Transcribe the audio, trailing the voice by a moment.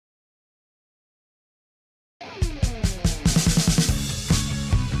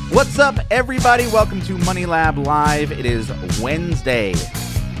What's up, everybody? Welcome to Money Lab Live. It is Wednesday,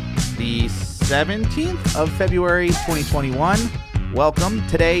 the 17th of February, 2021. Welcome.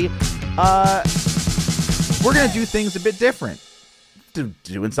 Today, we're going to do things a bit different.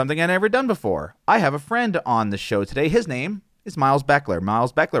 Doing something I've never done before. I have a friend on the show today. His name is Miles Beckler.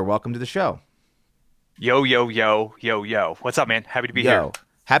 Miles Beckler, welcome to the show. Yo, yo, yo, yo, yo. What's up, man? Happy to be here.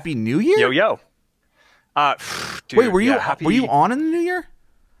 Happy New Year? Yo, yo. Dude, Wait, were you on in the New Year?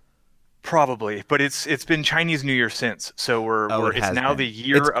 Probably, but it's been Chinese New Year since, so it's now the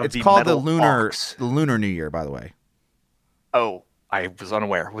year of it's the called metal the Lunar New Year, by the way. Oh, I was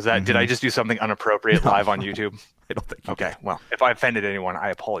unaware. Was that? Did I just do something inappropriate live on YouTube? I don't think you Okay, did. well, if I offended anyone, I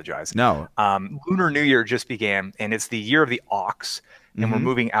apologize. No. Lunar New Year just began, and it's the year of the ox, and we're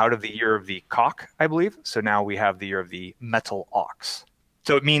moving out of the year of the cock, I believe. So now we have the year of the metal ox.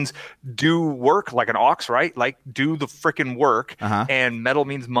 So it means do work like an ox, right? Like do the freaking work, and metal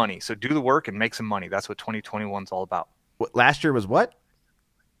means money. So do the work and make some money. That's what 2021 is all about. Last year was what?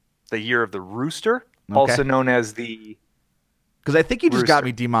 The year of the rooster, Okay. also known as the... Because I think you just got Rooster.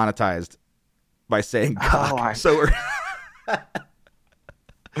 me demonetized by saying cock. I- So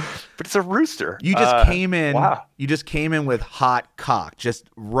But it's a rooster. you just came in. Wow. You just came in with hot cock just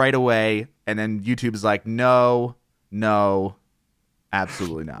right away, and then YouTube's like, no,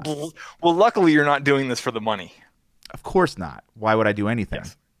 absolutely not. Well, luckily you're not doing this for the money. Of course not. Why would I do anything?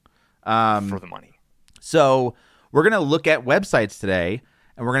 Yes. For the money. So we're gonna look at websites today,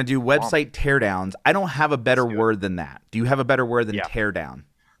 and we're gonna do website teardowns. I don't have a better do it. word than that. Do you have a better word than Yeah. teardown?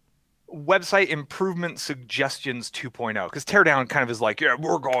 Website improvement suggestions 2.0, because teardown kind of is like, yeah,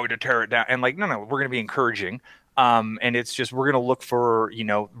 we're going to tear it down, and like, no, we're going to be encouraging, and it's just we're going to look for,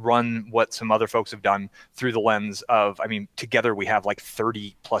 run what some other folks have done through the lens of, I mean, together we have like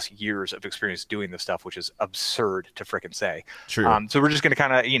 30 plus years of experience doing this stuff, which is absurd to frickin' say. True. So we're just going to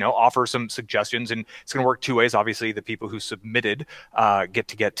kind of offer some suggestions, and it's going to work two ways. Obviously, the people who submitted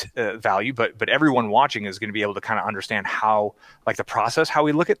get value, but everyone watching is going to be able to kind of understand how, like, the process, how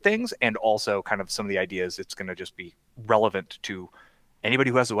we look at things, and also kind of some of the ideas. It's going to just be relevant to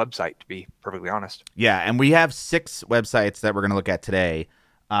anybody who has a website, to be perfectly honest. Yeah, and we have 6 websites that we're going to look at today.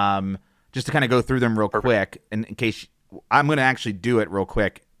 Just to kind of go through them real quick, and in case I'm going to actually do it real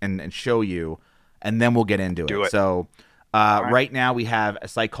quick and show you, and then we'll get into Do it. So right now we have a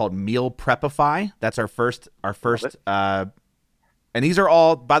site called Meal Prepify. That's our first. And these are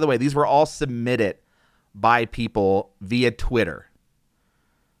all, by the way, these were all submitted by people via Twitter.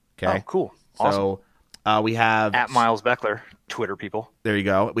 Okay. Oh, cool. Awesome. So we have At Miles Beckler, Twitter people. There you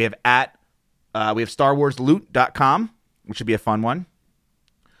go. We have StarWarsLoot.com, which should be a fun one.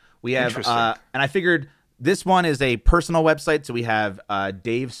 We have, Interesting. and I figured this one is a personal website, so we have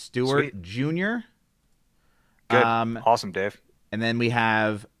Dave Stewart Sweet. Jr. Good. Awesome, Dave. And then we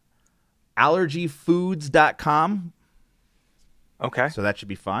have AllergyFoods.com, Okay. so that should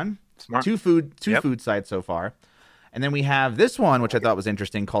be fun. Smart. Two food Yep. sites so far. And then we have this one, which I thought was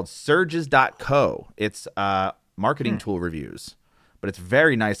interesting, called Surges.co. It's marketing tool reviews, but it's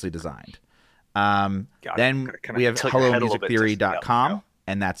very nicely designed. Got it. Then Gotta kinda we have tilt your head a little bit to- HelloMusicTheory.com, yeah.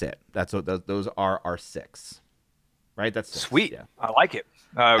 and that's it. That's what those are our 6. Right? That's 6. Sweet. Yeah. I like it.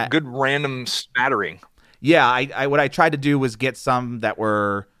 Good random smattering. Yeah, I what I tried to do was get some that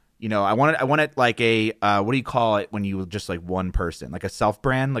were, I wanted like a what do you call it when you just like one person, like a self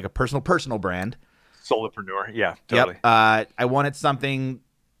brand, like a personal brand. Solopreneur. Yeah, totally. Yep. I wanted something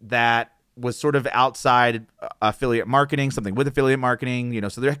that was sort of outside affiliate marketing, something with affiliate marketing,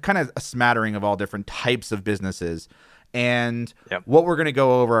 so they're kind of a smattering of all different types of businesses. And Yep. what we're going to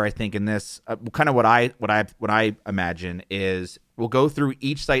go over, I think, in this, kind of what I imagine is we'll go through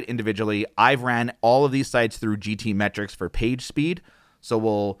each site individually. I've ran all of these sites through GTmetrix for page speed, so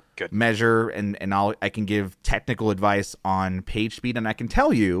we'll Good. measure and I can give technical advice on page speed, and I can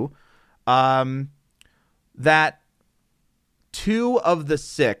tell you that 2 of the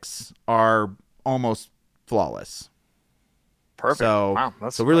 6 are almost flawless. Perfect. So, Wow,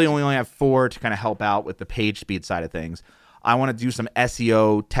 that's so really surprising. only have 4 to kind of help out with the page speed side of things. I want to do some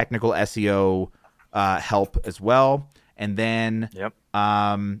SEO, technical SEO help as well. And then Yep.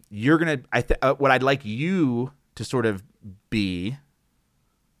 you're going to, what I'd like you to sort of be,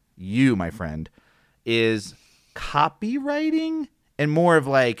 you, my friend, is copywriting and more of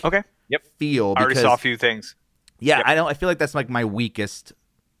like Okay. Yep. feel. I already because- saw a few things. Yeah, Yep. I feel like that's like my weakest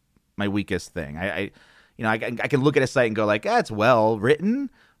thing. I can look at a site and go like, it's well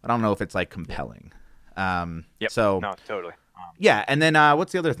written, but I don't know if it's like compelling. Yep. So No, totally. yeah, and then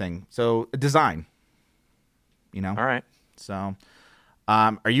what's the other thing? So design. All right. So,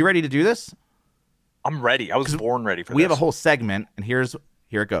 are you ready to do this? I'm ready. I was born ready for this. We have a whole segment, and here's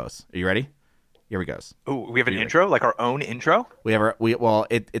Here it goes. Are you ready? Here we goes. Oh, we have an intro, like our own intro.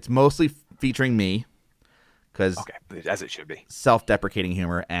 It's mostly featuring me, because as it should be, self-deprecating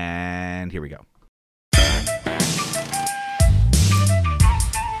humor. And here we go.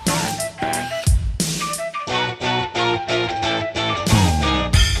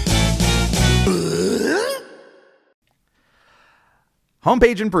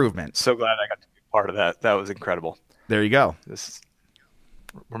 Homepage improvement. So glad I got to be part of that. That was incredible. There you go.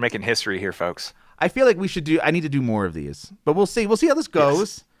 We're making history here, folks. I feel like I need to do more of these, but we'll see. We'll see how this goes.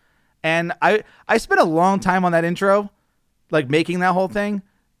 Yes. And I spent a long time on that intro, like making that whole thing.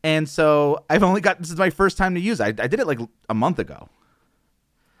 And so this is my first time to use it. I did it like a month ago.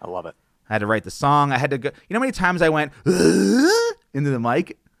 I love it. I had to write the song. I had to go. You know how many times I went into the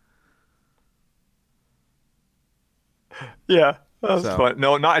mic? Yeah. That was fun.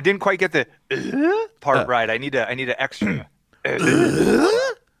 No, I didn't quite get the part right. I need an extra.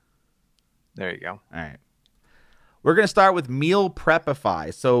 There you go. All right. We're going to start with Meal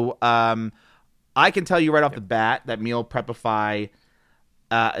Prepify. So I can tell you right off the bat that Meal Prepify,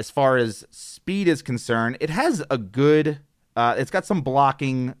 as far as speed is concerned, it has a good, it's got some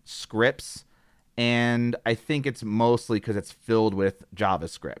blocking scripts, and I think it's mostly because it's filled with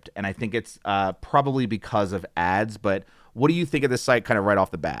JavaScript. And I think it's probably because of ads, but what do you think of this site kind of right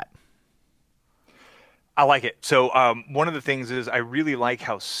off the bat? I like it. So one of the things is I really like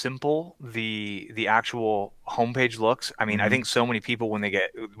how simple the actual homepage looks. I mean, I think so many people when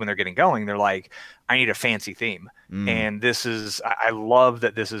they're getting going, they're like, I need a fancy theme. And I love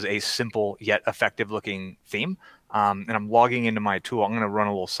that this is a simple yet effective looking theme. And I'm logging into my tool. I'm going to run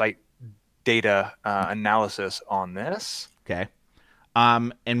a little site data analysis on this. Okay.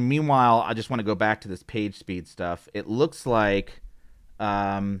 And meanwhile, I just want to go back to this page speed stuff. It looks like,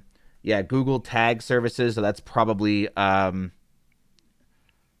 Google Tag Services. So that's probably what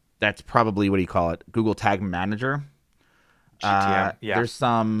do you call it? Google Tag Manager. GTM,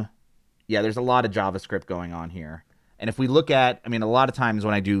 yeah. There's a lot of JavaScript going on here. And if we look at, a lot of times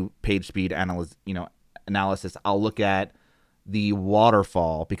when I do page speed analysis, I'll look at the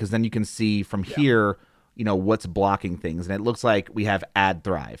waterfall, because then you can see from here, what's blocking things. And it looks like we have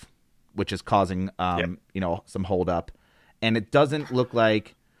AdThrive, which is causing, some hold up. And it doesn't look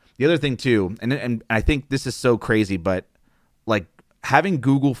like the other thing too. And I think this is so crazy, but like having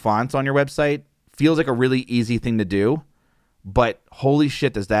Google fonts on your website feels like a really easy thing to do, but holy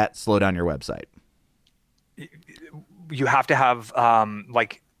shit, does that slow down your website? You have to have,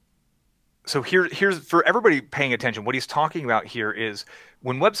 so here's for everybody paying attention. What he's talking about here is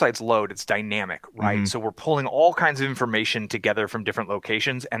when websites load, it's dynamic, right? Mm-hmm. So we're pulling all kinds of information together from different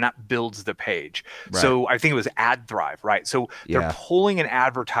locations, and that builds the page. Right. So I think it was AdThrive, right? So they're pulling an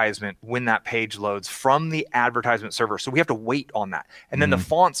advertisement when that page loads from the advertisement server. So we have to wait on that. And then the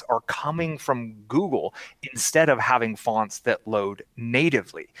fonts are coming from Google instead of having fonts that load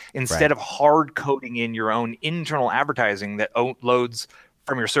natively. Instead of hard coding in your own internal advertising that loads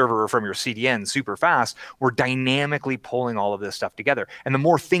from your server or from your CDN super fast, we're dynamically pulling all of this stuff together. And the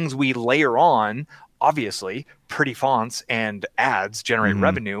more things we layer on, obviously, pretty fonts and ads generate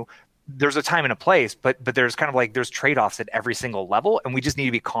revenue. There's a time and a place, but there's kind of like there's trade-offs at every single level, and we just need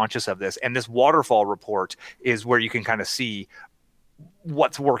to be conscious of this. And this waterfall report is where you can kind of see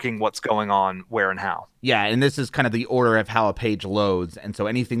what's working, what's going on, where and how. Yeah, and this is kind of the order of how a page loads. And so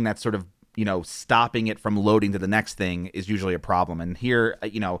anything that's sort of stopping it from loading to the next thing is usually a problem. And here,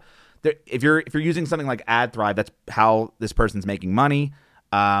 if you're using something like AdThrive, that's how this person's making money.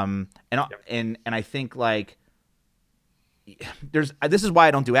 And I think like this is why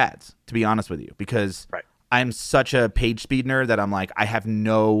I don't do ads, to be honest with you, because I'm such a page speed nerd that I'm like, I have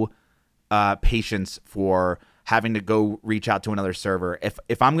no patience for having to go reach out to another server.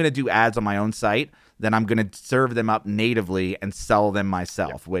 If I'm going to do ads on my own site, then I'm going to serve them up natively and sell them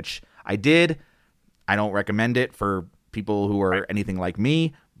myself, which I did. I don't recommend it for people who are anything like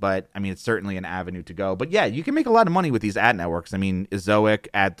me, but it's certainly an avenue to go. But yeah, you can make a lot of money with these ad networks. Ezoic,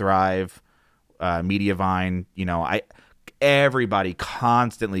 AdThrive, Mediavine, everybody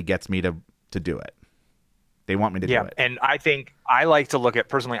constantly gets me to do it. They want me to do it. And I think I like to look at,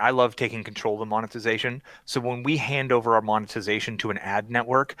 personally, I love taking control of the monetization. So when we hand over our monetization to an ad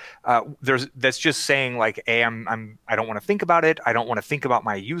network, that's just saying like, hey, I don't want to think about it. I don't want to think about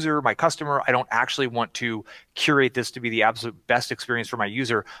my user, my customer. I don't actually want to curate this to be the absolute best experience for my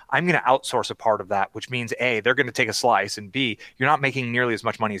user. I'm going to outsource a part of that, which means A, they're going to take a slice, and B, you're not making nearly as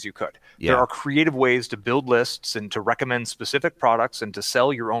much money as you could. Yeah. There are creative ways to build lists and to recommend specific products and to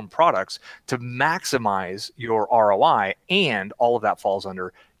sell your own products to maximize your ROI and all of that falls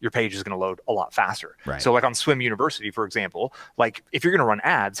under your page is going to load a lot faster. Right. So like on Swim University, for example, like if you're going to run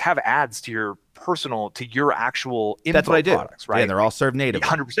ads, have ads to your actual info That's what I do. products, right? Yeah, they're all served native.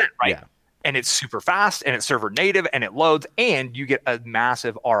 100%, right? Yeah. And it's super fast and it's server native and it loads and you get a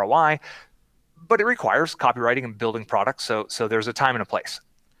massive ROI, but it requires copywriting and building products. So there's a time and a place.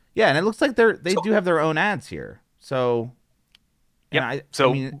 Yeah, and it looks like they do have their own ads here. So, yeah.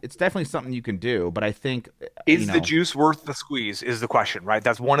 I mean, it's definitely something you can do. But I think is the juice worth the squeeze? Is the question, right?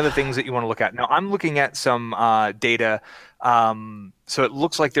 That's one of the things that you want to look at. Now, I'm looking at some data. So it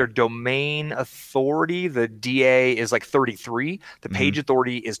looks like their domain authority, the DA is like 33. The page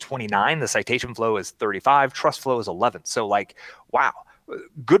authority is 29. The citation flow is 35. Trust flow is 11. So like, wow,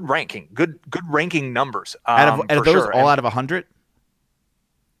 good ranking, good ranking numbers. Out of those, sure. all out of 100.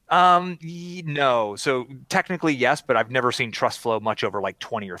 No. So technically yes, but I've never seen trust flow much over like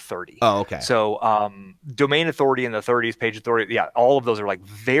 20 or 30. Oh, okay. So, domain authority in the 30s, page authority. Yeah. All of those are like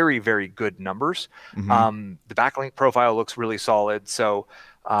very, very good numbers. The backlink profile looks really solid. So,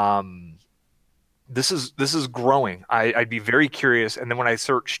 this is growing. I'd be very curious. And then when I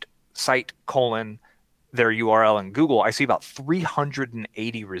searched site : their URL in Google, I see about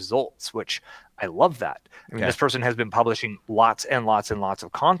 380 results, which I love that. I mean, this person has been publishing lots and lots and lots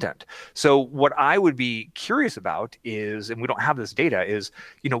of content. So what I would be curious about is, and we don't have this data, is,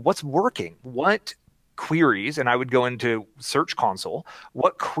 what's working? What queries, and I would go into Search Console,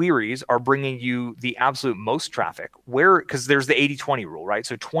 what queries are bringing you the absolute most traffic? Because there's the 80-20 rule, right?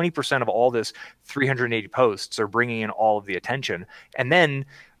 So 20% of all this 380 posts are bringing in all of the attention. And then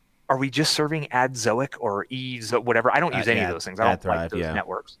are we just serving Adzoic or whatever? I don't use any of those things. I don't like those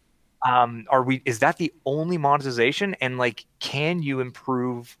networks. Is that the only monetization? And like, can you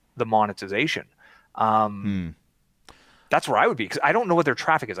improve the monetization? That's where I would be, because I don't know what their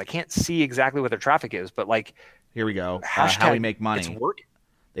traffic is. I can't see exactly what their traffic is, but like, here we go. How we make money. It's working.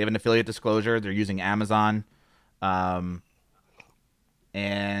 They have an affiliate disclosure. They're using Amazon. And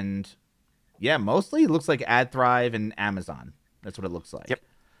yeah, mostly it looks like AdThrive and Amazon. That's what it looks like. Yep.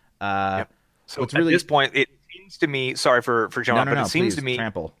 So at this point, it seems to me, sorry for jumping, but it seems to me,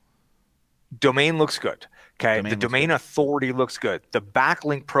 domain looks good. Okay. The domain authority looks good. The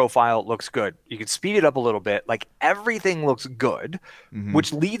backlink profile looks good. You can speed it up a little bit. Like, everything looks good,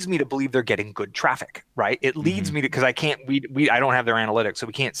 which leads me to believe they're getting good traffic, right? It leads me to, because I don't have their analytics, so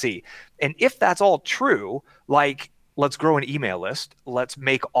we can't see. And if that's all true, like, let's grow an email list, let's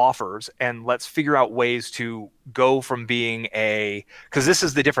make offers, and let's figure out ways to go from being because this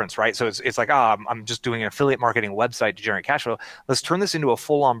is the difference, right? So it's like, I'm just doing an affiliate marketing website to generate cash flow. Let's turn this into a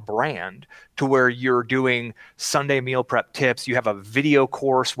full-on brand to where you're doing Sunday meal prep tips. You have a video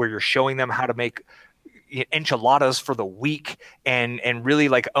course where you're showing them how to make enchiladas for the week, and really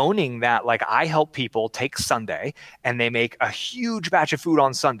like owning that. Like, I help people take Sunday and they make a huge batch of food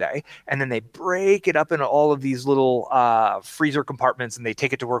on Sunday, and then they break it up into all of these little freezer compartments, and they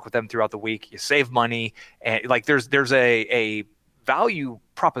take it to work with them throughout the week. You save money, and like there's a value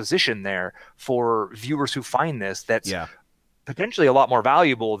proposition there for viewers who find this that's potentially a lot more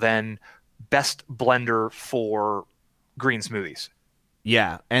valuable than best blender for green smoothies.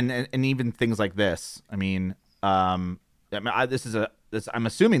 Yeah, and even things like this. I mean, I'm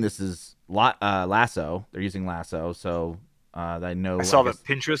assuming this is Lasso. They're using Lasso, so I know. I saw the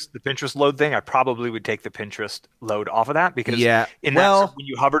Pinterest load thing. I probably would take the Pinterest load off of that, because when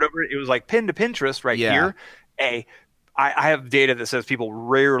you hovered over it, it was like pinned to Pinterest here. I have data that says people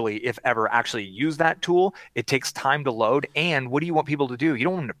rarely, if ever, actually use that tool. It takes time to load, and what do you want people to do? You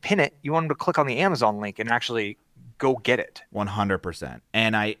don't want them to pin it. You want them to click on the Amazon link and actually go get it. 100%.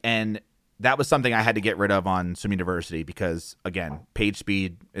 And that was something I had to get rid of on Swim University, because again, page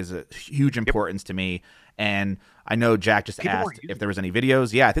speed is a huge importance to me. And I know Jack just asked if there was any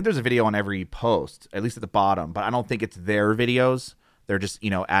videos. Yeah, I think there's a video on every post, at least at the bottom, but I don't think it's their videos. They're just,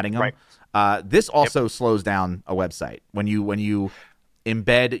 adding them. Right. This also slows down a website when you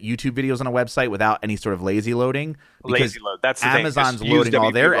embed YouTube videos on a website without any sort of lazy loading. Lazy load. That's the Amazon's thing. loading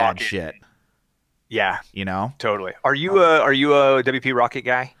all their ad shit. Yeah, totally. Are you a WP Rocket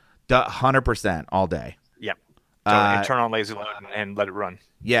guy? 100% all day. Yep. Totally. And turn on lazy load and let it run.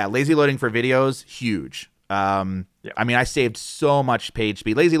 Yeah, lazy loading for videos, huge. I mean, I saved so much page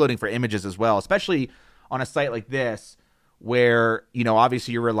speed. Lazy loading for images as well, especially on a site like this, where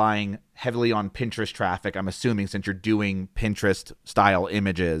obviously you're relying heavily on Pinterest traffic. I'm assuming, since you're doing Pinterest style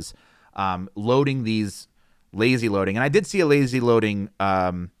images, loading these lazy loading, and I did see a lazy loading.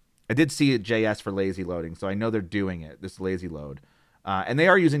 I did see a JS for lazy loading, so I know they're doing it, this lazy load. And they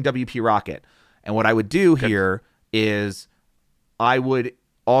are using WP Rocket. And what I would do here is I would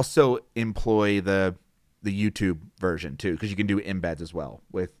also employ the the YouTube version too, because you can do embeds as well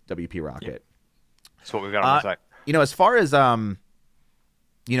with WP Rocket. That's what we've got on the site. As far as from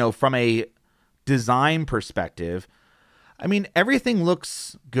a design perspective, I mean, everything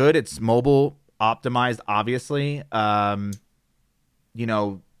looks good. It's mobile optimized, obviously.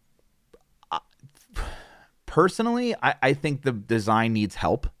 Personally, I think the design needs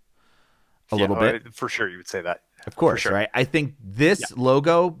help a little bit. For sure, you would say that. Of course, sure. Right? I think this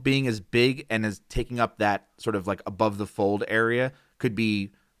logo being as big and as taking up that sort of like above the fold area could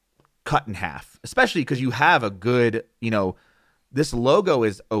be cut in half, especially because you have a good, this logo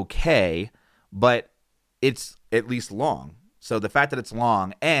is okay, but it's at least long. So the fact that it's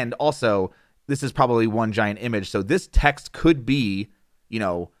long, and also this is probably one giant image. So this text could be,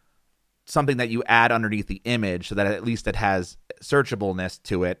 something that you add underneath the image so that at least it has searchableness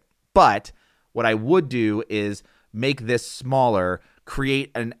to it. But what I would do is make this smaller,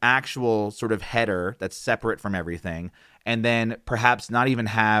 create an actual sort of header that's separate from everything, and then perhaps not even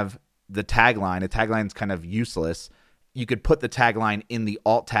have the tagline. The tagline's kind of useless. You could put the tagline in the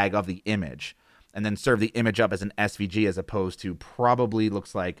alt tag of the image and then serve the image up as an SVG as opposed to probably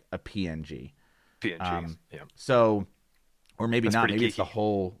looks like a PNG. PNG, yeah. So, or maybe That's not. pretty Maybe geeky. it's the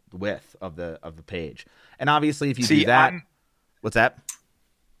whole width of the page. And obviously, if you do that, what's that?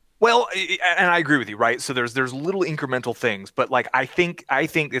 Well, and I agree with you, right? So there's little incremental things, but like I think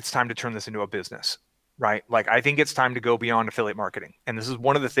it's time to turn this into a business, right? Like I think it's time to go beyond affiliate marketing. And this is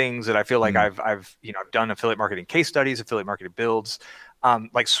one of the things that I feel like I've done affiliate marketing case studies, affiliate marketing builds.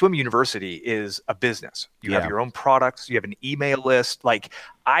 Like Swim University is a business. You have your own products, you have an email list. Like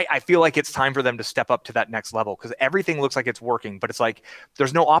I feel like it's time for them to step up to that next level because everything looks like it's working, but it's like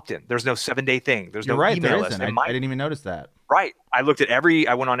there's no opt-in, there's no 7-day thing, there's no email list. I didn't even notice that. Right. I looked at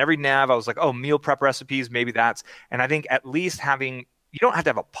I went on every nav. I was like, oh, meal prep recipes, maybe that's. And I think at least you don't have to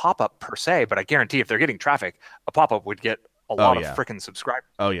have a pop-up per se, but I guarantee if they're getting traffic, a pop-up would get a lot of freaking subscribers.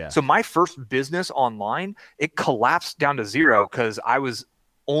 Oh, yeah. So my first business online, it collapsed down to zero because I was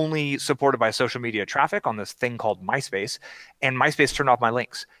only supported by social media traffic on this thing called MySpace, and MySpace turned off my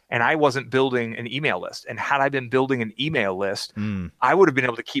links, and I wasn't building an email list. And had I been building an email list, I would have been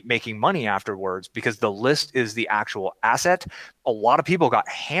able to keep making money afterwards because the list is the actual asset. A lot of people got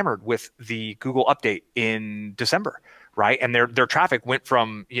hammered with the Google update in December, right? And their traffic went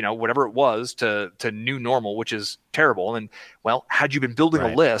from, whatever it was to new normal, which is terrible. And well, had you been building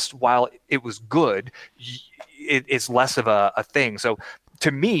a list while it was good, it's less of a thing. So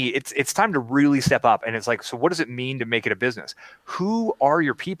to me, it's time to really step up. And it's like, so what does it mean to make it a business? Who are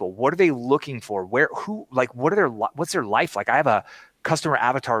your people? What are they looking for? What's their life like? I have a customer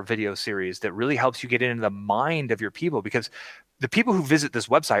avatar video series that really helps you get into the mind of your people, because the people who visit this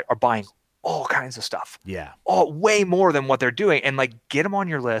website are buying all kinds of stuff. Yeah. Way more than what they're doing. And like, get them on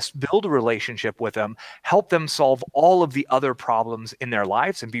your list, build a relationship with them, help them solve all of the other problems in their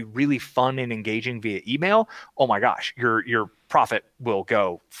lives, and be really fun and engaging via email. Oh my gosh, your profit will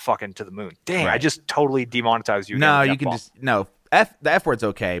go fucking to the moon. Dang, I just totally demonetized you. No, you can the F word's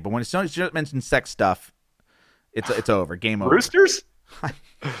okay, but when it mentions sex stuff, it's over. Game over. Roosters?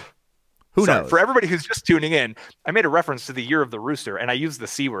 Who knows? For everybody who's just tuning in, I made a reference to the year of the rooster, and I used the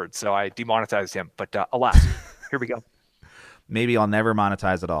C word, so I demonetized him. But alas, here we go. Maybe I'll never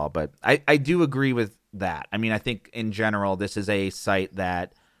monetize at all, but I do agree with that. I mean, I think in general, this is a site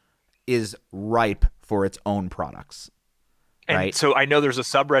that is ripe for its own products. And right. So I know there's a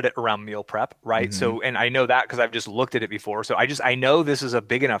subreddit around meal prep, right? Mm-hmm. So, and I know that because I've just looked at it before. So I know this is a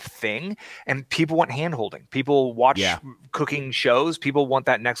big enough thing, and people want hand-holding. People watch cooking shows. People want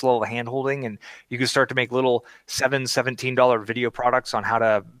that next level of hand-holding, and you can start to make little $17 video products on how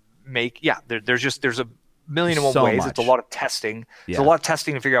to make. Yeah, there's a million and one ways. Much. It's a lot of testing. Yeah. It's a lot of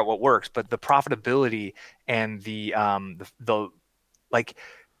testing to figure out what works, but the profitability and the like.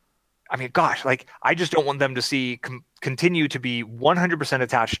 I mean, gosh, like I just don't want them to continue to be 100%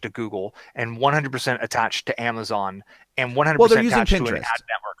 attached to Google and 100% attached to Amazon and 100% attached to an ad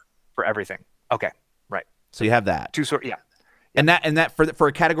network for everything. Okay, right. So you have that. And that for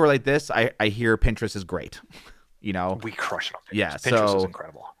a category like this, I hear Pinterest is great. We crush it on Pinterest. Yeah, Pinterest is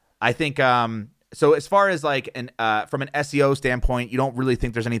incredible. I think so as far as like from an SEO standpoint, you don't really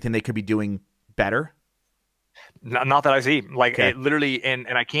think there's anything they could be doing better? Not that I see. Like it literally, and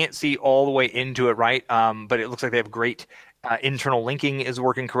I can't see all the way into it, right? But it looks like they have great internal linking is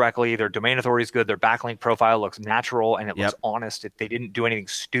working correctly. Their domain authority is good. Their backlink profile looks natural and it looks honest. They didn't do anything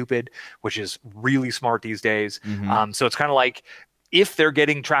stupid, which is really smart these days. Mm-hmm. So it's kind of like if they're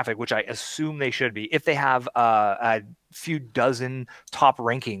getting traffic, which I assume they should be, if they have a few dozen top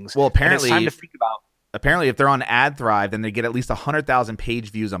rankings. Well, apparently, it's time to think about. Apparently, if they're on AdThrive, then they get at least 100,000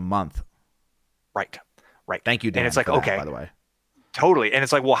 page views a month. Right. Right. Thank you, Dan. And it's like, for that, okay, by the way. totally. And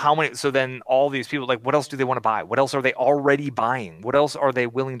it's like, well, how many? So then all these people, like, what else do they want to buy? What else are they already buying? What else are they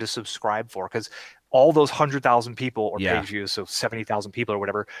willing to subscribe for? Because all those 100,000 people or page views, so 70,000 people or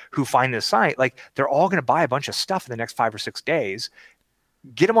whatever, who find this site, like, they're all going to buy a bunch of stuff in the next 5 or 6 days.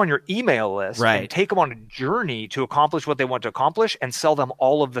 Get them on your email list and take them on a journey to accomplish what they want to accomplish and sell them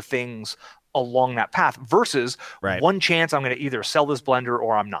all of the things along that path versus one chance I'm going to either sell this blender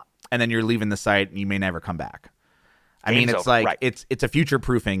or I'm not. And then you're leaving the site and you may never come back. I mean, it's like it's a future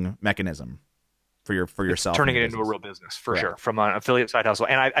proofing mechanism for yourself. Turning it into a real business for sure from an affiliate side hustle.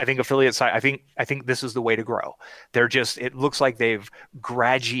 And I think affiliate side, I think this is the way to grow. It looks like they've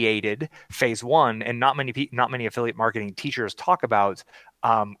graduated phase 1, and not many affiliate marketing teachers talk about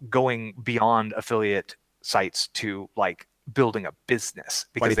going beyond affiliate sites to like building a business,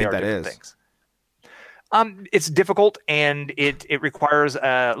 because they are different things. It's difficult, and it requires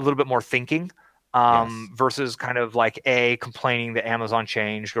a little bit more thinking. Versus kind of like A, complaining that Amazon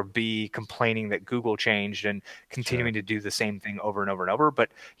changed, or B, complaining that Google changed and continuing to do the same thing over and over and over. But,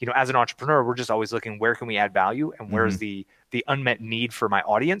 you know, as an entrepreneur, we're just always looking, where can we add value, and where's the unmet need for my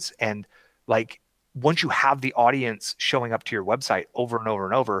audience? And like, once you have the audience showing up to your website over and over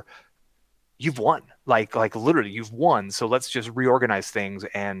and over, you've won. Like literally you've won. So let's just reorganize things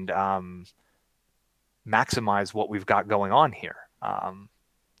and maximize what we've got going on here.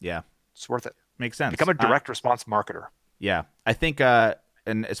 It's worth it. Makes sense. Become a direct response marketer. Yeah. I think, and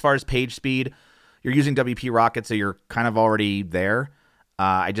as far as page speed, you're using WP Rocket, so you're kind of already there.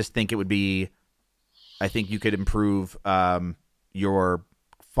 I just think I think you could improve your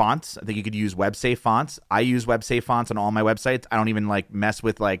fonts. I think you could use WebSafe fonts. I use WebSafe fonts on all my websites. I don't even like mess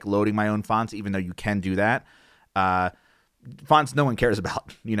with like loading my own fonts, even though you can do that. Fonts no one cares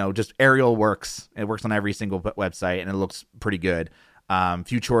about. You know, just Arial works. It works on every single website, and it looks pretty good.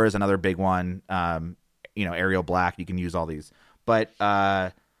 Futura is another big one. You know, Arial Black, you can use all these. But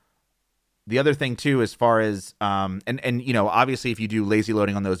the other thing too, as far as and you know, obviously if you do lazy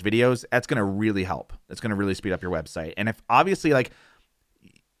loading on those videos, that's going to really help. That's going to really speed up your website. And if obviously, like,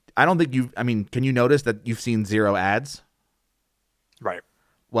 I don't think can you notice that you've seen 0 ads? Right.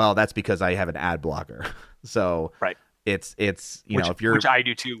 Well, that's because I have an ad blocker. So it's you know, if you're, which I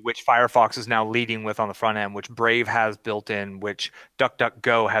do too, which Firefox is now leading with on the front end, which Brave has built in, which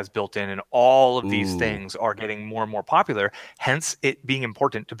DuckDuckGo has built in, and all of these things are getting more and more popular. Hence, it being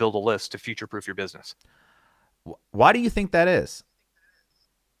important to build a list to future-proof your business. Why do you think that is?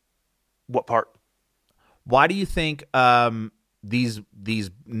 What part? Why do you think these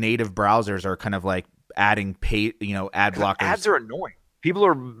native browsers are kind of like adding ad blockers? Ads are annoying. People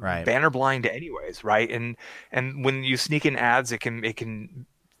are banner blind anyways, right? And when you sneak in ads, it can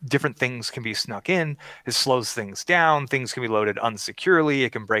different things can be snuck in. It slows things down. Things can be loaded unsecurely.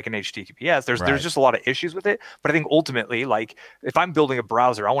 It can break an HTTPS. There's just a lot of issues with it. But I think ultimately, like, if I'm building a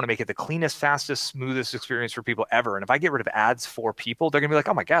browser, I want to make it the cleanest, fastest, smoothest experience for people ever. And if I get rid of ads for people, they're gonna be like,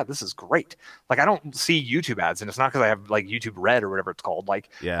 oh my God, this is great. Like, I don't see YouTube ads, and it's not because I have like YouTube Red or whatever it's called. Like,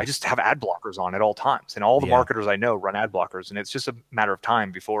 I just have ad blockers on at all times, and all the marketers I know run ad blockers, and it's just a matter of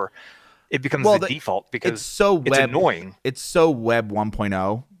time before it becomes the default, because it's annoying. It's so web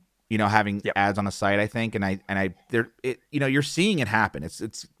 1.0. You know, having ads on a site, I think, you know, you're seeing it happen.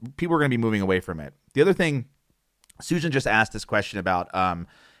 It's people are going to be moving away from it. The other thing, Susan just asked this question about,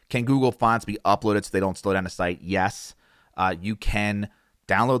 can Google fonts be uploaded so they don't slow down a site? Yes, you can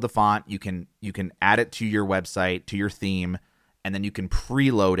download the font. You can add it to your website, to your theme, and then you can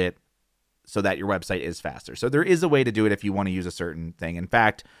preload it so that your website is faster. So there is a way to do it if you want to use a certain thing. In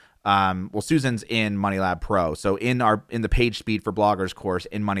fact, Susan's in MoneyLab Pro. So in the Page Speed for Bloggers course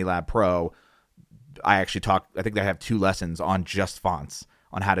in MoneyLab Pro, I think I have 2 lessons on just fonts,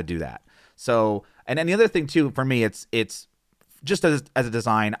 on how to do that. So, and then the other thing too, for me, it's just as a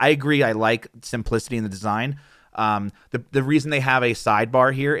design, I agree. I like simplicity in the design. The reason they have a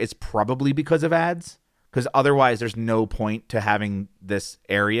sidebar here is probably because of ads, because otherwise there's no point to having this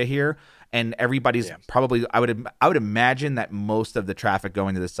area here. And everybody's probably, I would imagine that most of the traffic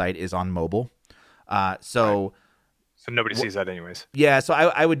going to the site is on mobile. So nobody sees that anyways. Yeah. So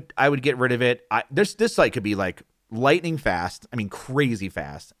I would get rid of it. This site could be like lightning fast. I mean, crazy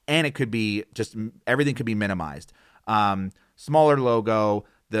fast. And it could be just, everything could be minimized. Smaller logo.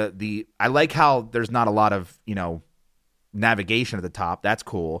 I like how there's not a lot of, you know, navigation at the top. That's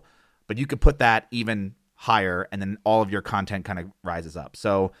cool. But you could put that even higher, and then all of your content kind of rises up.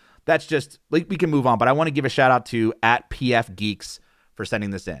 So that's just, like, we can move on, but I want to give a shout out to @PF Geeks for sending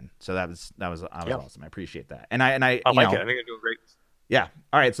this in. So that was awesome. I appreciate that. And I like it. I think they're doing great. Yeah.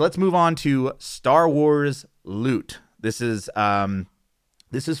 All right. So let's move on to Star Wars Loot. This is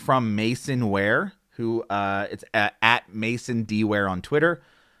from Mason Ware. who it's at Mason Dware on Twitter,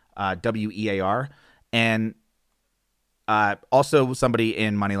 WEAR, and also somebody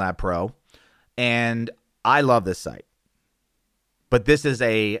in Money Lab Pro. And I love this site, but this is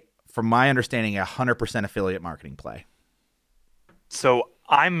from my understanding, 100% affiliate marketing play. So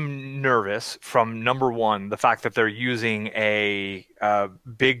I'm nervous from number one, the fact that they're using a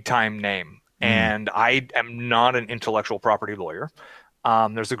big time name. And I am not an intellectual property lawyer.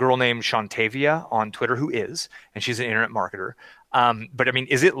 There's a girl named Shantavia on Twitter who is, and she's an internet marketer. But I mean,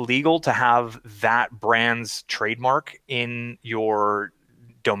 is it legal to have that brand's trademark in your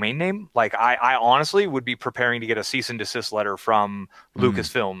domain name? Like, I honestly would be preparing to get a cease and desist letter from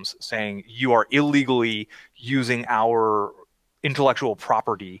Lucasfilms saying you are illegally using our intellectual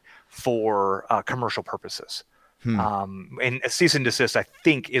property for commercial purposes. And a cease and desist, I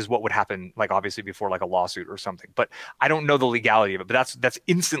think, is what would happen, like obviously before like a lawsuit or something. But I don't know the legality of it. But that's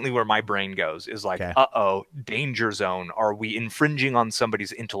instantly where my brain goes, is like, uh-oh, danger zone. Are we infringing on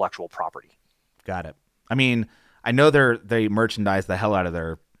somebody's intellectual property? Got it. I mean, I know they merchandise the hell out of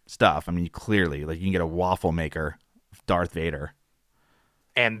their stuff. I mean, clearly, like you can get a waffle maker, Darth Vader.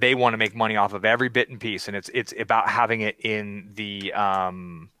 And they want to make money off of every bit and piece. And it's about having it in the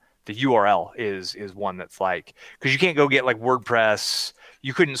URL is one that's like, because you can't go get like WordPress.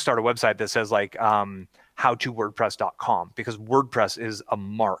 You couldn't start a website that says like howtowordpress.com, because WordPress is a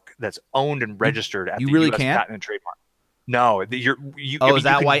mark that's owned and registered at the really US can't? Patent and Trademark. No, is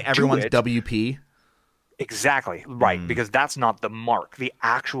that why everyone's WP? Exactly right, because that's not the mark, the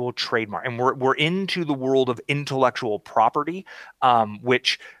actual trademark. And we're into the world of intellectual property,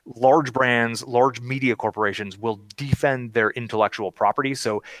 which large brands, large media corporations will defend their intellectual property.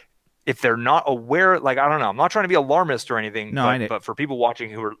 So if they're not aware, like, I don't know, I'm not trying to be alarmist or anything, but for people watching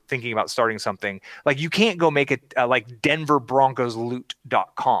who are thinking about starting something, like you can't go make it like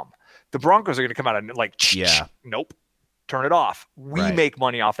DenverBroncosLoot.com. The Broncos are going to come out and like, nope. Turn it off. We make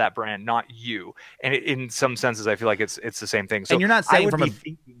money off that brand, not you. And in some senses, I feel like it's the same thing. So and you're not saying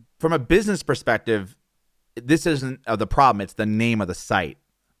from a business perspective, this isn't the problem. It's the name of the site.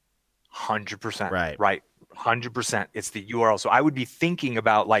 100%. Right. 100%. It's the URL. So I would be thinking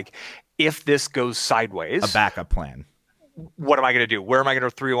about, like, if this goes sideways, a backup plan. What am I going to do? Where am I going to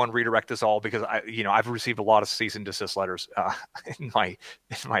 301 redirect this all? Because I've received a lot of cease and desist letters in my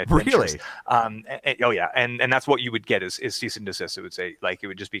adventures. Really? And that's what you would get is cease and desist. It would say, like, it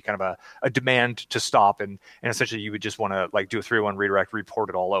would just be kind of a demand to stop, and essentially you would just want to like do a 301 redirect, report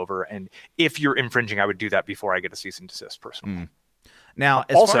it all over. And if you're infringing, I would do that before I get a cease and desist personally. Now,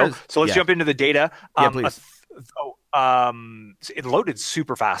 so let's jump into the data. Please. It loaded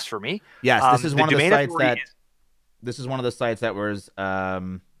super fast for me. Yes, this is one of the sites that. This is one of the sites that was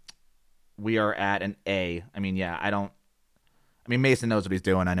we are at an A. I mean, Mason knows what he's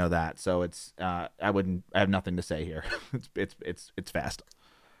doing. I know that. So it's I have nothing to say here. It's fast.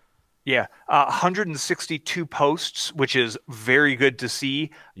 Yeah, 162 posts, which is very good to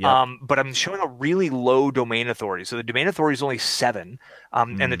see. Yep. But I'm showing a really low domain authority. So the domain authority is only 7,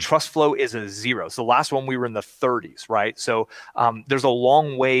 and the trust flow is a 0. So the last one we were in the 30s, right? So there's a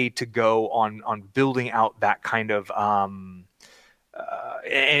long way to go on building out that kind of.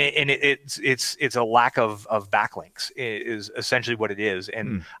 It's a lack of backlinks is essentially what it is.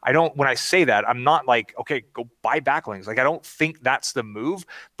 And when I say that, I'm not like, okay, go buy backlinks. Like, I don't think that's the move,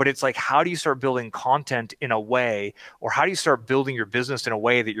 but it's like, how do you start building content in a way, or how do you start building your business in a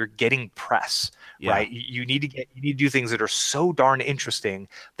way that you're getting press, right? You need to do things that are so darn interesting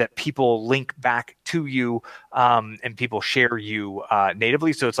that people link back to you, and people share you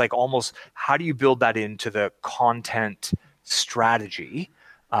natively. So it's like, almost, how do you build that into the content strategy?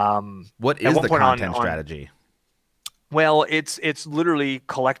 What is the content strategy? Well, it's literally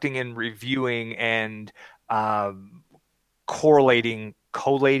collecting and reviewing and collating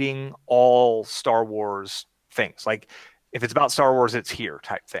all Star Wars things. Like, if it's about Star Wars, it's here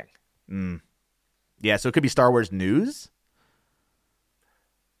type thing. Yeah, so it could be Star Wars news.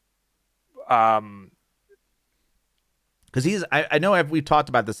 Because I know we've talked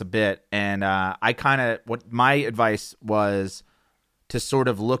about this a bit, and what my advice was to sort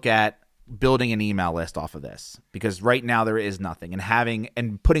of look at building an email list off of this, because right now there is nothing,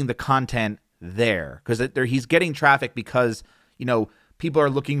 and putting the content there, because he's getting traffic because people are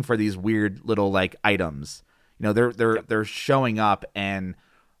looking for these weird little like items. They're showing up and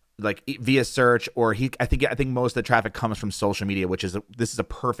like via search, or I think most of the traffic comes from social media, which is this is a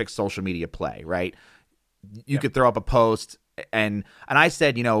perfect social media play, right? You could throw up a post, and I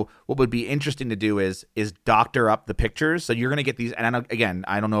said, what would be interesting to do is doctor up the pictures. So you're going to get these, and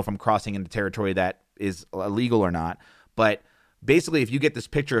I don't know if I'm crossing into territory that is illegal or not, but basically, if you get this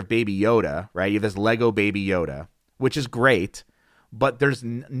picture of Baby Yoda, right? You have this Lego Baby Yoda, which is great, but there's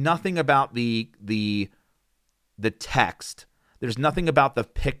nothing about the text. There's nothing about the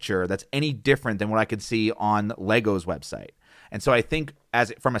picture that's any different than what I could see on Lego's website. And so I think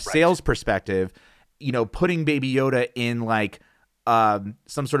from a sales perspective, putting Baby Yoda in like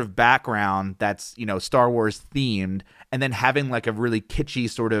some sort of background that's, Star Wars themed, and then having like a really kitschy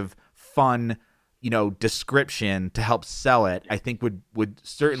sort of fun, description to help sell it, I think would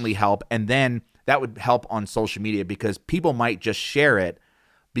certainly help. And then that would help on social media because people might just share it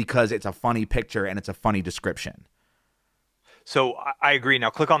because it's a funny picture and it's a funny description. So I agree.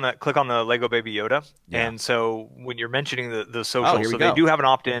 Now click on the Lego Baby Yoda. Yeah. And so when you're mentioning the social, so they do have an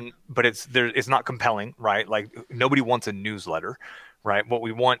opt-in, but it's not compelling, right? Like nobody wants a newsletter, right? What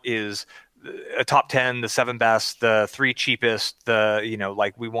we want is a top 10, the 7 best, the 3 cheapest,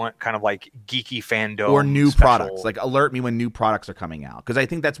 we want kind of like geeky fandom or new products. Like alert me when new products are coming out, because I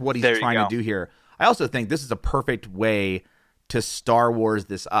think that's what he's trying to do here. I also think this is a perfect way to Star Wars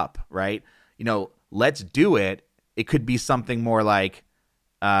this up, right? Let's do it. It could be something more like,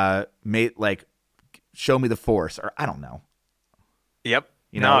 show me the Force, or I don't know. Yep.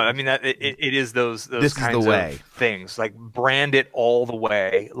 I mean that it is those kinds of things. Like brand it all the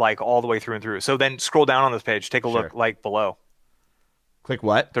way, like all the way through and through. So then scroll down on this page, take a look like below. Click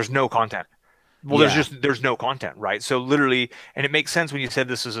what? There's no content. Well, there's no content, right? So literally, and it makes sense when you said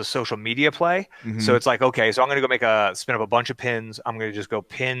this is a social media play. Mm-hmm. So it's like, okay, so I'm going to go spin up a bunch of pins. I'm going to just go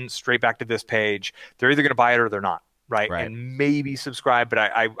pin straight back to this page. They're either going to buy it or they're not, right? And maybe subscribe, but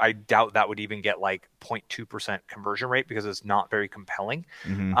I doubt that would even get like 0.2% conversion rate because it's not very compelling.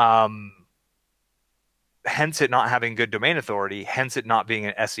 Mm-hmm. Hence it not having good domain authority, hence it not being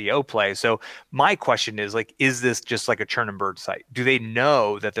an SEO play. So my question is like, is this just like a churn and burn site? Do they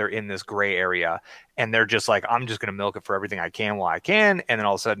know that they're in this gray area and they're just like, I'm just going to milk it for everything I can while I can, and then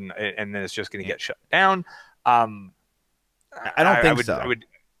all of a sudden, and then it's just going to get shut down? I don't think so.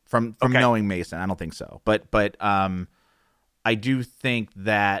 From knowing Mason, I don't think so. But I do think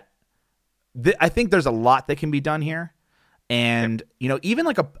that I think there's a lot that can be done here. And, even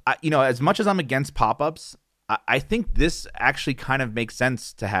like as much as I'm against pop-ups, I think this actually kind of makes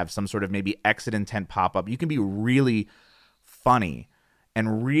sense to have some sort of maybe exit intent pop-up. You can be really funny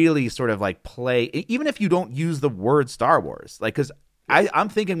and really sort of like play, even if you don't use the word Star Wars. Like, because I'm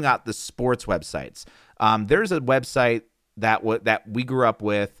thinking about the sports websites. There's a website that we grew up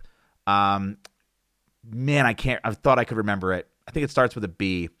with. I thought I could remember it. I think it starts with a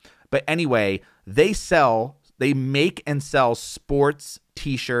B. But anyway, they make and sell sports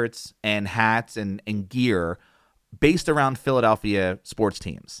T-shirts and hats and gear based around Philadelphia sports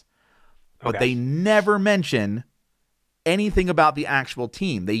teams. But they never mention anything about the actual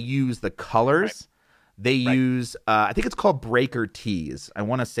team. They use the colors. Right. They use, I think it's called Breaker Tees. I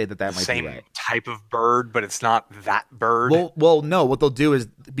want to say that might be right. Same type of bird, but it's not that bird. Well, no. What they'll do is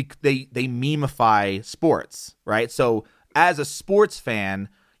they memify sports, right? So as a sports fan,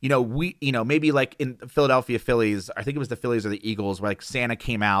 maybe like in Philadelphia Phillies, I think it was the Phillies or the Eagles, where like Santa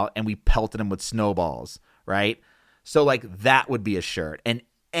came out and we pelted him with snowballs, right? So like that would be a shirt. And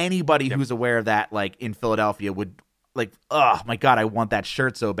anybody who's aware of that, like in Philadelphia, would like, oh my God, I want that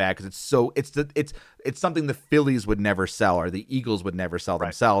shirt so bad because it's something the Phillies would never sell or the Eagles would never sell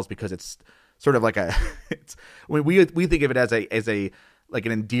themselves, because it's sort of like we think of it as a like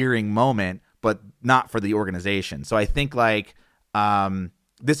an endearing moment, but not for the organization. So I think like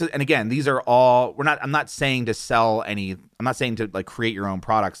this is, and again, these are all, I'm not saying to sell any, I'm not saying to like create your own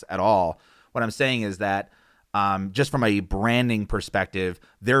products at all. What I'm saying is that just from a branding perspective,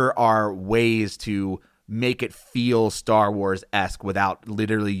 there are ways to make it feel Star Wars-esque without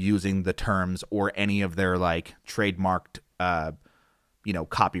literally using the terms or any of their like trademarked,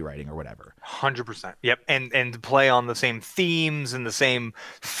 copywriting or whatever. 100%. Yep. And play on the same themes and the same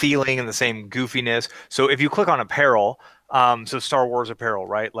feeling and the same goofiness. So if you click on apparel, so Star Wars apparel,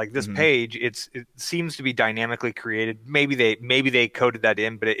 right? Like this page, it seems to be dynamically created. Maybe they coded that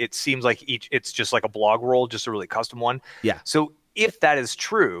in, but it seems like it's just like a blog roll, just a really custom one. Yeah. So if that is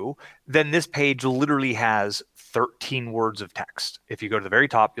true, then this page literally has 13 words of text. If you go to the very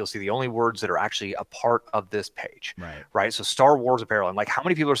top, you'll see the only words that are actually a part of this page. Right. So Star Wars apparel, and like how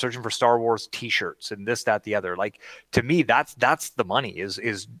many people are searching for Star Wars t-shirts and this, that, the other. Like to me, that's the money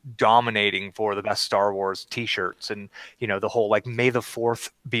is dominating for the best Star Wars t-shirts, and the whole like May the 4th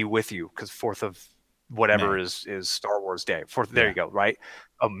be with you, because 4th of whatever is Star Wars Day. 4th, there you go, right?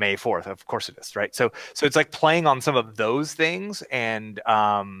 Oh, May 4th, of course it is, right? So it's like playing on some of those things, and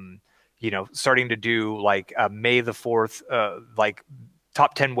starting to do like May the 4th, like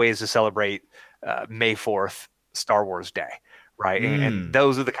top 10 ways to celebrate May 4th, Star Wars Day, right? And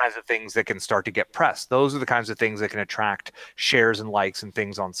those are the kinds of things that can start to get pressed. Those are the kinds of things that can attract shares and likes and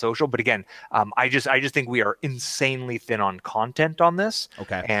things on social. But again, I just think we are insanely thin on content on this.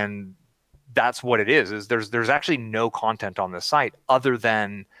 Okay. And that's what it is there's actually no content on this site other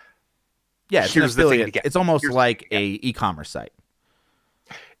than here's the thing to get. It's almost like a e-commerce site.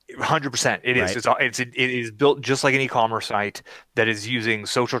 100%. It is. Right. It is built just like an e-commerce site that is using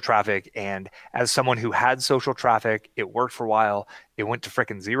social traffic. And as someone who had social traffic, it worked for a while. It went to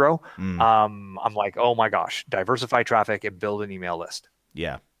frickin' zero. I'm like, oh my gosh, diversify traffic and build an email list.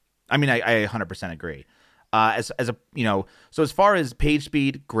 Yeah. I mean, I 100% agree. As a, so as far as page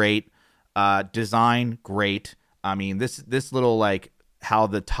speed, great. Design, great. I mean, this little, like, how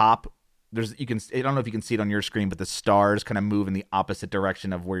the top, I don't know if you can see it on your screen, but the stars kind of move in the opposite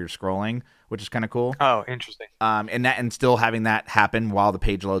direction of where you're scrolling, which is kind of cool. Oh, interesting. And still having that happen while the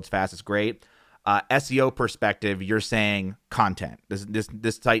page loads fast is great. SEO perspective, you're saying content.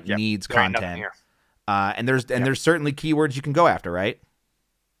 This site needs content. And there's certainly keywords you can go after, right?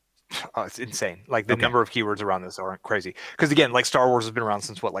 Oh, it's insane. Like the number of keywords around this are crazy. Because again, like Star Wars has been around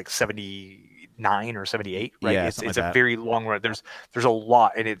since like 79 or 78, right? Yeah, it's a very long run. There's a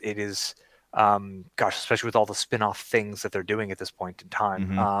lot, and it is, especially with all the spin-off things that they're doing at this point in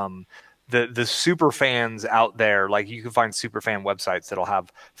time. The super fans out there, like you can find super fan websites that'll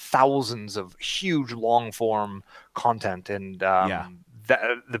have thousands of huge long form content, and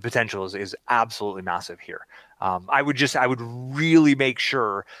the potential is absolutely massive here. I would really make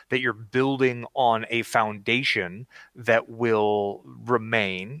sure that you're building on a foundation that will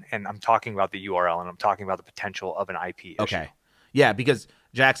remain. And I'm talking about the URL, and I'm talking about the potential of an IP issue. Okay. Yeah, because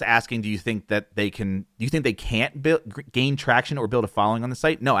Jack's asking, do you think they can't gain traction or build a following on the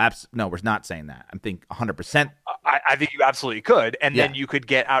site? No, no, we're not saying that. I think 100%. I think you absolutely could. And then you could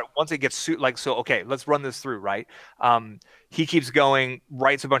get out once it gets okay, let's run this through, right? He keeps going,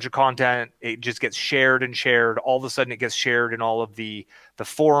 writes a bunch of content. It just gets shared and shared. All of a sudden it gets shared in all of the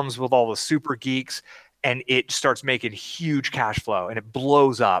forums with all the super geeks, and it starts making huge cash flow, and it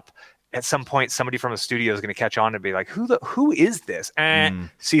blows up. At some point, somebody from a studio is going to catch on and be like, who is this? And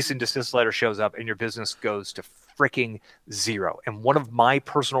cease and desist letter shows up, and your business goes to freaking zero. And one of my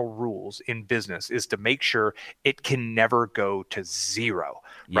personal rules in business is to make sure it can never go to zero.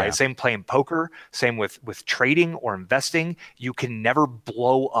 Right. Same playing poker, same with trading or investing. You can never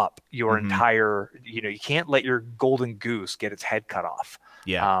blow up your entire, you can't let your golden goose get its head cut off.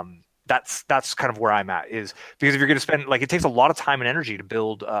 Yeah. That's kind of where I'm at, is because if you're going to spend, like, it takes a lot of time and energy to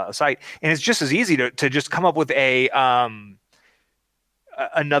build a site, and it's just as easy to just come up with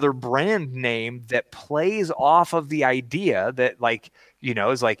another brand name that plays off of the idea that, like,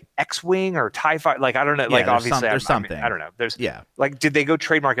 is like X-Wing or TIE Fighter. Like, I don't know. Like, obviously there's something. I don't know. There's like, did they go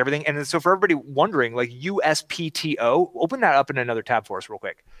trademark everything? And then, so for everybody wondering, like, USPTO, open that up in another tab for us real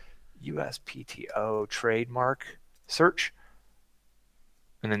quick. USPTO trademark search.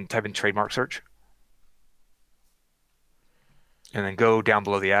 And then type in trademark search. And then go down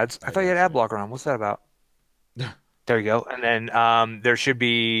below the ads. I thought you had ad blocker on. What's that about? There you go. And then there should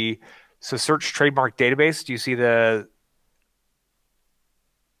be, so search trademark database. Do you see the,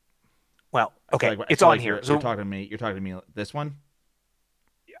 well, okay, it's on here. You're talking to me, this one?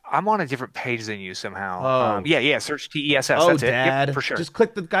 I'm on a different page than you somehow. Oh. Search TESS. Oh, that's Dad. It. Yep, for sure. Just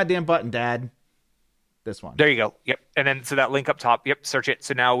click the goddamn button, Dad. This one. There you go. Yep. And then, so that link up top, search it.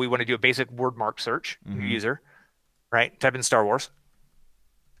 So now we want to do a basic word mark search, user, right? Type in Star Wars.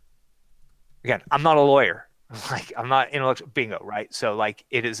 Again, I'm not a lawyer. Like, I'm not intellectual, bingo, right? So, like,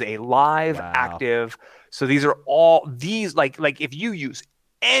 it is a live, active. So these are all these, like if you use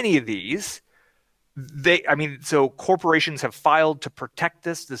any of these, so corporations have filed to protect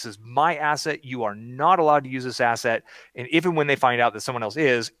this. This is my asset. You are not allowed to use this asset. And even when they find out that someone else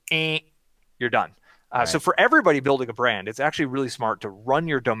is, you're done. Right. So for everybody building a brand, it's actually really smart to run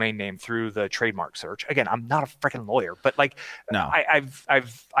your domain name through the trademark search. Again, I'm not a freaking lawyer, but, like, no,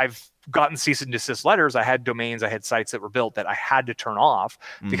 I've gotten cease and desist letters. I had domains, I had sites that were built that I had to turn off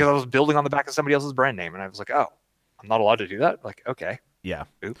because I was building on the back of somebody else's brand name, and I was like, oh, I'm not allowed to do that. Like, okay,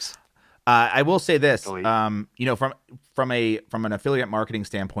 oops. I will say this, from an affiliate marketing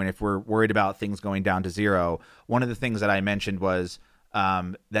standpoint, if we're worried about things going down to zero, one of the things that I mentioned was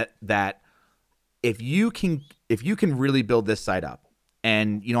that if you can really build this site up,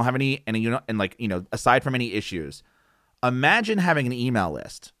 and you don't have any, and aside from any issues, imagine having an email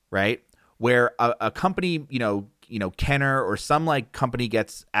list, right, where a company, Kenner or some, like, company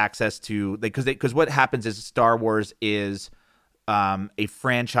gets access to, because what happens is Star Wars is a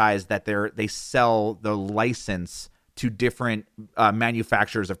franchise that they sell the license to different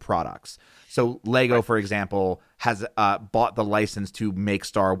manufacturers of products. So Lego, for example, has bought the license to make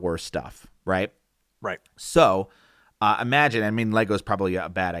Star Wars stuff, right? Right. So imagine, I mean, Lego's probably a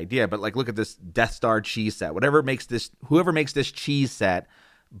bad idea, but like, look at this Death Star cheese set. Whoever makes this cheese set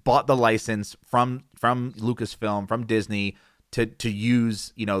bought the license from Lucasfilm, from Disney, to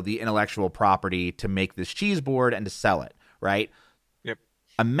use, the intellectual property to make this cheese board and to sell it, right? Yep.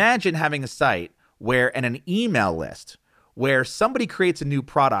 Imagine having a site where, and an email list where somebody creates a new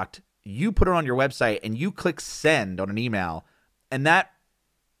product, you put it on your website and you click send on an email, and that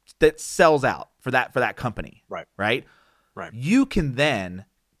sells out for that company. Right. Right. Right. You can then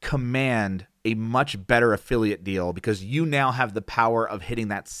command a much better affiliate deal because you now have the power of hitting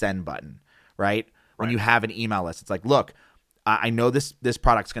that send button, right? When you have an email list, it's like, look, I know this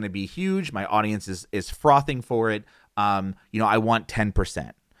product's going to be huge. My audience is frothing for it. I want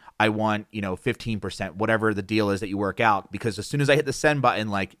 10%. I want, 15%, whatever the deal is that you work out, because as soon as I hit the send button,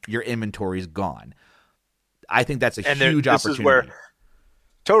 like, your inventory is gone. I think that's a huge opportunity.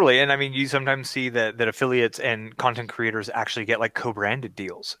 Totally. And I mean, you sometimes see that affiliates and content creators actually get like co-branded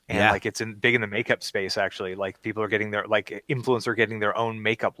deals. And like, it's big in the makeup space, actually. Like, people are getting like influencers getting their own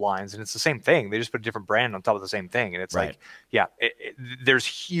makeup lines, and it's the same thing. They just put a different brand on top of the same thing. And it's like, there's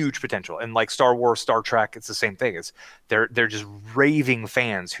huge potential. And like Star Wars, Star Trek, it's the same thing. They're just raving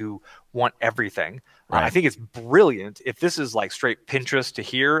fans who want everything. Right. I think it's brilliant. If this is like straight Pinterest to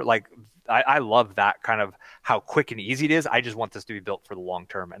here, like, I love that kind of how quick and easy it is. I just want this to be built for the long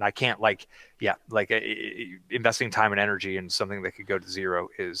term, and I can't investing time and energy in something that could go to zero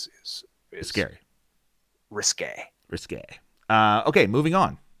is scary, risque. Okay, moving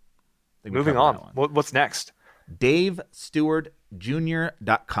on. Moving on. What's next?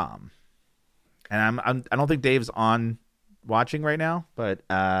 DaveStewardJr.com, and I don't think Dave's on watching right now, but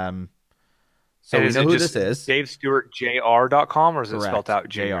so we know who this is. DaveStewardJR.com, or is Correct. it spelled out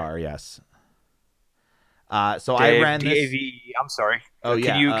JR? Yes. So I ran this. D-A-V-E. I'm sorry. Oh,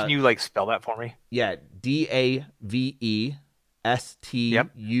 yeah. Can you like spell that for me? Yeah.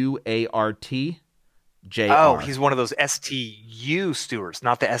 DAVESTUART. Oh, he's one of those STU stewards,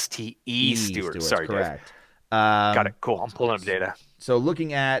 not the STE stewards. Sorry, correct. Dave. Got it. Cool. I'm pulling up data. So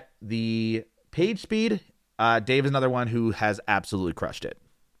looking at the page speed, Dave is another one who has absolutely crushed it.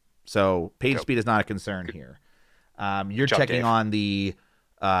 So page speed is not a concern here. You're checking Dave. On the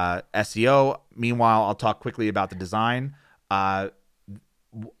SEO. Meanwhile, I'll talk quickly about the design. One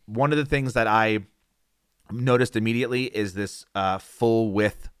of the things that I noticed immediately is this full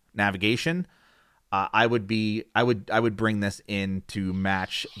width navigation. I would bring this in to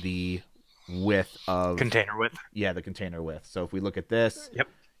match the width of container width. Yeah, the container width. So if we look at this,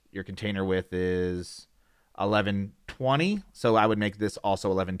 your container width is 1120, so I would make this also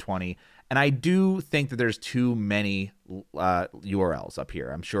 1120. And I do think that there's too many URLs up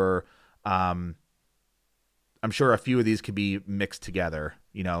here. I'm sure a few of these could be mixed together.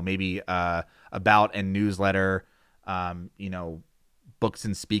 Maybe about and newsletter. Books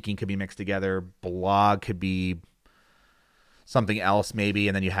and speaking could be mixed together. Blog could be something else maybe,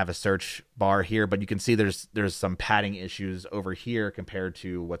 and then you have a search bar here, but you can see there's some padding issues over here compared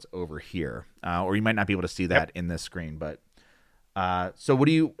to what's over here, or you might not be able to see that in this screen. But so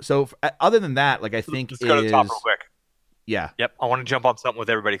other than that, like, I think let's go to the top real quick. Yeah. Yep. I want to jump on something with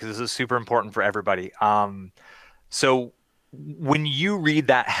everybody because this is super important for everybody. So when you read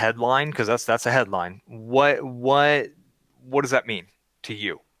that headline, because that's a headline, what does that mean to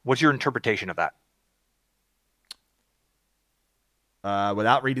you? What's your interpretation of that?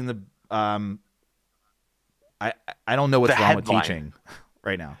 Without reading the I don't know what's wrong with teaching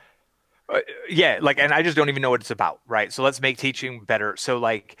right now. And I just don't even know what it's about, right? So let's make teaching better. So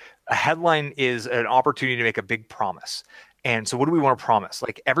like, a headline is an opportunity to make a big promise. And so what do we want to promise?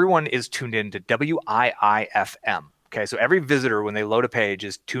 Like, everyone is tuned in to WIIFM. Okay, so every visitor, when they load a page,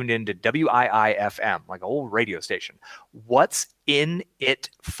 is tuned in to WIIFM, like an old radio station. What's in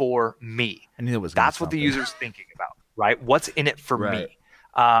it for me? I knew it was. That's what the user's thinking about. Right? What's in it for me?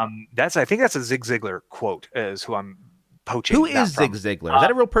 I think that's a Zig Ziglar quote, is who I'm poaching. Who is Zig Ziglar? Is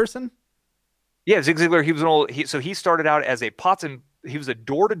that a real person? Yeah, Zig Ziglar. He was he started out as he was a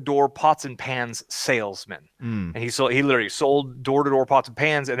door-to-door pots and pans salesman. And he literally sold door-to-door pots and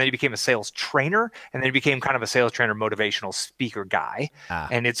pans, and then he became a sales trainer, and then he became kind of a sales trainer, motivational speaker guy.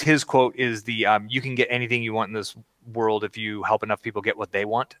 And it's his quote is you can get anything you want in this world if you help enough people get what they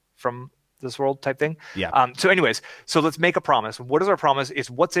want from this world type thing. Yeah. So anyways, so let's make a promise. What is our promise? It's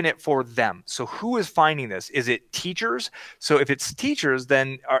what's in it for them. So who is finding this? Is it teachers? So if it's teachers,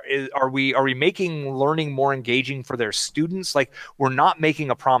 then are we making learning more engaging for their students? Like, we're not making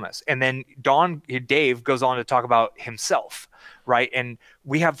a promise. And then Dave goes on to talk about himself, right? And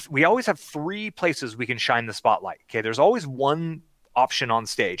we always have three places we can shine the spotlight. Okay, there's always one option on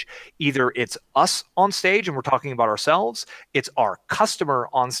stage. Either it's us on stage and we're talking about ourselves, it's our customer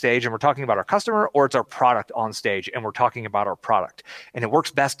on stage and we're talking about our customer, or it's our product on stage and we're talking about our product. And it works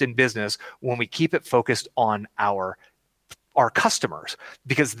best in business when we keep it focused on our customers,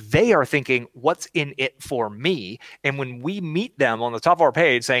 because they are thinking, what's in it for me? And when we meet them on the top of our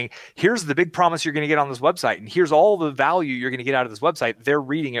page saying, here's the big promise you're going to get on this website, and here's all the value you're going to get out of this website, they're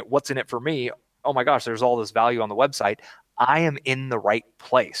reading it, what's in it for me? Oh my gosh, there's all this value on the website. I am in the right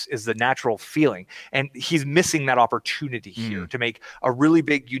place is the natural feeling. And he's missing that opportunity here to make a really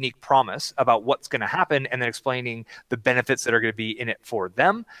big, unique promise about what's going to happen and then explaining the benefits that are going to be in it for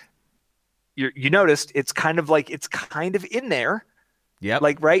them. You noticed it's kind of in there. Yeah.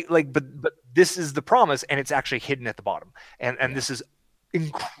 Right. But this is the promise, and it's actually hidden at the bottom. And this is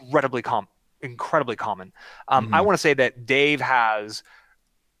incredibly common. I want to say that Dave has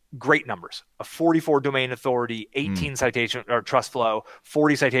great numbers: a 44 domain authority, 18 citation or trust flow,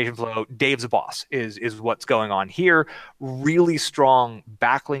 40 citation flow. Dave's a boss is what's going on here. Really strong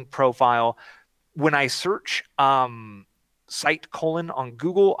backlink profile. When I search site : on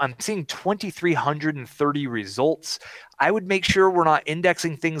Google, I'm seeing 2,330 results. I would make sure we're not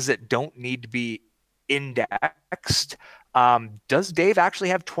indexing things that don't need to be indexed. Does Dave actually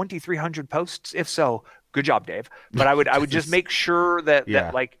have 2,300 posts? If so, good job, Dave. But I would just make sure that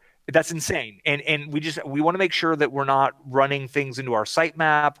that's insane. And we want to make sure that we're not running things into our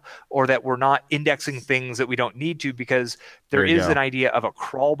sitemap, or that we're not indexing things that we don't need to, because there is an idea of a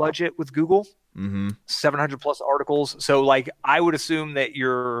crawl budget with Google. 700 plus articles. So I would assume that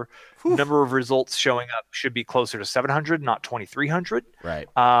your number of results showing up should be closer to 700, not 2,300. Right.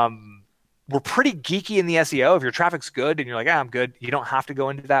 We're pretty geeky in the SEO. If your traffic's good and you're like, I'm good, you don't have to go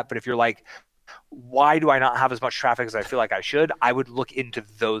into that. But if you're like, why do I not have as much traffic as I feel like I should? I would look into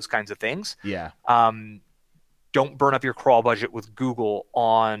those kinds of things. Yeah. Don't burn up your crawl budget with Google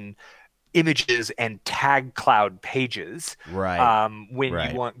on images and tag cloud pages. Right. When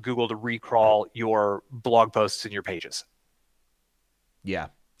you want Google to recrawl your blog posts and your pages. Yeah.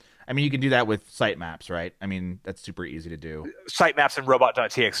 I mean, you can do that with sitemaps, right? I mean, that's super easy to do. Sitemaps and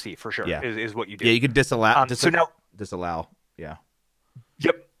robot.txt for sure is what you do. Yeah, you can disallow. Disallow. Yeah.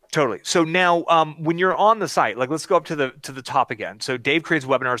 Yep. Totally. So now, when you're on the site, let's go up to the top again. So Dave creates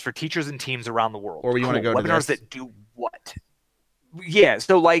webinars for teachers and teams around the world. Or you want to go to webinars that do what? Yeah.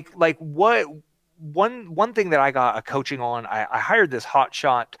 So what? One thing that I got a coaching on, I hired this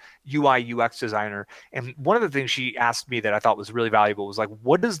hotshot UI UX designer, and one of the things she asked me that I thought was really valuable was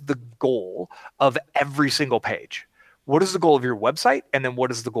what is the goal of every single page? What is the goal of your website? And then what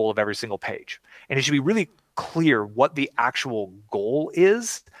is the goal of every single page? And it should be really clear what the actual goal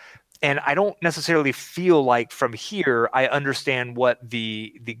is. And I don't necessarily feel like from here I understand what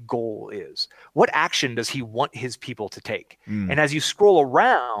the goal is. What action does he want his people to take? And as you scroll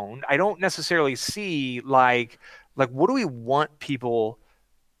around, I don't necessarily see what do we want people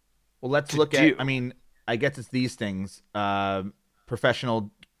Well, let's to look do? at, I mean, I guess it's these things.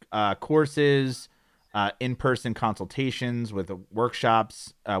 Professional courses, in-person consultations with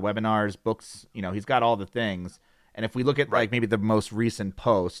workshops, webinars, books. He's got all the things. And if we look at maybe the most recent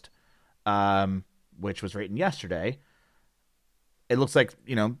post, which was written yesterday, it looks like,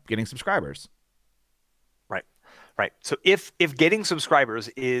 getting subscribers. Right. So if getting subscribers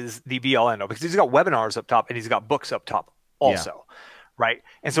is the be all end all, because he's got webinars up top and he's got books up top also. Yeah. Right.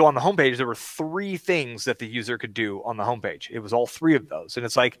 And so on the homepage, there were 3 things that the user could do on the homepage. It was all 3 of those. And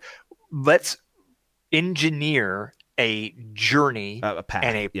it's let's engineer a journey a path,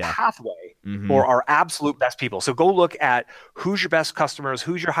 and a pathway for our absolute best people. So go look at who's your best customers,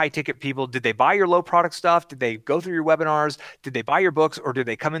 who's your high ticket people. Did they buy your low product stuff? Did they go through your webinars? Did they buy your books, or did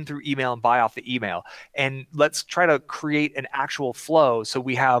they come in through email and buy off the email? And let's try to create an actual flow so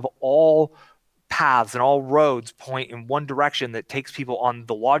we have all paths and all roads point in one direction that takes people on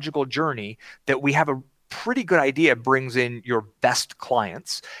the logical journey that we have a pretty good idea brings in your best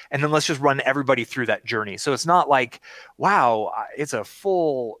clients. And then let's just run everybody through that journey. So it's not like, wow, it's a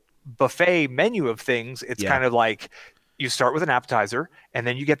full buffet menu of things. It's kind of like you start with an appetizer and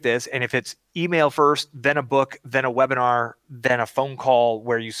then you get this. And if it's email first, then a book, then a webinar, then a phone call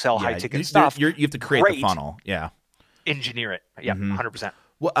where you sell high ticket stuff. You have to create the funnel. Yeah. Engineer it. Yeah. 100%.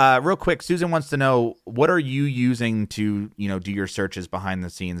 Well, real quick, Susan wants to know, what are you using to, do your searches behind the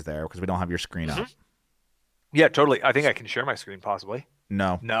scenes there? Because we don't have your screen up. Yeah, totally. I think I can share my screen possibly.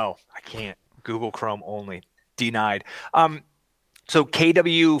 No. No, I can't. Google Chrome only. Denied. So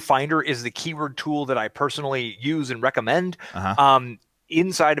KW Finder is the keyword tool that I personally use and recommend.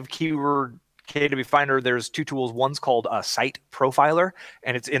 Inside of keyword KW Finder, there's two tools. One's called Site Profiler,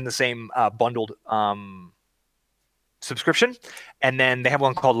 and it's in the same bundled subscription. And then they have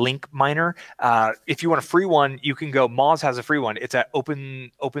one called Link Miner. If you want a free one, you can go. Moz has a free one. It's at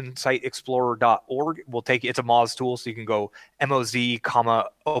opensiteexplorer.org. We'll take it's a Moz tool, so you can go MOZ,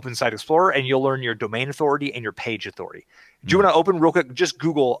 Open Site Explorer, and you'll learn your domain authority and your page authority. Do you want to open real quick? Just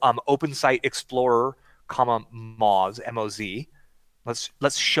Google Open Site Explorer, Moz, MOZ.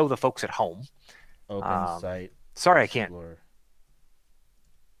 Let's show the folks at home. Open Site. Sorry, I can't. Explorer.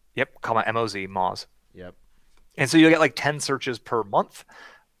 Yep, MOZ, Moz. Yep. And so you'll get like 10 searches per month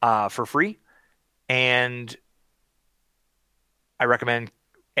for free. And I recommend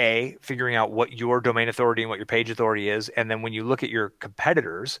figuring out what your domain authority and what your page authority is. And then when you look at your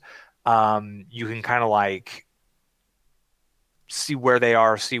competitors, you can kind of like see where they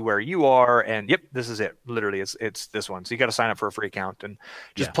are, see where you are. And yep, this is it. Literally, it's this one. So you got to sign up for a free account and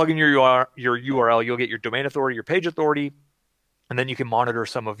just plug in your URL. You'll get your domain authority, your page authority, and then you can monitor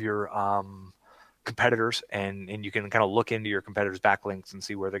some of your competitors, and you can kind of look into your competitors' backlinks and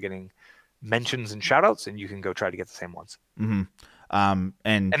see where they're getting mentions and shout outs, and you can go try to get the same ones. Mm-hmm. And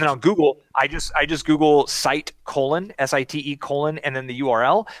then on Google, I just Google site : SITE : and then the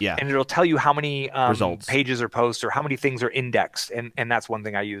URL, and it'll tell you how many pages or posts or how many things are indexed, and that's one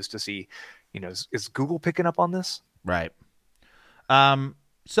thing I use to see, is Google picking up on this? Right.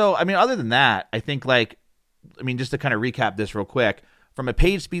 So I mean, other than that, I think just to kind of recap this real quick. From a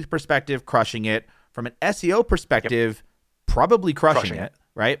page speed perspective, crushing it. From an SEO perspective, probably crushing it,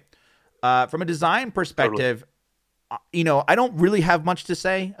 right? From a design perspective, totally. I don't really have much to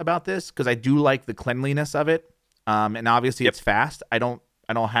say about this because I do like the cleanliness of it, and obviously it's fast. I don't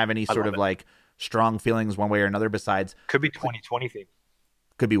have any sort of like strong feelings one way or another. Besides, could be 2020 theme.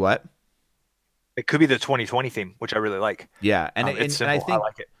 Could be what? It could be the 2020 theme, which I really like. Yeah, and it's simple. and I think I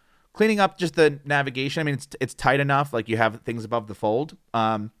like it. Cleaning up just the navigation. I mean, it's tight enough. Like you have things above the fold.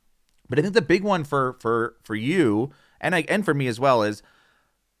 But I think the big one for you and for me as well is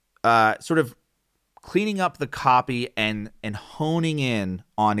sort of cleaning up the copy and honing in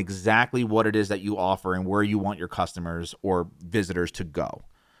on exactly what it is that you offer and where you want your customers or visitors to go.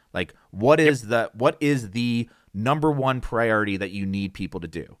 Like what is the number one priority that you need people to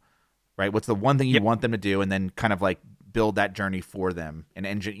do, right? What's the one thing you want them to do, and then kind of like build that journey for them,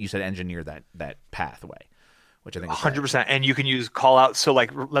 and you said engineer that pathway, which I think is 100%. And you can use call out. So like,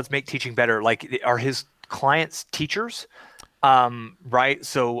 let's make teaching better. Like, are his clients teachers? Right.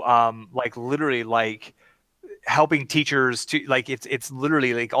 So like literally like helping teachers to like, it's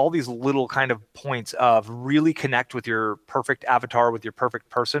literally like all these little kind of points of really connect with your perfect avatar, with your perfect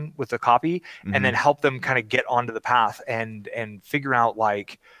person, with the copy, and then help them kind of get onto the path and figure out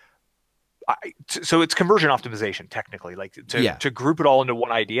like, so it's conversion optimization technically, like to group it all into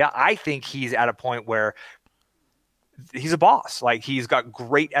one idea. I think he's at a point where he's a boss. Like he's got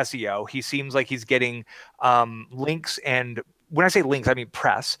great SEO. He seems like he's getting links, and when I say links, I mean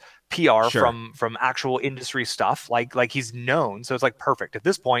press, PR from actual industry stuff. Like he's known, so it's like perfect at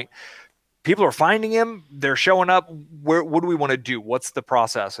this point. People are finding him. They're showing up. What do we want to do? What's the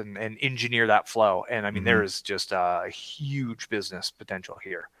process? And engineer that flow. And I mean, there is just a huge business potential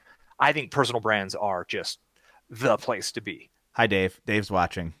here. I think personal brands are just the place to be. Hi, Dave. Dave's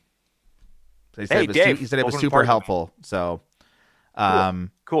watching. So Dave. He said it was super helpful. So,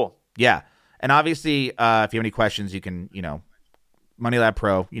 cool. Yeah. And obviously, if you have any questions, you can, Money Lab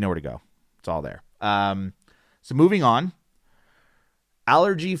Pro, you know where to go. It's all there. So moving on,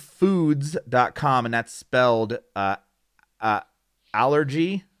 allergyfoods.com, and that's spelled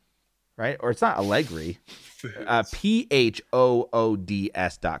allergy, right? Or it's not Allegri. PHOODS.com.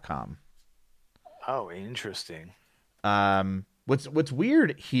 Oh, interesting. What's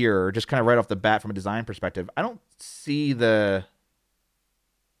weird here, just kind of right off the bat from a design perspective, I don't see the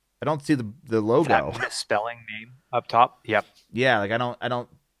logo. That misspelling name up top. Yep. Yeah, like I don't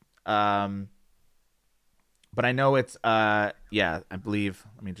but I know it's I believe,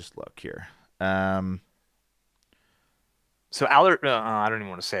 let me just look here. So I don't even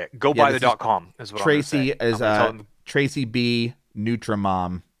want to say it. GoBuyThe.com is what Tracy I'm is Tracy B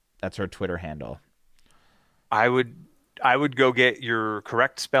Nutrimom. That's her Twitter handle. I would go get your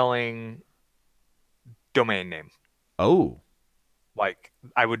correct spelling domain name. Oh. Like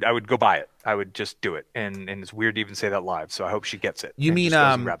I would go buy it. I would just do it. And it's weird to even say that live. So I hope she gets it. You and mean just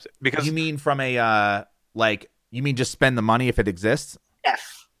goes and grabs it. you Because mean from a like you mean just spend the money if it exists?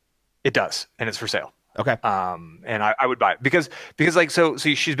 F it does, and it's for sale. Okay. And I would buy it because like so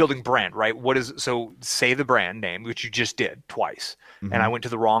she's building brand, right? What is so say the brand name, which you just did twice, and I went to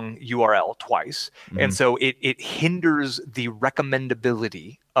the wrong URL twice, and so it hinders the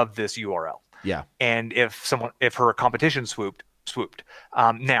recommendability of this URL. Yeah. And if her competition swooped.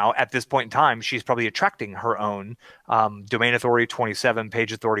 Now at this point in time, she's probably attracting her own domain authority 27,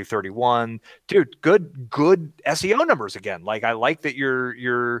 page authority 31. Dude, good SEO numbers again. Like I like that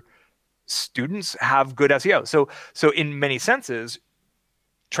your students have good SEO. So in many senses,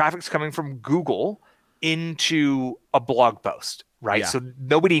 traffic's coming from Google into a blog post, right? Yeah. So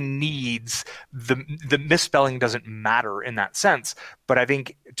nobody needs the misspelling doesn't matter in that sense. But I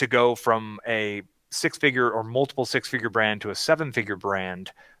think to go from a 6-figure or multiple 6-figure brand to a 7-figure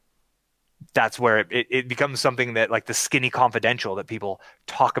brand, that's where it becomes something that like the skinny confidential that people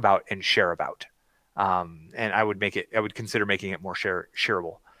talk about and share about. And I would consider making it more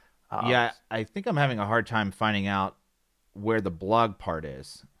shareable. Yeah, I think I'm having a hard time finding out where the blog part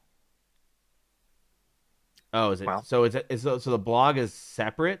is. Oh, is it? Well, So so the blog is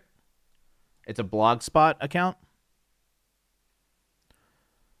separate? It's a Blogspot account?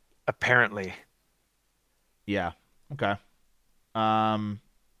 apparently. Yeah. Okay. I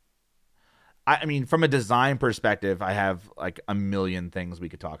mean, from a design perspective, I have like a million things we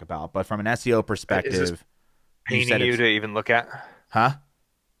could talk about, but from an SEO perspective, Paining you to even look at? huh?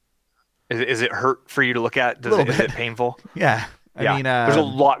 Is it hurt for you to look at? Is it painful? Yeah. I mean, there's a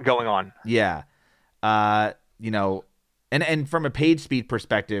lot going on. Yeah. You know, and from a page speed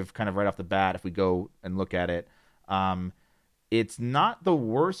perspective, kind of right off the bat, if we go and look at it, it's not the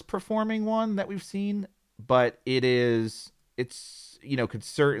worst performing one that we've seen, but it's could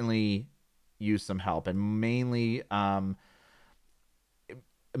certainly use some help. And mainly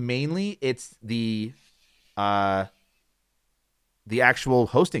it's the actual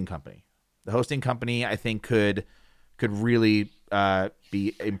hosting company. The hosting company, I think, could really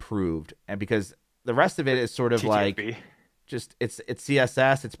be improved, and because the rest of it is sort of TTFB. like just it's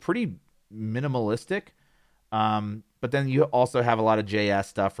CSS. It's pretty minimalistic, but then you also have a lot of JS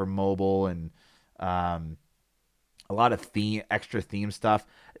stuff for mobile and a lot of extra theme stuff.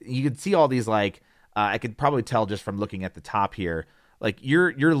 You can see all these like I could probably tell just from looking at the top here. Like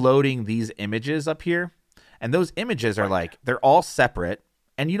you're loading these images up here, and those images are like they're all separate.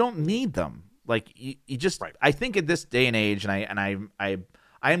 And you don't need them. Like you just. Right. I think in this day and age, and I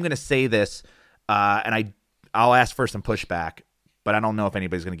am going to say this, and I'll ask for some pushback, but I don't know if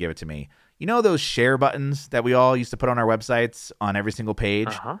anybody's going to give it to me. You know those share buttons that we all used to put on our websites on every single page.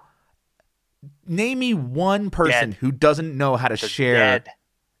 Name me one person who doesn't know how to share. Dead.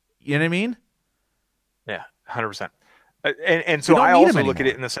 You know what I mean? Yeah, 100%. And so I also look at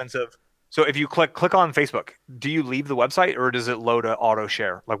it in the sense of. So if you click on Facebook, do you leave the website or does it load a auto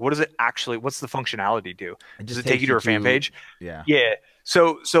share? Like, what does it actually? What's the functionality do? Does it take you to a fan page? Yeah. Yeah.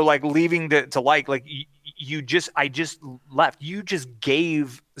 So like leaving to like I just left. You just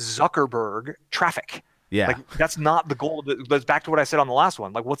gave Zuckerberg traffic. Yeah. Like that's not the goal. That's back to what I said on the last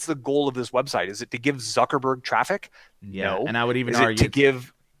one. Like, what's the goal of this website? Is it to give Zuckerberg traffic? Yeah. No. And I would even argue to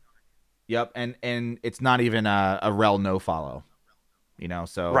give. Yep. And it's not even a rel no follow.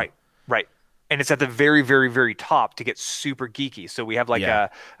 So right. And it's at the very, very, very top to get super geeky. So we have like a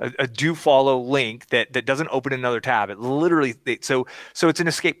do follow link that doesn't open another tab. It literally so it's an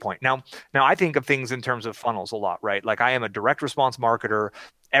escape point. Now I think of things in terms of funnels a lot, right? Like I am a direct response marketer.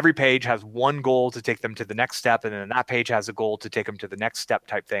 Every page has one goal to take them to the next step, and then that page has a goal to take them to the next step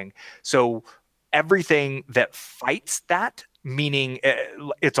type thing. So everything that fights that, meaning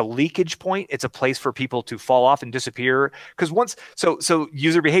it's a leakage point, it's a place for people to fall off and disappear. Because so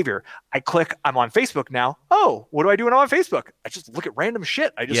user behavior, I click, I'm on Facebook now. Oh, what do I do when I'm on Facebook? I just look at random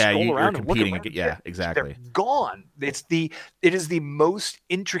shit. I just scroll around and look at random shit. Exactly. They're gone. It is the most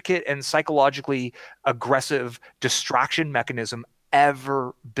intricate and psychologically aggressive distraction mechanism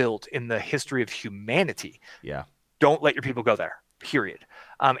ever built in the history of humanity. Yeah. Don't let your people go there. Period.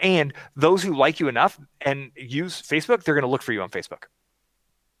 And those who like you enough and use Facebook, they're going to look for you on Facebook.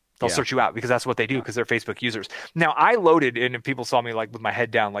 They'll search you out because that's what they do because they're Facebook users. Now, I loaded and if people saw me like with my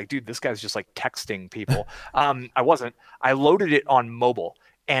head down, like, dude, this guy's just like texting people. I wasn't. I loaded it on mobile,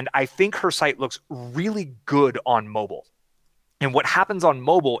 and I think her site looks really good on mobile. And what happens on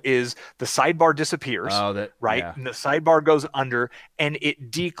mobile is the sidebar disappears, right? Yeah. And the sidebar goes under and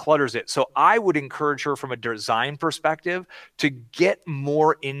it declutters it. So I would encourage her from a design perspective to get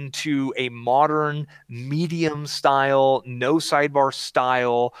more into a modern medium style, no sidebar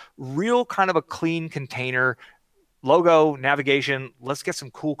style, real kind of a clean container. Logo, navigation, let's get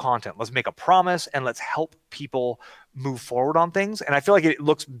some cool content. Let's make a promise and let's help people move forward on things. And I feel like it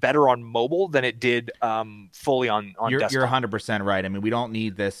looks better on mobile than it did fully on desktop. You're 100% right. I mean, we don't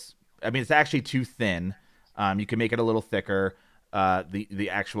need this. I mean, it's actually too thin. You can make it a little thicker. The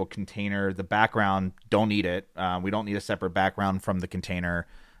actual container, the background, don't need it. We don't need a separate background from the container.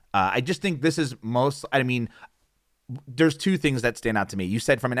 I just think this is I mean, there's two things that stand out to me. You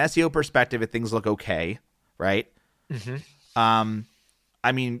said from an SEO perspective, things look okay, right? Mm-hmm.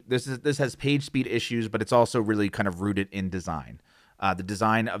 I mean, this has page speed issues, but it's also really kind of rooted in design. The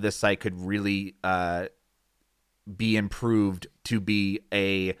design of this site could really be improved to be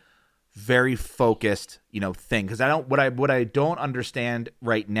a very focused, thing. Because what I don't understand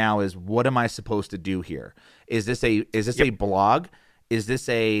right now is, what am I supposed to do here? Is this a blog? Is this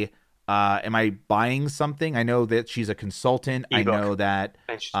am I buying something? I know that she's a consultant. E-book. I know that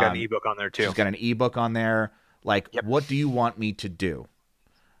and she's got an ebook on there too. She's got an ebook on there. Like, what do you want me to do?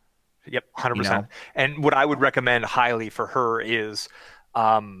 Yep, 100%. And what I would recommend highly for her is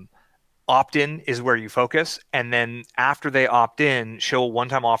opt-in is where you focus. And then after they opt in, show a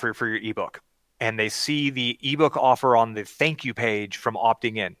one-time offer for your ebook. And they see the ebook offer on the thank you page from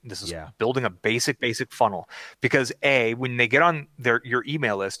opting in. This is building a basic funnel. Because when they get on your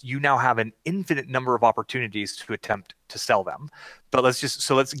email list, you now have an infinite number of opportunities to attempt to sell them. But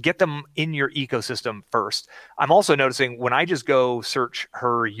let's get them in your ecosystem first. I'm also noticing when I just go search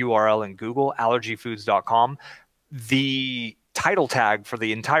her URL in Google, allergyfoods.com, the title tag for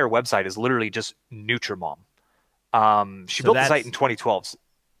the entire website is literally just Nutrimom. She built the site in 2012.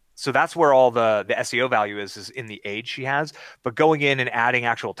 So that's where all the SEO value is in the age she has. But going in and adding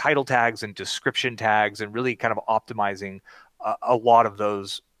actual title tags and description tags and really kind of optimizing a lot of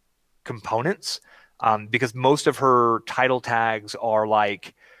those components, because most of her title tags are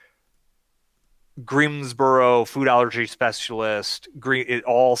like Greensboro food allergy specialist. It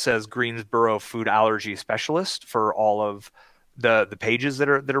all says Greensboro food allergy specialist for all of the pages that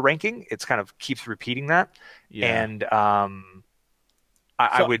are ranking. It's kind of keeps repeating that. Yeah. And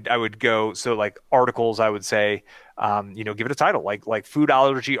I would go, so like articles, I would say, give it a title like food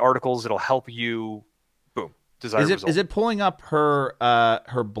allergy articles. It'll help you. Boom. Desired result. Is it pulling up her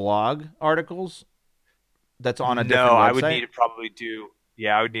blog articles? That's on a different website? I would need to probably do.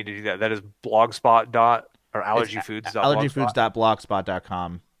 Yeah, I would need to do that. That is blogspot or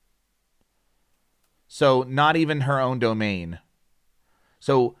allergyfoods.blogspot.com. So not even her own domain.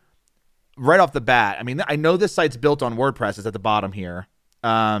 So right off the bat, I mean, I know this site's built on WordPress. It's at the bottom here.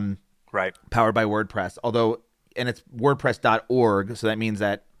 Right. Powered by WordPress. And it's wordpress.org. So that means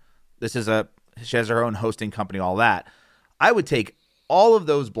that she has her own hosting company, all that. I would take all of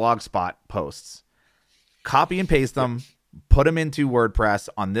those Blogspot posts, copy and paste them, put them into WordPress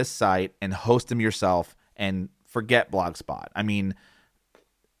on this site and host them yourself and forget Blogspot. I mean,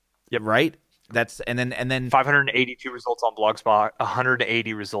 right? And then 582 results on Blogspot,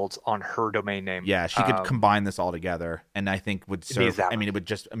 180 results on her domain name. Yeah, she could combine this all together, and I think would serve. I mean, it would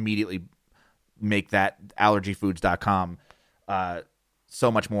just immediately make that allergyfoods.com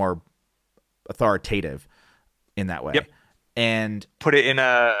so much more authoritative in that way. Yep. And put it in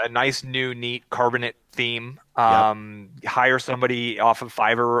a nice, new, neat carbonate theme. Hire somebody off of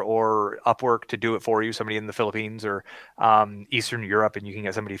Fiverr or Upwork to do it for you, somebody in the Philippines or Eastern Europe, and you can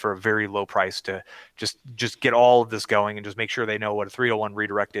get somebody for a very low price to just get all of this going and just make sure they know what a 301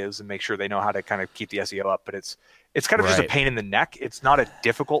 redirect is and make sure they know how to kind of keep the SEO up. But it's kind of just a pain in the neck. It's not a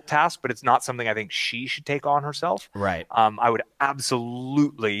difficult task, but it's not something I think she should take on herself. Right. I would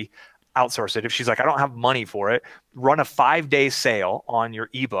absolutely outsource it. If she's like, I don't have money for it, run a 5-day sale on your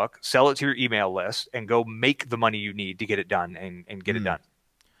ebook, sell it to your email list, and go make the money you need to get it done and get it done.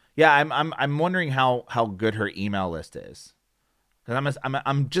 Yeah, I'm wondering how good her email list is, because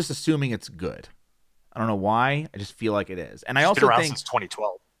I'm just assuming it's good. I don't know why. I just feel like it is, and I also been around think since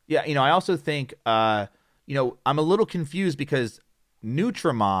 2012. Yeah, I also think I'm a little confused because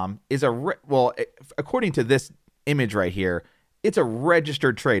Nutrimom is according to this image right here, it's a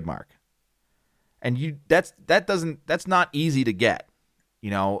registered trademark. And that's not easy to get,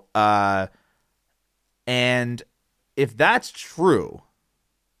 and if that's true,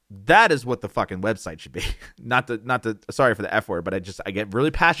 that is what the fucking website should be. Not the sorry for the F word, but I get really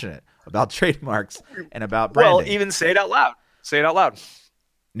passionate about trademarks and about branding. Well, even say it out loud. Say it out loud.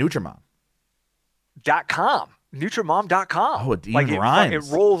 Nutrimom.com. Nutrimom.com. Oh, it even rhymes.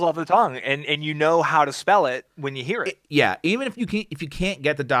 It rolls off the tongue, and you know how to spell it when you hear it. Yeah, even if you can't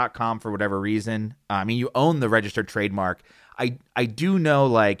get the .com for whatever reason, I mean, you own the registered trademark. I do know,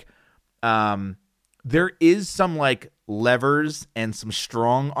 like, there is some, like, levers and some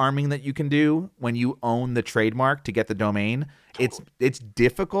strong arming that you can do when you own the trademark to get the domain. Totally. It's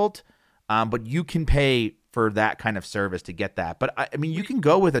difficult, but you can pay for that kind of service to get that. But I mean, you can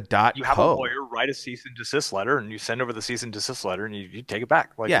go with a You have a lawyer write a cease and desist letter, and you send over the cease and desist letter, and you take it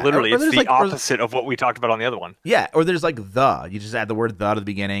back. Like, yeah, literally, it's the opposite of what we talked about on the other one. Yeah, or there's like you just add the word the to the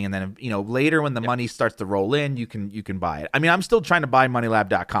beginning, and then, you know, later when the money starts to roll in, you can buy it. I mean, I'm still trying to buy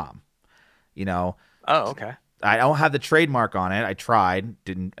moneylab.com. You know. Oh, okay. I don't have the trademark on it. I tried,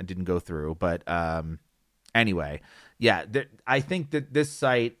 didn't go through. But anyway, yeah, I think that this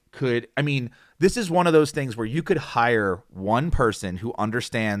site could. I mean, this is one of those things where you could hire one person who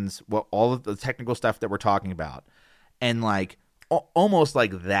understands what all of the technical stuff that we're talking about, and like almost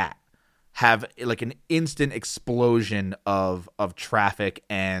like that, have like an instant explosion of traffic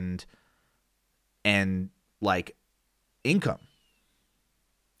and like income.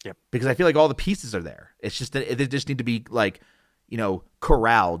 Yep. Because I feel like all the pieces are there. It's just that they just need to be, like, you know,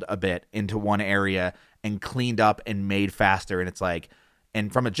 corralled a bit into one area and cleaned up and made faster. And it's like,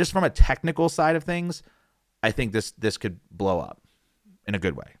 and from a technical side of things, I think this could blow up in a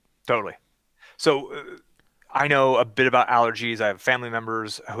good way. Totally. So I know a bit about allergies. I have family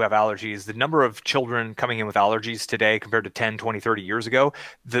members who have allergies. The number of children coming in with allergies today compared to 10, 20, 30 years ago,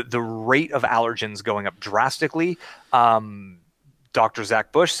 the rate of allergens going up drastically. Dr.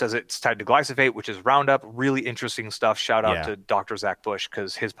 Zach Bush says it's tied to glyphosate, which is Roundup. Really interesting stuff. Shout out to Dr. Zach Bush,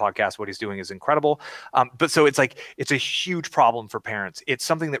 because his podcast, what he's doing, is incredible. But so it's like, it's a huge problem for parents. It's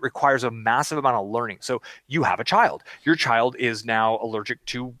something that requires a massive amount of learning. So you have a child. Your child is now allergic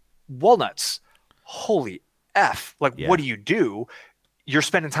to walnuts. Holy F. Like, what do you do? You're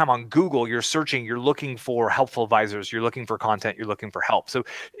spending time on Google, you're searching, you're looking for helpful advisors, you're looking for content, you're looking for help. So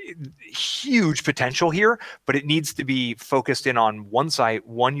huge potential here, but it needs to be focused in on one site,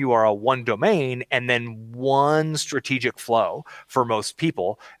 one URL, one domain, and then one strategic flow for most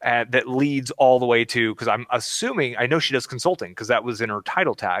people that leads all the way to, because I'm assuming, I know she does consulting because that was in her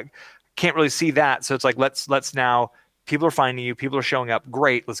title tag. Can't really see that. So it's like, let's now, people are finding you. People are showing up.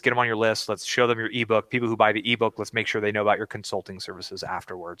 Great. Let's get them on your list. Let's show them your ebook. People who buy the ebook, let's make sure they know about your consulting services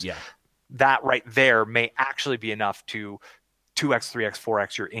afterwards. Yeah. That right there may actually be enough to 2x, 3x,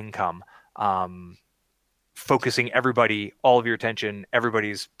 4x your income, focusing everybody, all of your attention,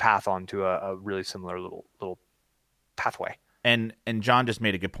 everybody's path onto a really similar little pathway. And John just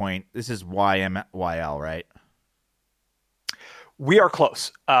made a good point. This is YMYL, right? We are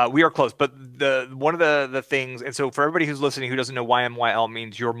close. But one of the things, and so for everybody who's listening who doesn't know, YMYL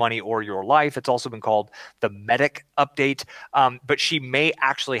means your money or your life. It's also been called the Medic Update. But she may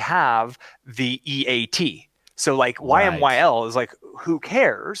actually have the EAT. So like YMYL is like, who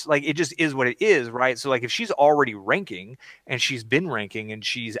cares? Like, it just is what it is, right? So like, if she's already ranking and she's been ranking and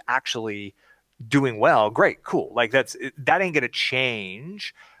she's actually doing well, great, cool. Like that ain't gonna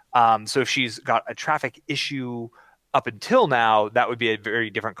change. So if she's got a traffic issue up until now, that would be a very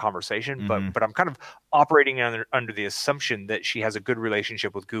different conversation. Mm-hmm. But I'm kind of operating under the assumption that she has a good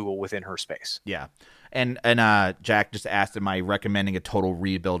relationship with Google within her space. Yeah. And Jack just asked, am I recommending a total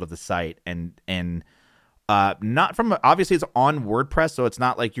rebuild of the site? And not from, obviously it's on WordPress, so it's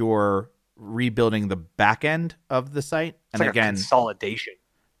not like you're rebuilding the back end of the site. It's like again, a consolidation.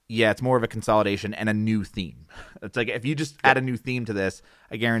 Yeah, it's more of a consolidation and a new theme. It's like, if you just add a new theme to this,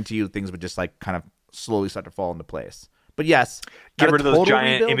 I guarantee you things would just like kind of slowly start to fall into place. But yes, get rid of those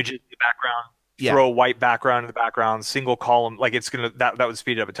giant images in the background. Throw a white background in the background, single column. Like, it's gonna that would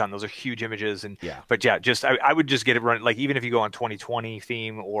speed it up a ton. Those are huge images, and but just I would just get it running. Like, even if you go on 2020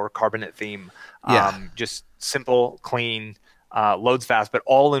 theme or Carbonate theme, just simple, clean, loads fast, but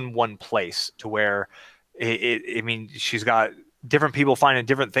all in one place to where I mean, she's got different people finding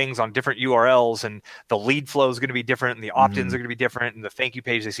different things on different URLs, and the lead flow is going to be different, and the opt-ins are going to be different, and the thank you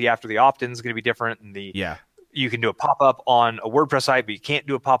page they see after the opt-in is going to be different, and you can do a pop-up on a WordPress site, but you can't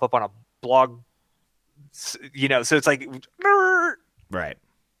do a pop-up on a blog, you know, so it's like right.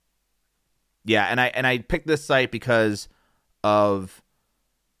 Yeah, and I picked this site because of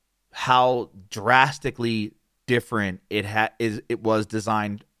how drastically different it was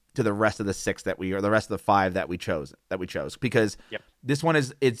designed to the rest of the the rest of the 5 that we chose, because this one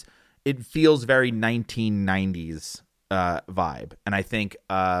it feels very 1990s vibe. And I think,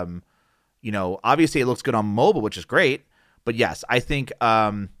 you know, obviously it looks good on mobile, which is great, but yes, I think,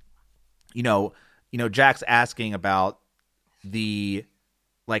 you know, Jack's asking about the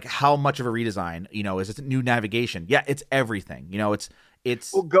like how much of a redesign, is it new navigation? Yeah, it's everything.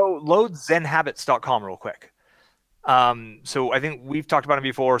 It's We'll go load zenhabits.com real quick. So I think we've talked about him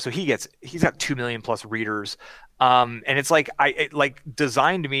before. So he's got 2 million plus readers. And it's like,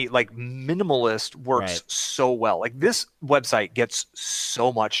 designed to me, like minimalist works so well. Like this website gets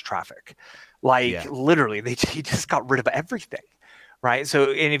so much traffic, literally he just got rid of everything. Right. So,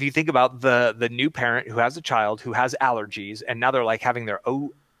 and if you think about the new parent who has a child who has allergies, and now they're like having their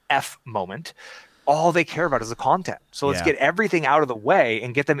OF moment, all they care about is the content. So let's get everything out of the way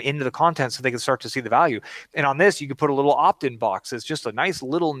and get them into the content so they can start to see the value. And on this, you could put a little opt-in box. It's just a nice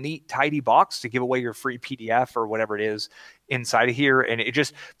little neat, tidy box to give away your free PDF or whatever it is inside of here. And it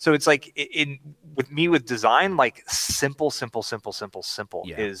just, so it's like with design, like simple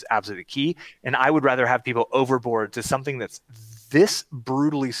is absolutely key. And I would rather have people overboard to something that's this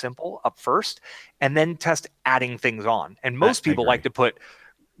brutally simple up first and then test adding things on. And most people like to put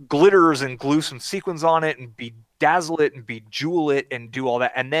glitters and glue some sequins on it and bedazzle it and bejewel it and do all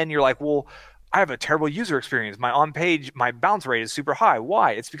that. And then you're like, well, I have a terrible user experience. My on-page, my bounce rate is super high.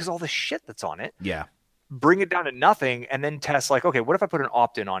 Why? It's because all the shit that's on it. Yeah. Bring it down to nothing and then test like, okay, what if I put an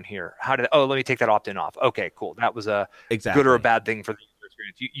opt-in on here? Let me take that opt-in off. Okay, cool. That was a good or a bad thing for the user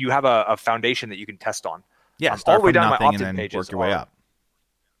experience. You have a foundation that you can test on. Yeah, all the way down my opt-in pages. Work your way up.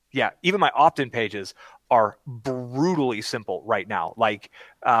 Yeah, even my opt-in pages are brutally simple right now. Like,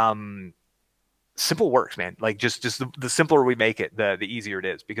 simple works, man. Like, just the simpler we make it, the easier it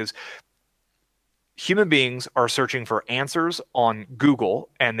is. Because human beings are searching for answers on Google,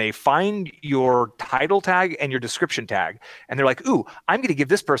 and they find your title tag and your description tag, and they're like, ooh, I'm going to give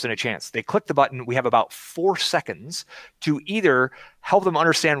this person a chance. They click the button. We have about 4 seconds to either help them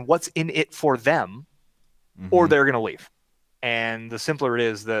understand what's in it for them, or they're going to leave. And the simpler it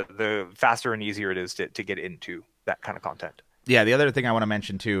is, the faster and easier it is to get into that kind of content. Yeah, the other thing I want to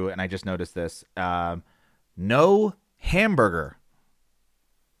mention too, and I just noticed this, no hamburger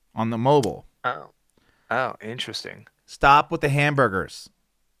on the mobile. Oh, interesting. Stop with the hamburgers.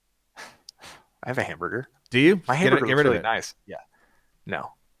 I have a hamburger. Do you? My hamburger is really nice. Yeah.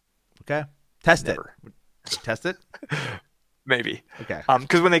 No. Okay. Test Never. it. Test it? Maybe. Okay.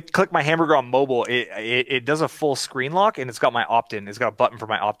 Because when they click my hamburger on mobile, it does a full screen lock, and it's got my opt-in. It's got a button for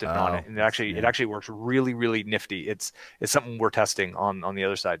my opt-in on it, and it actually works really, really nifty. It's something we're testing on the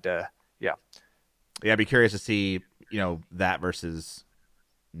other side. Yeah. I'd be curious to see that versus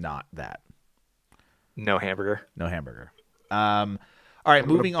not that. No hamburger. All right,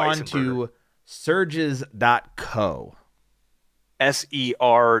 moving on to surges.co.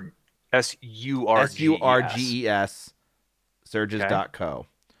 SURGES. Surges.co.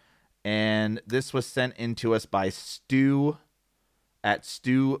 And this was sent in to us by Stu at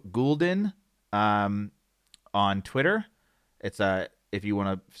Stu Goulden on Twitter. It's if you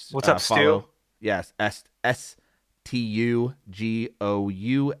want to What's up, follow, Stu? Yes, STUGOULDEN.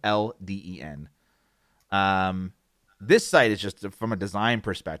 This site is just, from a design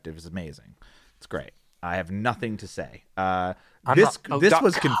perspective, is amazing. It's great. I have nothing to say. This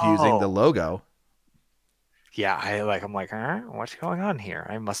was confusing, the logo. Yeah, I'm like, what's going on here?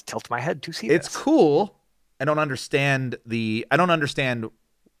 I must tilt my head to see this. It's cool. I don't understand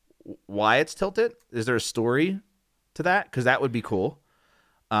why it's tilted. Is there a story to that? Because that would be cool.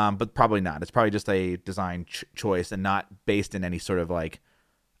 But probably not. It's probably just a design choice and not based in any sort of like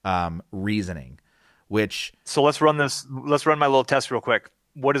reasoning. So let's run my little test real quick.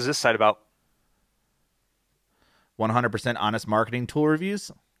 What is this site about? 100% honest marketing tool reviews.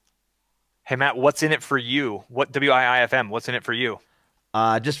 Hey, Matt, what's in it for you? What WIIFM? What's in it for you?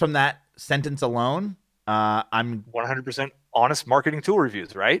 Just from that sentence alone, I'm 100% honest marketing tool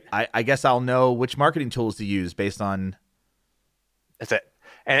reviews, right? I guess I'll know which marketing tools to use based on. That's it.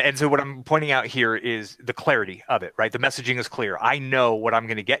 And so what I'm pointing out here is the clarity of it, right? The messaging is clear. I know what I'm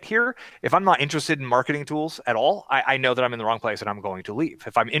going to get here. If I'm not interested in marketing tools at all, I know that I'm in the wrong place and I'm going to leave.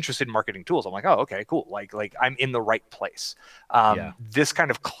 If I'm interested in marketing tools, I'm like, oh, okay, cool. Like I'm in the right place. This kind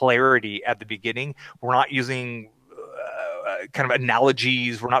of clarity at the beginning, we're not using kind of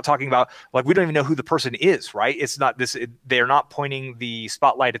analogies. We're not talking about, like, we don't even know who the person is, right? It's not this. They're not pointing the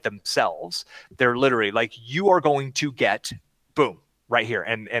spotlight at themselves. They're literally like, you are going to get, boom, right here,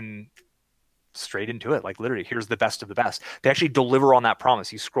 and straight into it. Like, literally, here's the best of the best. They actually deliver on that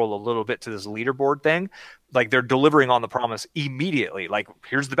promise. You scroll a little bit to this leaderboard thing, like they're delivering on the promise immediately. Like,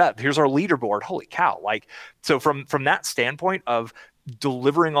 here's the best. Here's our leaderboard. Holy cow! Like, so from that standpoint of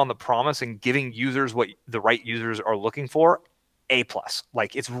delivering on the promise and giving users what the right users are looking for, A+.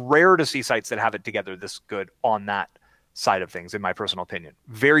 Like, it's rare to see sites that have it together this good on that side of things, in my personal opinion.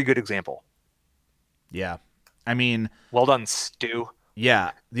 Very good example. Yeah. I mean, well done, Stu.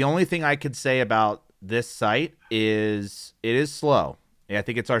 Yeah. The only thing I could say about this site is it is slow. Yeah, I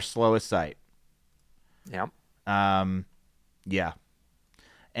think it's our slowest site. Yeah. Yeah.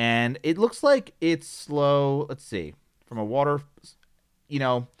 And it looks like it's slow. Let's see. From a water, you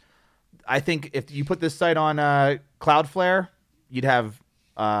know, I think if you put this site on Cloudflare, you'd have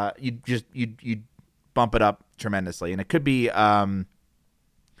you'd bump it up tremendously. And it could be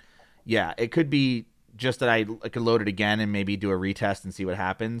it could be just that I could load it again and maybe do a retest and see what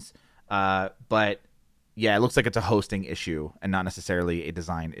happens. But yeah, it looks like it's a hosting issue and not necessarily a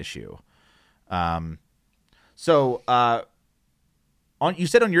design issue. So you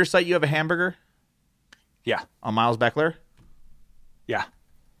said on your site you have a hamburger? Yeah. On Miles Beckler? Yeah.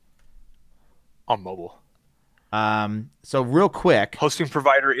 On mobile. So real quick, hosting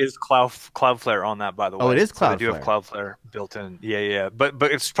provider is Cloudflare on that, by the way. Oh, it is Cloudflare. So they do have Cloudflare built in. Yeah. But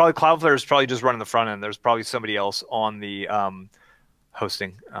it's probably Cloudflare is probably just running the front end. There's probably somebody else on the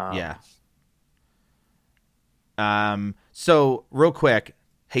hosting. Yeah. So real quick,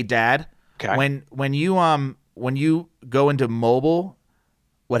 hey Dad, Okay. when you go into mobile,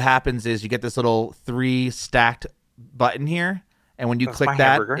 what happens is you get this little 3 stacked button here, and when you click that,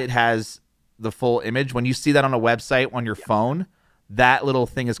 hamburger. it has the full image. When you see that on a website on your phone, that little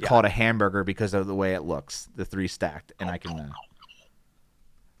thing is called a hamburger because of the way it looks, the 3 stacked. And I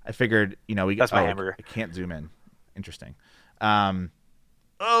figured, that's my hamburger. I can't zoom in. Interesting.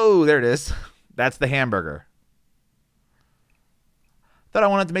 Oh, there it is. That's the hamburger. Thought I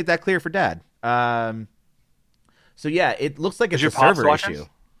wanted to make that clear for Dad. So yeah, it looks like it's a server issue.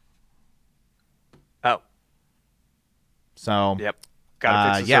 Oh. So yep. Got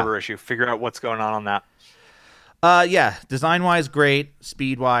to fix the server issue. Figure out what's going on that. Yeah. Design-wise, great.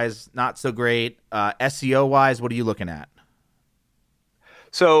 Speed-wise, not so great. SEO-wise, what are you looking at?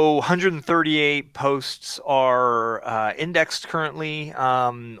 So 138 posts are indexed currently.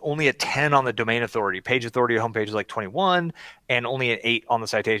 Only at 10 on the domain authority. Page authority homepage is like 21, and only at 8 on the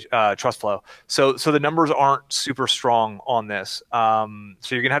citation TrustFlow. So the numbers aren't super strong on this. So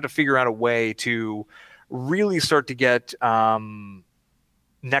you're gonna have to figure out a way to really start to get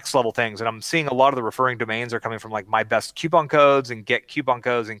next level things. And I'm seeing a lot of the referring domains are coming from like My Best Coupon Codes and Get Coupon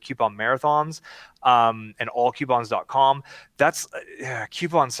Codes and Coupon Marathons, and allcoupons.com. That's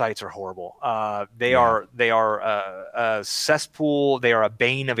coupon sites are horrible. They are a cesspool. They are a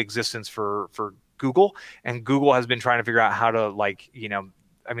bane of existence for Google, and Google has been trying to figure out how to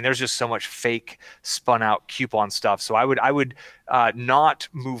there's just so much fake spun out coupon stuff. So I would not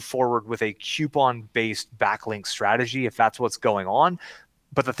move forward with a coupon based backlink strategy if that's what's going on.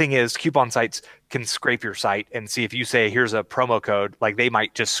 But the thing is, coupon sites can scrape your site and see if you say, here's a promo code, like they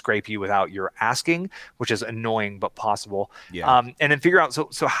might just scrape you without your asking, which is annoying but possible. Yeah. And then figure out,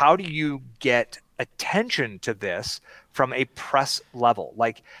 so how do you get attention to this from a press level?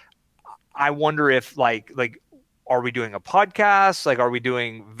 Like, I wonder if like, are we doing a podcast? Like, are we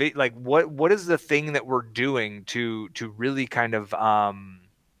doing, what is the thing that we're doing to really kind of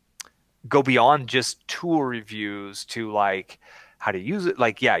go beyond just tool reviews to like, how to use it,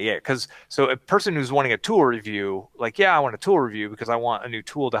 because so a person who's wanting a tool review, I want a tool review because I want a new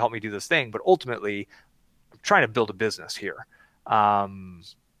tool to help me do this thing, but ultimately I'm trying to build a business here.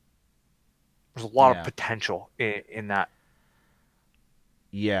 There's a lot of potential in that.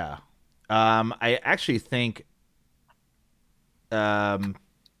 Yeah. I actually think do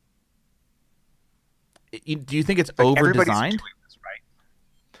you think it's over designed?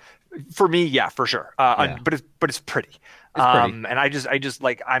 For me, yeah, for sure. But it's pretty. And I just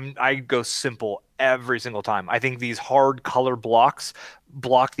like I go simple every single time. I think these hard color blocks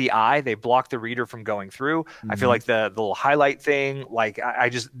block the eye. They block the reader from going through. I feel like the little highlight thing, I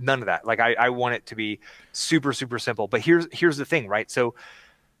just none of that. Like I want it to be super, super simple. But here's the thing, right? So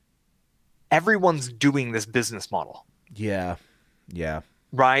everyone's doing this business model. Yeah.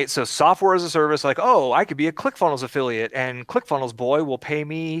 Right. So software as a service, like, oh, I could be a ClickFunnels affiliate and ClickFunnels boy will pay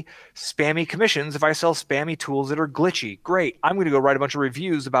me spammy commissions if I sell spammy tools that are glitchy. Great. I'm going to go write a bunch of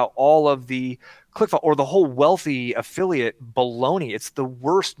reviews about all of the ClickFunnels or the whole wealthy affiliate baloney. It's the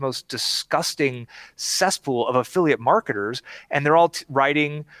worst, most disgusting cesspool of affiliate marketers. And they're all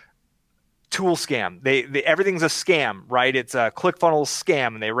writing tool scam. They everything's a scam, right? It's a ClickFunnels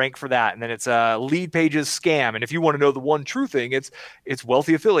scam, and they rank for that. And then it's a Lead Pages scam. And if you want to know the one true thing, it's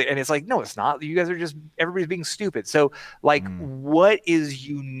wealthy affiliate. And it's like, no, it's not. You guys are just everybody's being stupid. So what is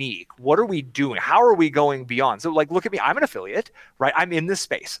unique? What are we doing? How are we going beyond? So look at me. I'm an affiliate, right? I'm in this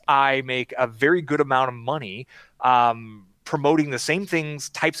space. I make a very good amount of money promoting the same things,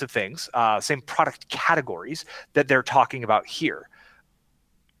 types of things, same product categories that they're talking about here.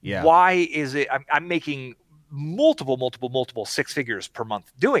 Yeah. Why is it I'm making multiple six figures per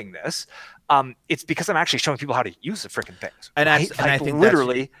month doing this, it's because I'm actually showing people how to use the freaking things. And, right? and I think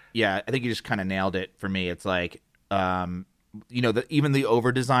literally, I think you just kind of nailed it for me. It's like, even the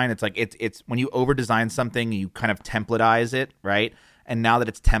over design, it's like, it's when you over design something, you kind of templatize it, right? And now that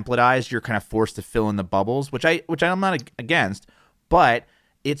it's templatized, you're kind of forced to fill in the bubbles, which I'm not against, but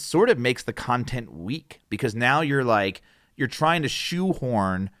it sort of makes the content weak, because now you're trying to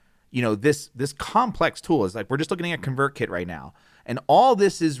shoehorn, this complex tool. Is like, we're just looking at ConvertKit right now, and all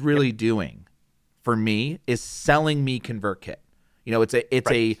this is really doing for me is selling me ConvertKit.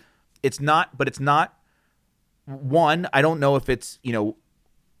 It's not one. I don't know if it's,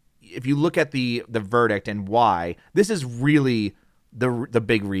 if you look at the verdict and why, this is really the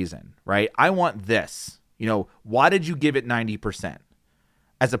big reason, right? I want this. Why did you give it 90%?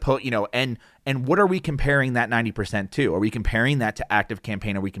 As opposed, and what are we comparing that 90% to? Are we comparing that to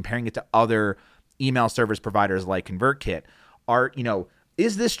ActiveCampaign? Are we comparing it to other email service providers like ConvertKit?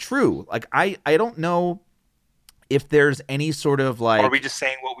 Is this true? Like, I don't know if there's any sort of like... Are we just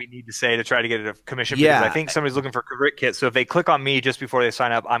saying what we need to say to try to get a commission? Because I think somebody's looking for ConvertKit. So if they click on me just before they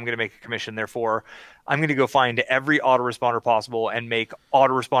sign up, I'm going to make a commission. Therefore, I'm going to go find every autoresponder possible and make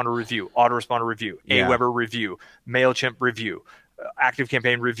autoresponder review, Aweber review, MailChimp review,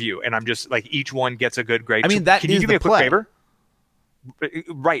 ActiveCampaign review, and I'm just like, each one gets a good grade. I mean, that can you do me a quick favor?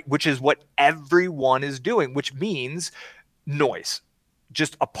 Right, which is what everyone is doing, which means noise,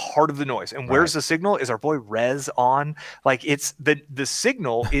 just a part of the noise. And where's the signal? Is our boy Rez on? Like, it's the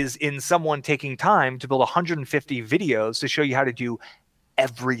signal is in someone taking time to build 150 videos to show you how to do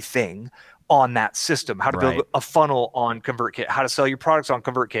everything on that system, how to build a funnel on ConvertKit, how to sell your products on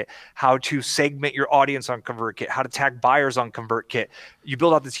ConvertKit, how to segment your audience on ConvertKit, how to tag buyers on ConvertKit. You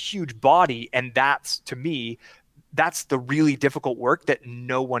build out this huge body, and that's, to me, that's the really difficult work that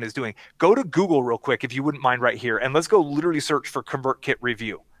no one is doing. Go to Google real quick, if you wouldn't mind, right here, and let's go literally search for ConvertKit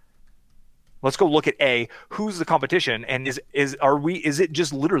review. Let's go look at who's the competition, and is it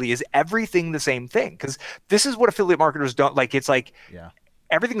just literally, is everything the same thing? Because this is what affiliate marketers don't like. It's like,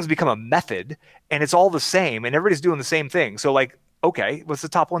 everything's become a method, and it's all the same, and everybody's doing the same thing. So, like, okay, what's the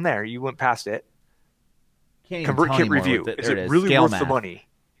top one there? You went past it. ConvertKit review. Is it really worth the money?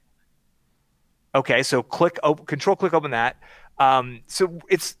 Okay, so control click open that. So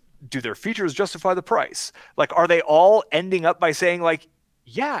it's, do their features justify the price? Like, are they all ending up by saying like,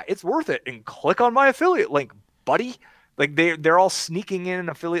 yeah, it's worth it, and click on my affiliate link, buddy? Like, they're all sneaking in an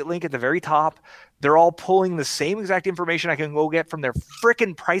affiliate link at the very top. They're all pulling the same exact information I can go get from their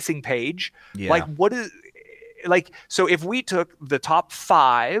frickin' pricing page. Yeah. Like, what is, like, so if we took the top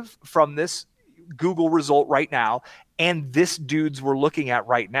 5 from this Google result right now, and this dude's we're looking at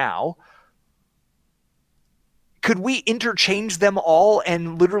right now, could we interchange them all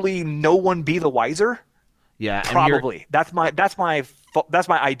and literally no one be the wiser? Yeah, probably. That's my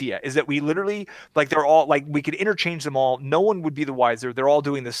idea, is that we literally, like, they're all like, we could interchange them all. No one would be the wiser. They're all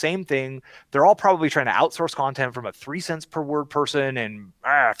doing the same thing. They're all probably trying to outsource content from a 3 cents per word person and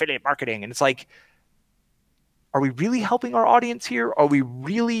affiliate marketing. And it's like, are we really helping our audience here? Are we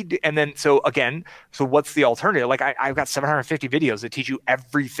really? And then, so what's the alternative? Like, I've got 750 videos that teach you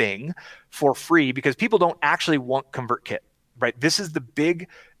everything for free, because people don't actually want ConvertKit, right? This is the big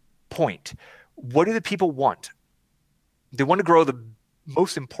point. What do the people want? They want to grow the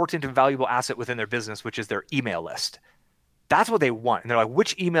most important and valuable asset within their business, which is their email list. That's what they want. And they're like,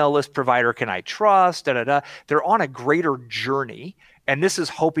 which email list provider can I trust? They're on a greater journey. And this is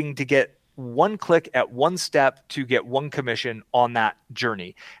hoping to get one click at one step to get one commission on that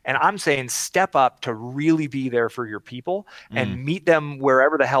journey. And I'm saying, step up to really be there for your people and meet them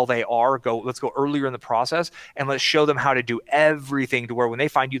wherever the hell they are. Let's go earlier in the process, and let's show them how to do everything to where when they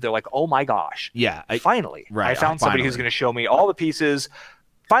find you, they're like, oh my gosh. Yeah. I found somebody who's going to show me all the pieces.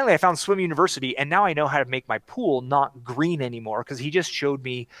 Finally, I found Swim University, and now I know how to make my pool not green anymore, because he just showed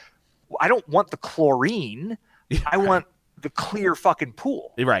me. I don't want the chlorine. I want the clear fucking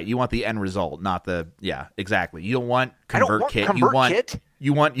pool. Right. You want the end result, not the, exactly. You don't want ConvertKit. I don't want ConvertKit.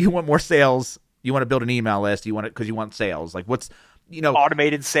 You want more sales. You want to build an email list. You want it because you want sales. Like, what's,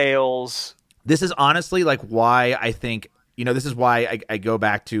 automated sales. This is honestly like why I think, this is why I go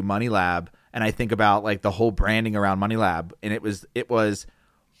back to Money Lab, and I think about like the whole branding around Money Lab. And it was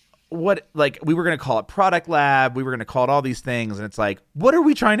what, like, we were going to call it Product Lab. We were going to call it all these things. And it's like, what are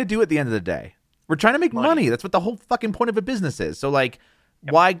we trying to do at the end of the day? We're trying to make money. That's what the whole fucking point of a business is. So, like,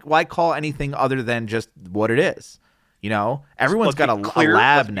 why call anything other than just what it is? Everyone's got a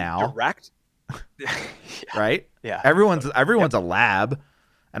lab now. Direct. Right? Yeah. Everyone's a lab.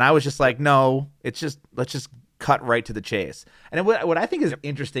 And I was just like, no, let's just cut right to the chase. And what I think is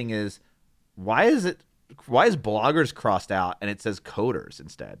interesting is, why is it bloggers crossed out and it says coders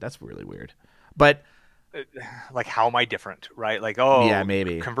instead? That's really weird. But like, how am I different, right? Like, oh, yeah,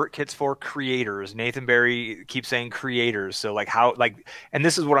 maybe ConvertKit's for creators. Nathan Barry keeps saying creators. So like how, like, and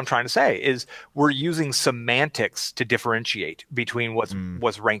this is what I'm trying to say is we're using semantics to differentiate between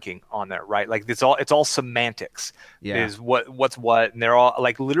what's ranking on there, right? Like it's all semantics. Yeah. Is what's what, and they're all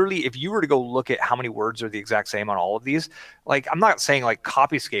like literally. If you were to go look at how many words are the exact same on all of these, like I'm not saying like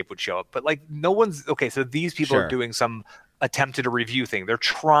Copyscape would show up, but like no one's okay. So these people are doing some attempted a review thing. They're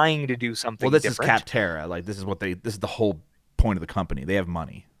trying to do something. Well, this different. is Capterra. Like this is the whole point of the company. They have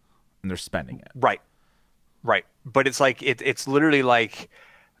money and they're spending it. Right. But it's like it's literally like,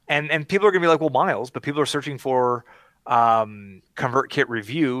 and people are gonna be like, well, Miles, but people are searching for ConvertKit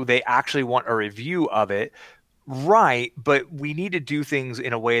review. They actually want a review of it. Right, but we need to do things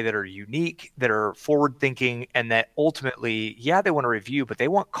in a way that are unique, that are forward thinking, and that ultimately, yeah, they want a review, but they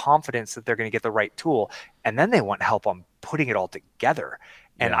want confidence that they're going to get the right tool, and then they want help on putting it all together.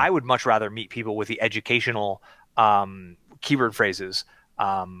 And I would much rather meet people with the educational keyword phrases.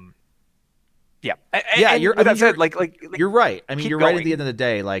 You're you're right. I mean, you're right going. At the end of the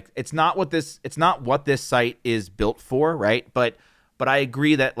day. Like it's not what this site is built for, right? But I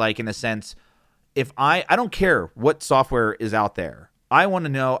agree that like in a sense, if I don't care what software is out there. I want to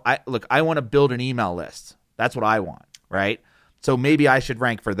know, I want to build an email list. That's what I want, right? So maybe I should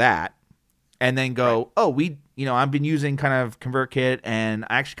rank for that and then go, I've been using kind of ConvertKit and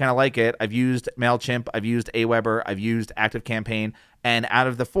I actually kind of like it. I've used MailChimp, I've used Aweber, I've used ActiveCampaign, and out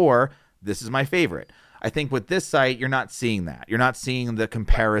of the 4, this is my favorite. I think with this site, you're not seeing that. You're not seeing the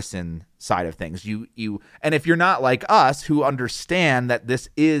comparison side of things. And if you're not like us who understand that this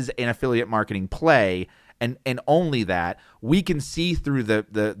is an affiliate marketing play and only that, we can see through the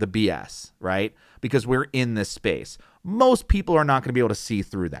BS, right? Because we're in this space. Most people are not going to be able to see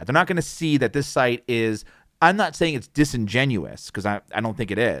through that. They're not going to see that this site is, I'm not saying it's disingenuous because I don't think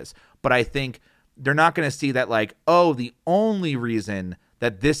it is, but I think they're not going to see that like, oh, the only reason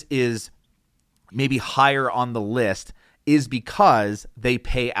that this is maybe higher on the list is because they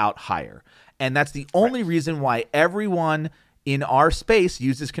pay out higher. And that's the only reason why everyone in our space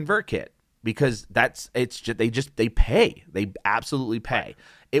uses ConvertKit, because they pay. They absolutely pay. Right.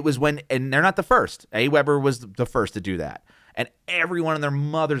 It was and they're not the first. Aweber was the first to do that. And everyone and their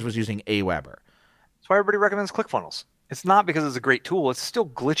mothers was using Aweber. That's why everybody recommends ClickFunnels. It's not because it's a great tool. It's still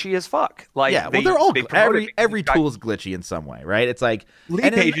glitchy as fuck. Like they're all every tool is glitchy in some way, right? It's like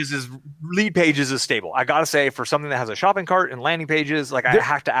Lead Pages is stable. I gotta say, for something that has a shopping cart and landing pages, like I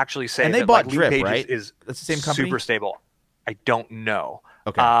have to actually say, and they bought like, Drip, Lead Pages right? Is that's the same company. Super stable. I don't know.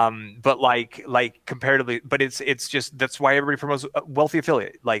 Okay. But like comparatively, but it's just that's why everybody promotes Wealthy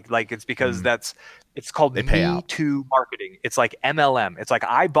Affiliate. Like it's because it's called Me Too marketing. It's like MLM. It's like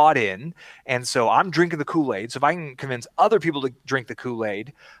I bought in, and so I'm drinking the Kool-Aid. So if I can convince other people to drink the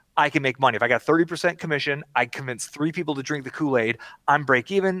Kool-Aid, I can make money. If I got 30% commission, I convince 3 people to drink the Kool-Aid. I'm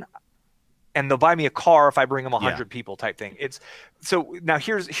break even. And they'll buy me a car if I bring them 100 people type thing. It's so now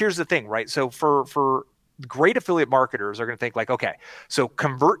here's the thing, right? So for great affiliate marketers are going to think like, okay, so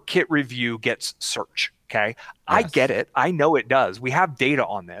ConvertKit review gets search. Okay. Yes. I get it. I know it does. We have data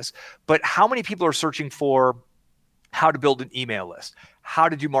on this, but how many people are searching for how to build an email list, how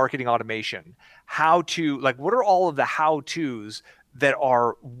to do marketing automation, how to what are all of the how-tos that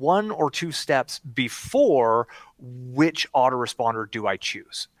are 1 or 2 steps before which autoresponder do I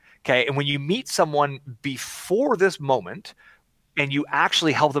choose? Okay. And when you meet someone before this moment, and you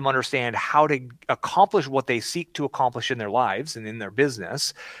actually help them understand how to accomplish what they seek to accomplish in their lives and in their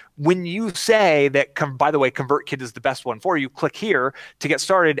business. When you say that, by the way, ConvertKit is the best one for you, click here to get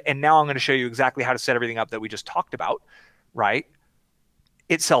started. And now I'm going to show you exactly how to set everything up that we just talked about, right?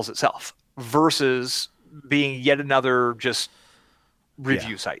 It sells itself versus being yet another just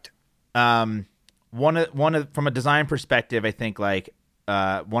review site. From a design perspective, I think one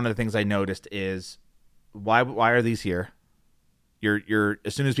of the things I noticed is why are these here? You're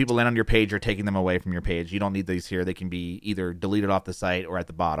as soon as people land on your page, you're taking them away from your page. You don't need these here. They can be either deleted off the site or at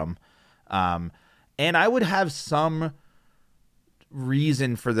the bottom. And I would have some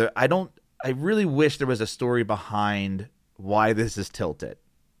reason for I really wish there was a story behind why this is tilted.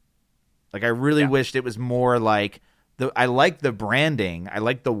 Like I really wished it was more like I like the branding, I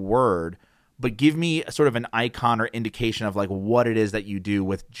like the word, but give me sort of an icon or indication of like what it is that you do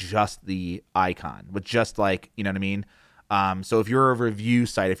with just the icon, with just like, you know what I mean? So if you're a review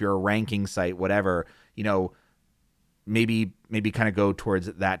site, if you're a ranking site, whatever, maybe kind of go towards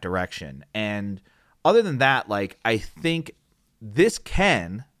that direction. And other than that, like I think this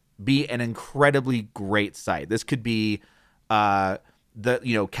can be an incredibly great site. This could be, the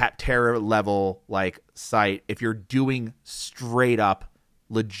Capterra level like site, if you're doing straight up,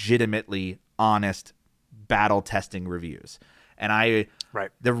 legitimately honest battle testing reviews. And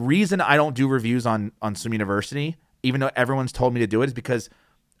the reason I don't do reviews on Swim University, even though everyone's told me to do it, is because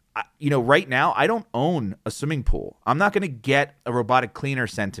right now I don't own a swimming pool. I'm not going to get a robotic cleaner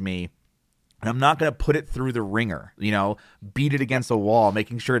sent to me, and I'm not going to put it through the ringer, beat it against a wall,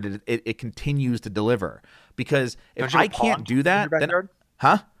 making sure that it continues to deliver. Because if I can't do that, then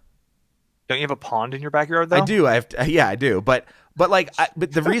huh? Don't you have a pond in your backyard though? I do. I do. But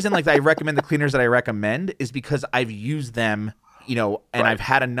the reason I recommend the cleaners that I recommend is because I've used them, and I've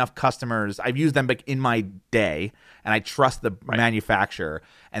had enough customers. I've used them in my day, and I trust the manufacturer.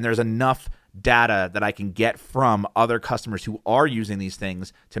 And there's enough data that I can get from other customers who are using these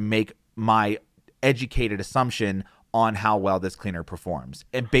things to make my educated assumption on how well this cleaner performs,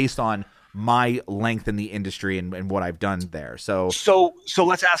 and based on my length in the industry and what I've done there. So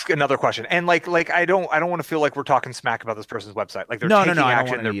let's ask another question. And like I don't want to feel like we're talking smack about this person's website. Like they're taking action. I don't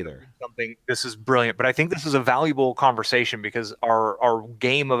want to either. Something. This is brilliant, but I think this is a valuable conversation because our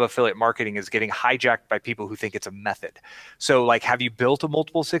game of affiliate marketing is getting hijacked by people who think it's a method. So like, have you built a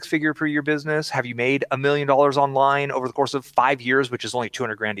multiple six-figure per year business? Have you made $1 million online over the course of 5 years, which is only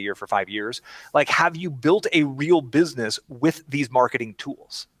 $200,000 a year for 5 years? Like, have you built a real business with these marketing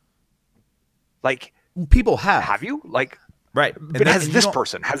tools? Like, people have you? Like, right. But has this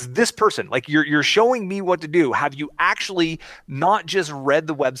person, like you're showing me what to do. Have you actually not just read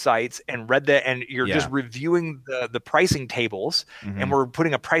the websites and you're just reviewing the pricing tables, and we're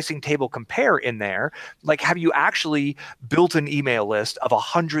putting a pricing table compare in there? Like, have you actually built an email list of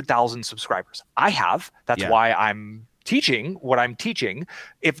 100,000 subscribers? I have. That's why I'm teaching what I'm teaching.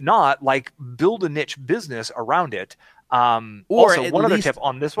 If not, like, build a niche business around it. Or also, one other tip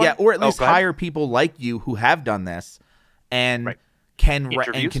on this one. Yeah, or at least hire people like you who have done this and can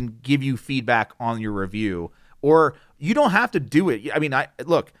give you feedback on your review. Or you don't have to do it. I mean,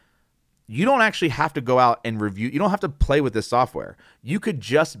 you don't actually have to go out and review. You don't have to play with this software. You could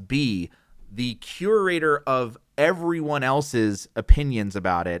just be the curator of everyone else's opinions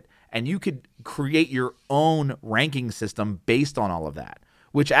about it, and you could create your own ranking system based on all of that,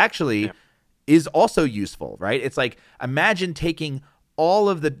 which actually is also useful, right? It's like, imagine taking all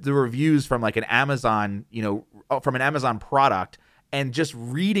of the reviews from like an Amazon, from an Amazon product, and just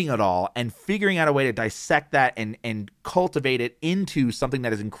reading it all and figuring out a way to dissect that and cultivate it into something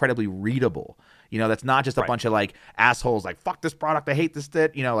that is incredibly readable. That's not just a bunch of like assholes like, fuck this product, I hate this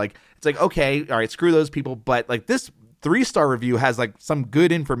shit. Like, it's like, okay, all right, screw those people. But like, this 3-star review has like some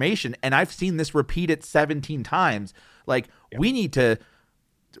good information, and I've seen this repeated 17 times. Like, we need to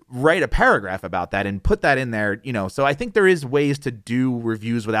write a paragraph about that and put that in there, So I think there is ways to do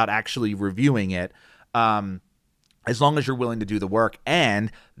reviews without actually reviewing it, as long as you're willing to do the work. And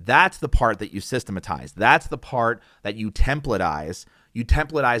that's the part that you systematize. That's the part that you templatize. You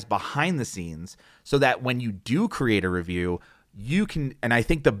templatize behind the scenes so that when you do create a review, you can. And I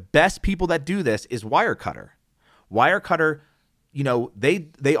think the best people that do this is Wirecutter. Wirecutter,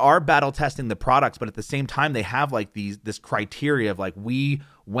 they are battle testing the products, but at the same time, they have like this criteria of like, we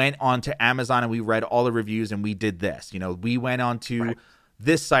went onto Amazon and we read all the reviews and we did this. We went on to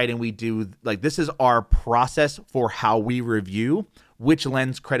this site and we do like, this is our process for how we review, which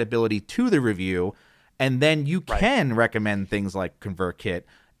lends credibility to the review. And then you can recommend things like ConvertKit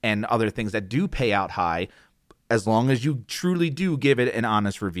and other things that do pay out high, as long as you truly do give it an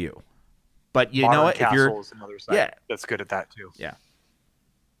honest review. But you know what? If you're another site that's good at that too. Yeah.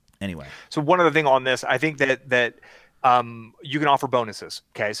 Anyway, so one other thing on this, I think that you can offer bonuses.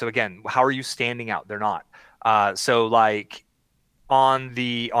 Okay, so again, how are you standing out? They're not. So like on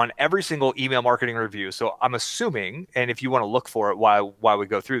every single email marketing review. So I'm assuming, and if you want to look for it while we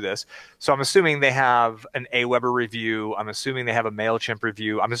go through this, so I'm assuming they have an Aweber review. I'm assuming they have a MailChimp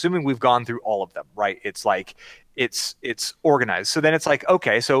review. I'm assuming we've gone through all of them, right? It's like it's organized. So then it's like,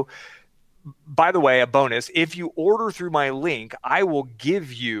 okay, so. By the way, a bonus, if you order through my link, I will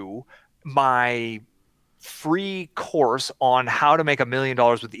give you my free course on how to make $1 million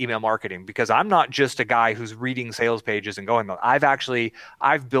with email marketing, because I'm not just a guy who's reading sales pages and going,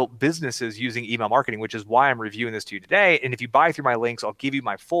 I've built businesses using email marketing, which is why I'm reviewing this to you today. And if you buy through my links, I'll give you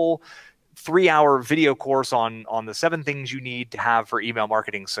my full 3-hour video course on the 7 things you need to have for email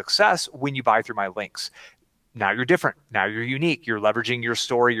marketing success when you buy through my links. Now you're different. Now you're unique. You're leveraging your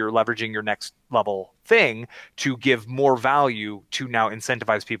story. You're leveraging your next level thing to give more value to now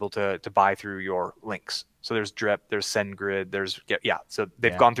incentivize people to buy through your links. So there's Drip, there's SendGrid, so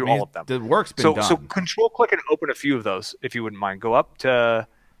they've gone through all of them. The work's been done. So control click and open a few of those if you wouldn't mind. Go up to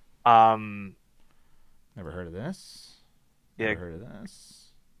never heard of this. Never heard of this.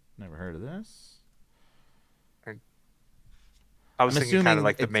 Never heard of this. I was thinking kind of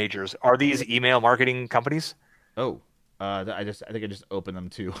like the majors. Are these email marketing companies? Oh, I think I just opened them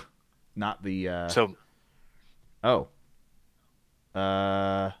too. Not the. So. Oh.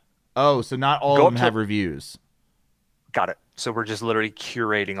 So not all of them have reviews. Got it. So we're just literally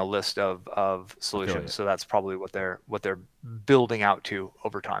curating a list of solutions. So that's probably what they're building out to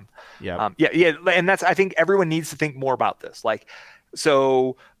over time. Yeah. Yeah. And that's, I think everyone needs to think more about this. Like,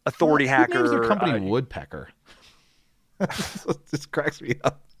 so Authority Hacker. Who names their company Woodpecker? This cracks me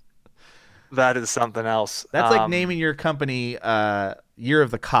up. That is something else. That's like naming your company Year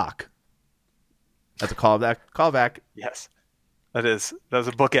of the Cock. That's a callback. Callback. Yes. That is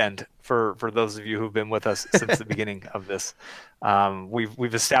a bookend for those of you who've been with us since the beginning of this.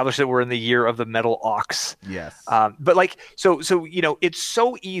 We've established that we're in the year of the metal ox. Yes. But like so it's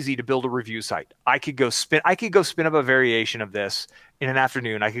so easy to build a review site. I could go spin up a variation of this in an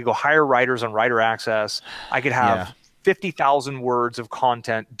afternoon. I could go hire writers on Writer Access. I could have 50,000 words of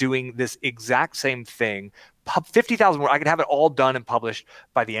content doing this exact same thing. 50,000 words. I could have it all done and published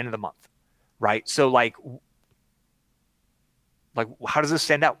by the end of the month. Right. So like how does this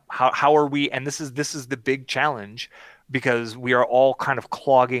stand out? How are we? And this is the big challenge, because we are all kind of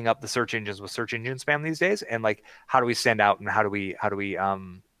clogging up the search engines with search engine spam these days. And like, how do we stand out, and how do we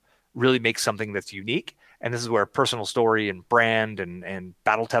really make something that's unique? And this is where personal story and brand and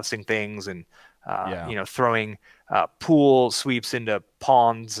battle testing things and throwing pool sweeps into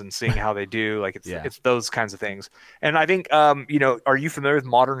ponds and seeing how they do. Like it's those kinds of things. And I think are you familiar with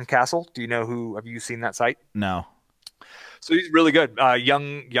Modern Castle? Have you seen that site? No. So he's really good.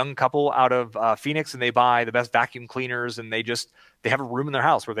 Young couple out of Phoenix, and they buy the best vacuum cleaners, and they have a room in their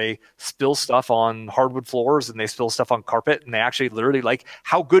house where they spill stuff on hardwood floors and they spill stuff on carpet, and they actually literally like,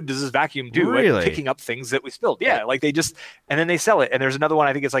 how good does this vacuum do at picking up things that we spilled? Yeah, like and then they sell it. And there's another one,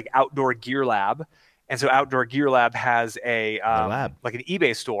 I think it's like Outdoor Gear Lab. And so Outdoor Gear Lab has a like an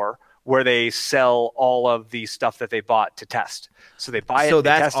eBay store where they sell all of the stuff that they bought to test. So they buy it, they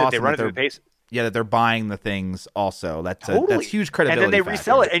test it, they run it through the pace. Yeah, that they're buying the things also. That's huge credibility. And then they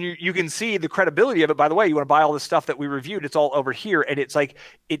resell it, and you can see the credibility of it. By the way, you want to buy all the stuff that we reviewed, it's all over here. And it's like,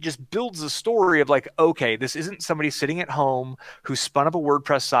 it just builds a story of like, okay, this isn't somebody sitting at home who spun up a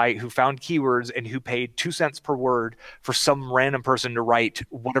WordPress site, who found keywords, and who paid 2 cents per word for some random person to write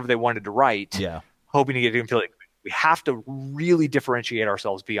whatever they wanted to write, hoping to get an affiliate. We have to really differentiate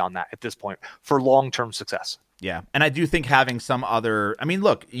ourselves beyond that at this point for long-term success. Yeah, and I do think having some other. I mean,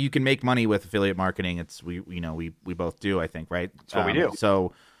 look, you can make money with affiliate marketing. We both do. I think, right? That's what we do.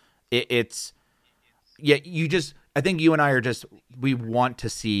 So it's I think you and I are we want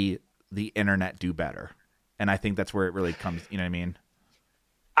to see the internet do better, and I think that's where it really comes. You know what I mean?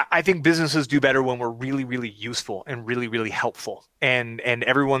 I think businesses do better when we're really, really useful and really, really helpful, and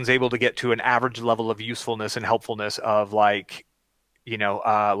everyone's able to get to an average level of usefulness and helpfulness of like,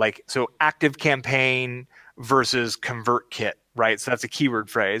 so Active Campaign versus ConvertKit, right? So that's a keyword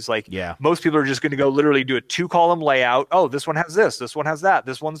phrase. Like, most people are just going to go literally do a 2-column layout. Oh, this one has this one has that.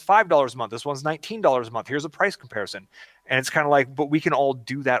 This one's $5 a month. This one's $19 a month. Here's a price comparison. And it's kind of like, but we can all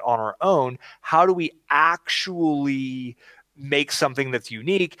do that on our own. How do we actually make something that's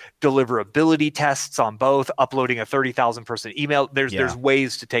unique, deliverability tests on both, uploading a 30,000 person email? There's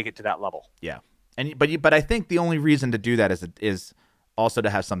ways to take it to that level. Yeah. But I think the only reason to do that is also to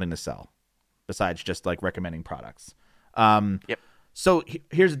have something to sell, besides just like recommending products. So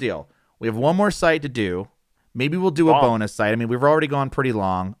here's the deal. We have one more site to do. Maybe we'll do a bonus site. I mean, we've already gone pretty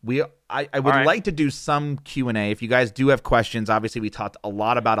long. I would like to do some Q&A. If you guys do have questions, obviously we talked a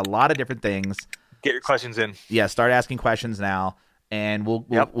lot about a lot of different things. Get your questions in. Yeah, start asking questions now, and we'll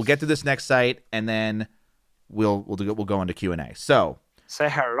get to this next site, and then we'll go into Q&A. So say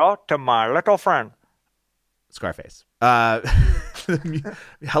hello to my little friend Scarface. Hello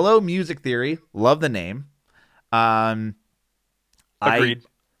Music Theory. Love the name. Agreed.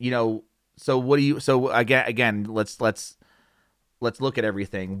 So what do you? So again, let's look at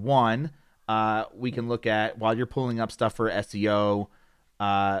everything. One, we can look at, while you're pulling up stuff for SEO.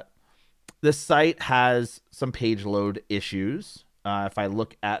 This site has some page load issues. If I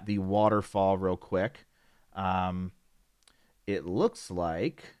look at the waterfall real quick, it looks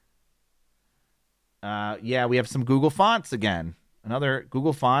like, we have some Google Fonts again. Another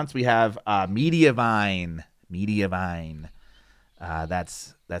Google Fonts. We have Mediavine.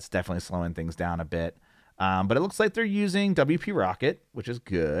 That's definitely slowing things down a bit. But it looks like they're using WP Rocket, which is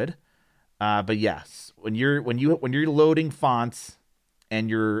good. But yes, when you're loading fonts, and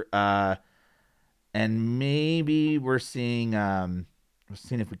you're and maybe we're seeing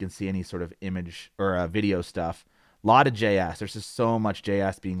if we can see any sort of image or video stuff. A lot of JS. There's just so much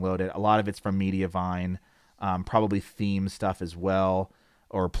JS being loaded. A lot of it's from Mediavine, probably theme stuff as well,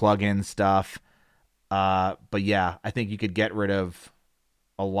 or plugin stuff. But yeah, I think you could get rid of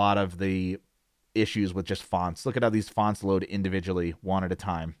a lot of the issues with just fonts. Look at how these fonts load individually, one at a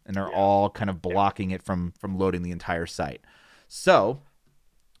time, and they're all kind of blocking it from loading the entire site. So,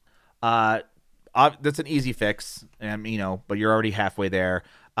 that's an easy fix, and but you're already halfway there.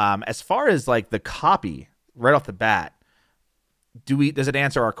 As far as like the copy, right off the bat, does it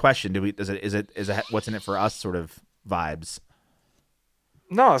answer our question? Is it what's in it for us sort of vibes?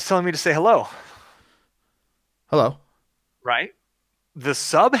 No, it's telling me to say hello. Hello. Right? The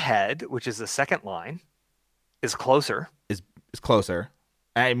subhead, which is the second line, is closer. Is closer.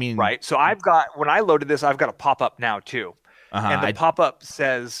 I mean, right. So when I loaded this, I've got a pop-up now too. And the pop-up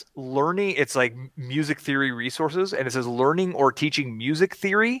says learning. It's like music theory resources, and it says learning or teaching music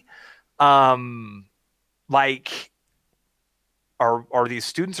theory. Like, are these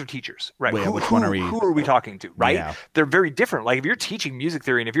students or teachers? Right. Wait, which one are we? Who are we talking to? Right. Yeah. They're very different. Like if you're teaching music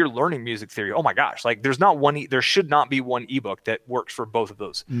theory and if you're learning music theory, oh my gosh, like there should not be one ebook that works for both of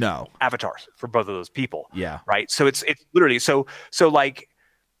those. No. Avatars for both of those people. Yeah. Right. So it's literally so like,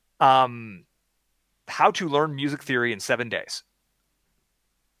 how to learn music theory in 7 days.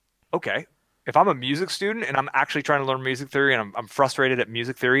 Okay. If I'm a music student and I'm actually trying to learn music theory and I'm frustrated at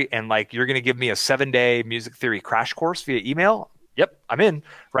music theory and like you're going to give me a 7-day music theory crash course via email, yep, I'm in,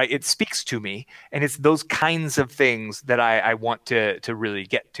 right? It speaks to me, and it's those kinds of things that I want to really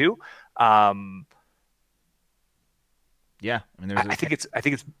get to. Yeah, I mean, I think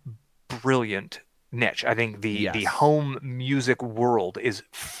it's brilliant niche. I think the home music world is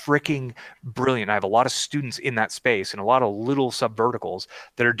freaking brilliant. I have a lot of students in that space and a lot of little subverticals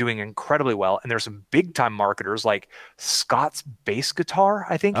that are doing incredibly well. And there's some big time marketers like Scott's Bass Guitar.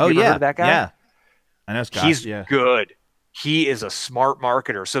 I think. Oh, you ever heard of that guy? Yeah, I know Scott. He's good. He is a smart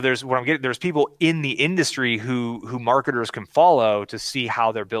marketer. So there's people in the industry who marketers can follow to see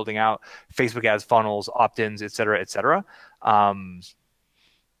how they're building out Facebook ads, funnels, opt-ins, et cetera, et cetera.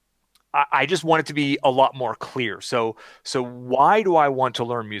 I just want it to be a lot more clear. So why do I want to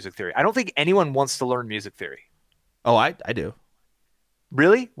learn music theory? I don't think anyone wants to learn music theory. Oh, I do.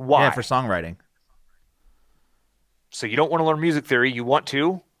 Really? Why? Yeah, for songwriting. So you don't want to learn music theory. You want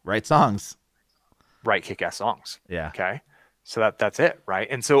to write songs. Write kick-ass songs. Yeah. Okay. So that's it, right?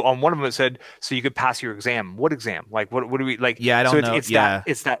 And so on one of them it said, so you could pass your exam. What exam? Like what do we like? Yeah, I don't know.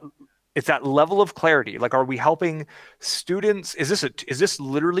 It's that level of clarity. Like, are we helping students? Is this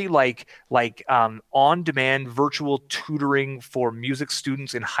literally like on-demand virtual tutoring for music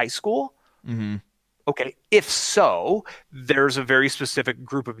students in high school? Mm-hmm. Okay. If so, there's a very specific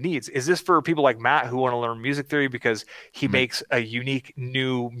group of needs. Is this for people like Matt who want to learn music theory because he makes a unique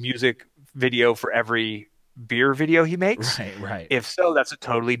new music video for every beer video he makes? Right. If so, that's a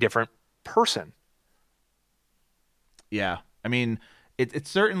totally different person. Yeah. I mean, it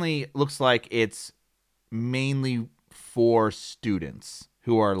certainly looks like it's mainly for students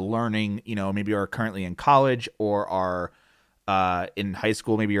who are learning, maybe are currently in college or are in high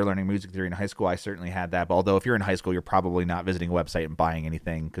school. Maybe you're learning music theory in high school. I certainly had that. But although if you're in high school, you're probably not visiting a website and buying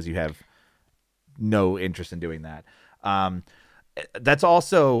anything because you have no interest in doing that. That's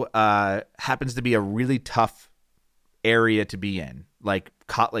also happens to be a really tough area to be in. Like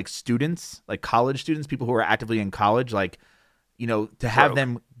students, like college students, people who are actively in college, like, to have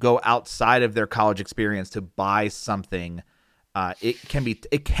them go outside of their college experience to buy something, it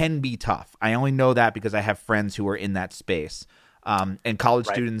can be tough. I only know that because I have friends who are in that space. And college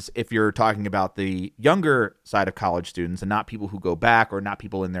students, if you're talking about the younger side of college students and not people who go back or not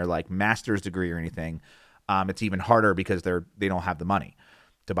people in their like master's degree or anything, it's even harder because they don't have the money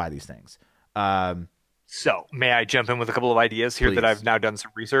to buy these things. So may I jump in with a couple of ideas here? Please. That I've now done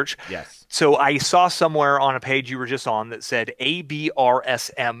some research? Yes. So I saw somewhere on a page you were just on that said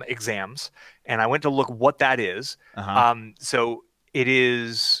ABRSM exams, and I went to look what that is. Uh-huh. So it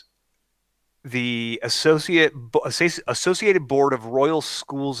is the Associated Board of Royal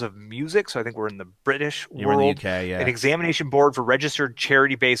Schools of Music. So I think we're in the British world. We're in the UK, yeah. An examination board for registered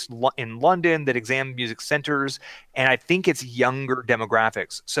charity based in London that examines music centers, and I think it's younger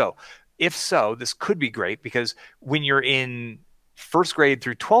demographics. So if so, this could be great because when you're in first grade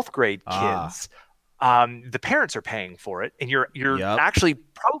through 12th grade kids, the parents are paying for it, and you're actually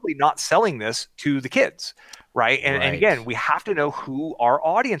probably not selling this to the kids, right? And again, we have to know who our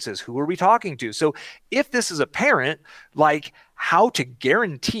audience is. Who are we talking to? So if this is a parent, like how to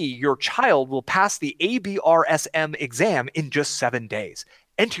guarantee your child will pass the ABRSM exam in just 7 days.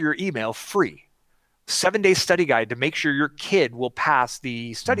 Enter your email free. 7-day study guide to make sure your kid will pass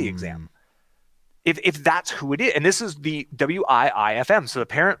the study exam. if that's who it is. And this is the WIIFM. So the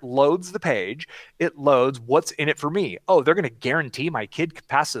parent loads the page. It loads what's in it for me. Oh, they're going to guarantee my kid can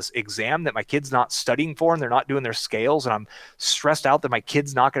pass this exam that my kid's not studying for, and they're not doing their scales. And I'm stressed out that my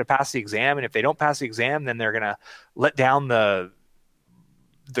kid's not going to pass the exam. And if they don't pass the exam, then they're going to let down the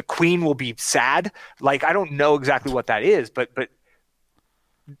queen will be sad. Like, I don't know exactly what that is, but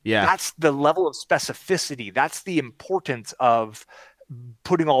Yeah. that's the level of specificity. That's the importance of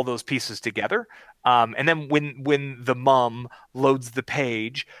putting all those pieces together. And then when the mom loads the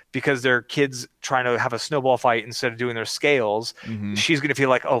page because their kid's trying to have a snowball fight instead of doing their scales, she's going to feel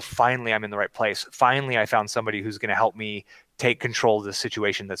like, oh, finally I'm in the right place. Finally, I found somebody who's going to help me take control of the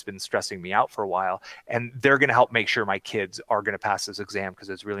situation that's been stressing me out for a while. And they're going to help make sure my kids are going to pass this exam because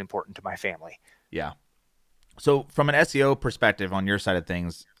it's really important to my family. Yeah. So from an SEO perspective on your side of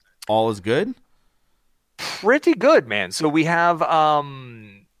things, all is good? Pretty good, man. So we have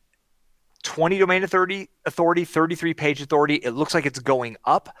 20 domain authority, 33 page authority. It looks like it's going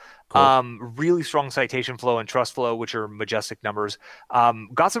up. Cool. Really strong citation flow and trust flow, which are majestic numbers.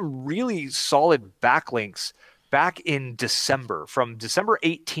 Got some really solid backlinks back in December, from December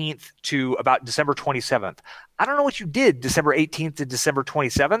 18th to about December 27th. I don't know what you did December 18th to December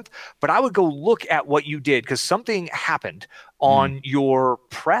 27th, but I would go look at what you did, because something happened on your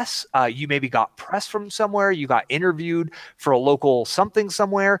press. You maybe got press from somewhere. You got interviewed for a local something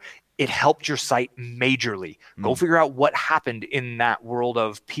somewhere. It helped your site majorly. Go figure out what happened in that world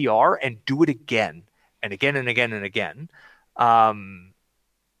of PR and do it again and again and again and again. Yeah,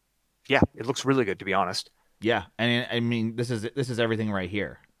 it looks really good, to be honest. Yeah, and I mean, this is everything right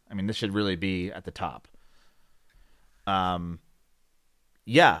here. I mean, this should really be at the top.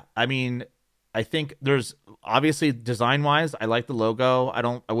 Yeah, I mean, I think there's obviously design-wise, I like the logo.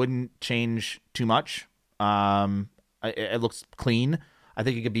 I wouldn't change too much. It looks clean. I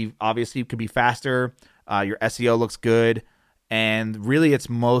think it could be faster. Your SEO looks good. And really, it's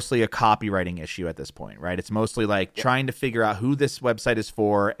mostly a copywriting issue at this point, right? It's mostly like trying to figure out who this website is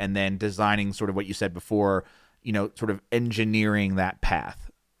for, and then designing sort of what you said before, sort of engineering that path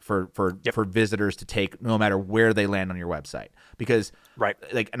for visitors to take, no matter where they land on your website. Because,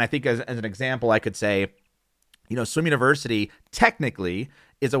 and I think as an example, I could say, Swim University technically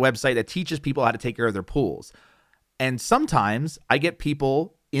is a website that teaches people how to take care of their pools. And sometimes I get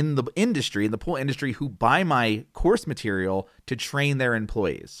people in the pool industry, who buy my course material to train their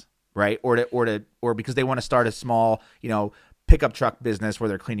employees, right? Or because they want to start a small, pickup truck business where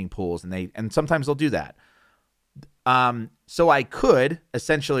they're cleaning pools, and sometimes they'll do that. So I could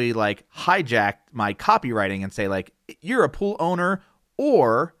essentially like hijack my copywriting and say, like, you're a pool owner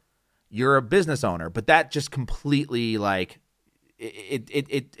or you're a business owner, but that just completely like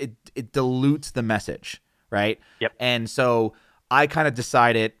it dilutes the message, right? Yep. And so I kind of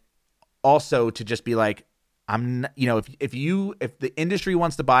decided also to just be like, I'm not, if the industry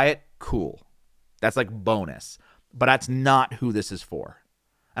wants to buy it, cool. That's like bonus, but that's not who this is for.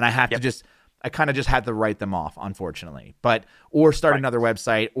 And I have to I kind of just had to write them off, unfortunately, or start another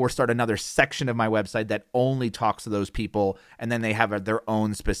website, or start another section of my website that only talks to those people. And then they have their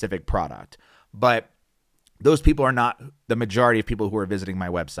own specific product. But those people are not the majority of people who are visiting my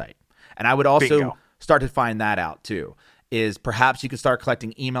website. And I would also start to find that out too. Is perhaps you could start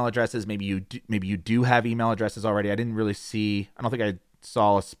collecting email addresses. Maybe you do have email addresses already. I don't think I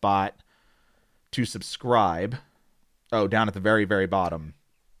saw a spot to subscribe. Oh, down at the very, very bottom.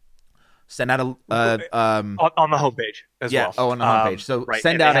 Send out on the homepage as well. Oh, on the homepage. So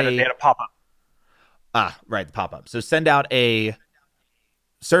send out they had a pop-up. Right, the pop-up. So send out a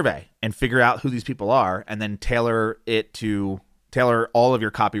survey and figure out who these people are, and then tailor all of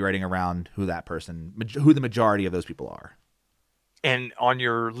your copywriting around who the majority of those people are. And on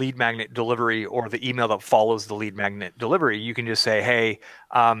your lead magnet delivery, or the email that follows the lead magnet delivery, you can just say, hey,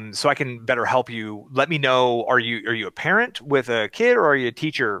 so I can better help you. Let me know, are you a parent with a kid, or are you a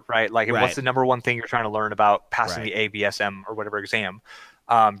teacher, right? Like, and what's the number one thing you're trying to learn about passing the ABSM or whatever exam?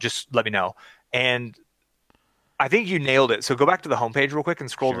 Just let me know. And I think you nailed it. So go back to the homepage real quick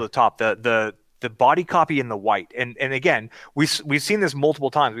and scroll to the top. The body copy in the white. And again, we've seen this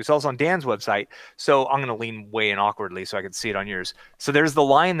multiple times. We saw this on Dan's website. So I'm going to lean way in awkwardly so I can see it on yours. So there's the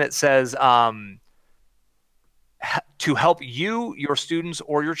line that says, to help you, your students,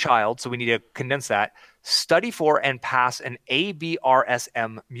 or your child, so we need to condense that, study for and pass an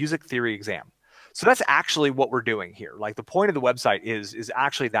ABRSM music theory exam. So that's actually what we're doing here. Like, the point of the website is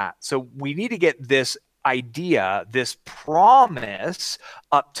actually that. So we need to get this idea, this promise,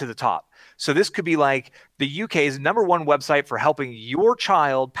 up to the top. So this could be like the UK's #1 website for helping your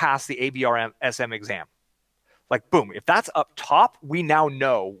child pass the ABRSM exam. Like, boom, if that's up top, we now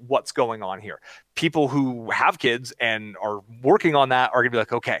know what's going on here. People who have kids and are working on that are going to be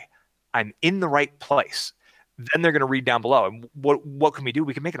like, okay, I'm in the right place. Then they're going to read down below. And what can we do?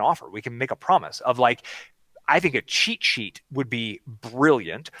 We can make an offer. We can make a promise of like, I think a cheat sheet would be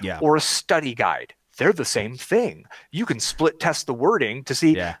brilliant, or a study guide. They're the same thing. You can split test the wording to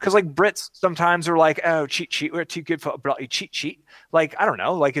see, because like Brits sometimes are like, oh, cheat sheet, we're too good for a cheat sheet. Like, I don't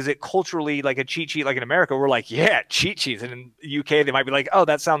know, like, is it culturally like a cheat sheet? Like in America, we're like, yeah, cheat sheets. And in the UK, they might be like, oh,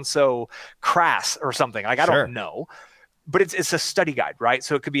 that sounds so crass or something. Like, I don't know. But it's a study guide, right?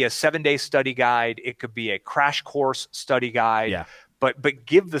 So it could be a 7-day study guide. It could be a crash course study guide. Yeah. But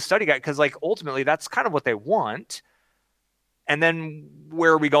give the study guide, because like ultimately that's kind of what they want. And then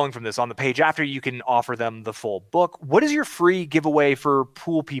where are we going from this? On the page after, you can offer them the full book. What is your free giveaway for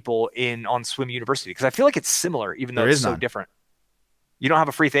pool people on Swim University? Because I feel like it's similar, even though it's so different. You don't have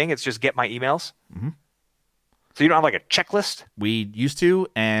a free thing. It's just get my emails. Mm-hmm. So you don't have like a checklist? We used to,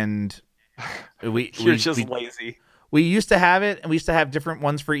 and You're just lazy. We used to have it, and we used to have different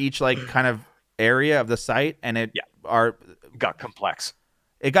ones for each like kind of area of the site, and it got complex.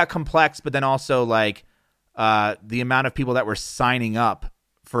 It got complex, but then also like the amount of people that were signing up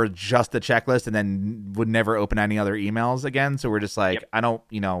for just the checklist and then would never open any other emails again. So we're just like, I don't,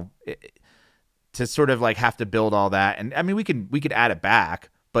 to sort of like have to build all that. And I mean, we could add it back,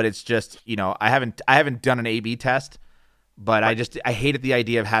 but it's just, I haven't done an A/B test, but I hated the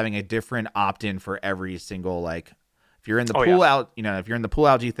idea of having a different opt-in for every single, like, if you're in the pool out, if you're in the pool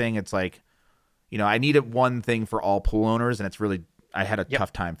algae thing, it's like, I needed one thing for all pool owners, and it's really, I had a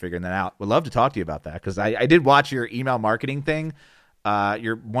tough time figuring that out. Would love to talk to you about that, because I did watch your email marketing thing,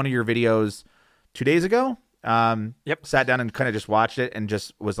 one of your videos 2 days ago. Sat down and kind of just watched it and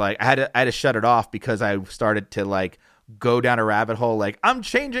just was like, I had to shut it off because I started to like go down a rabbit hole. Like, I'm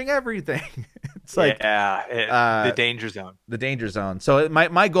changing everything. It's like, the danger zone. The danger zone. So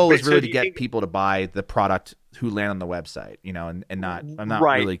my goal is really to get people to buy the product who land on the website, and not, I'm not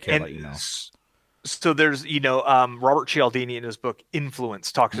really care what So there's, Robert Cialdini in his book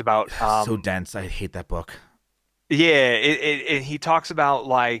Influence talks about so dense. I hate that book. Yeah, he talks about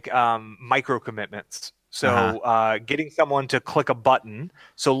like micro commitments. So getting someone to click a button.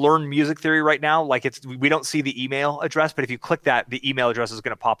 So learn music theory right now, like we don't see the email address, but if you click that, the email address is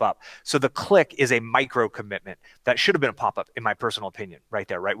going to pop up. So the click is a micro commitment. That should have been a pop-up, in my personal opinion, right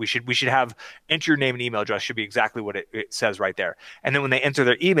there, right? We should have enter your name and email address should be exactly what it says right there. And then when they enter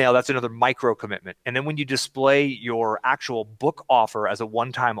their email, that's another micro commitment. And then when you display your actual book offer as a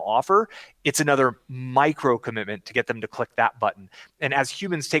one-time offer, it's another micro commitment to get them to click that button. And as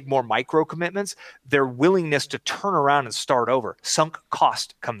humans take more micro commitments, their willingness to turn around and start over, sunk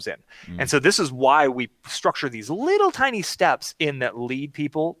cost comes in. And so this is why we structure these little tiny steps in that lead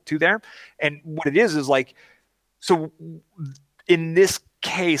people to there. And what it is like, so in this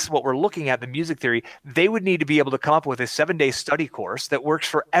case, what we're looking at, the music theory, they would need to be able to come up with a 7-day study course that works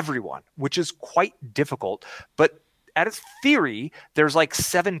for everyone, which is quite difficult. But at its theory, there's like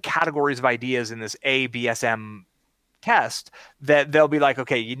 7 categories of ideas in this ABSM test that they'll be like,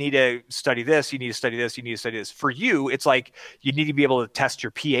 okay, you need to study this, you need to study this, you need to study this. For you, it's like you need to be able to test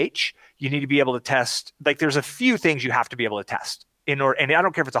your pH. You need to be able to test, like there's a few things you have to be able to test in order, and I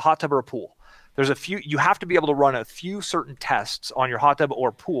don't care if it's a hot tub or a pool. There's a few, you have to be able to run a few certain tests on your hot tub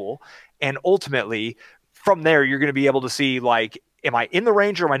or pool. And ultimately from there, you're going to be able to see like, am I in the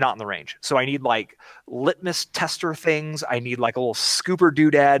range or am I not in the range? So I need like litmus tester things. I need like a little scooper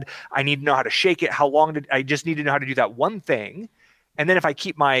doodad. I need to know how to shake it. I just need to know how to do that one thing. And then if I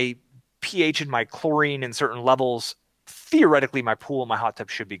keep my pH and my chlorine in certain levels, theoretically my pool and my hot tub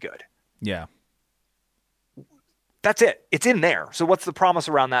should be good. Yeah. That's it. It's in there. So what's the promise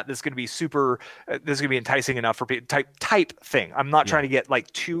around that? That's going to be this is going to be enticing enough for people, type thing. I'm not trying to get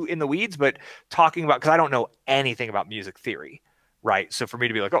like too in the weeds, but talking about, because I don't know anything about music theory. Right. So for me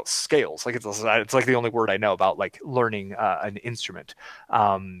to be like, oh, scales, like it's like the only word I know about like learning an instrument.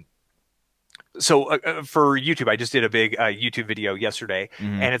 So for YouTube, I just did a big YouTube video yesterday,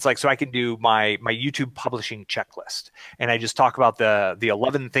 and it's like, so I can do my YouTube publishing checklist, and I just talk about the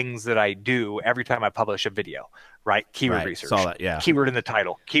 11 things that I do every time I publish a video, right? Keyword research, saw that, keyword in the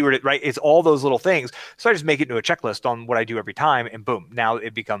title, keyword, right? It's all those little things. So I just make it into a checklist on what I do every time, and boom, now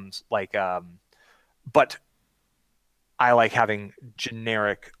it becomes like, but I like having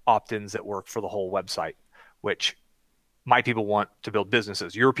generic opt-ins that work for the whole website, which my people want to build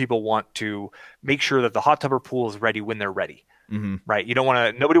businesses. Your people want to make sure that the hot tub or pool is ready when they're ready, right? You don't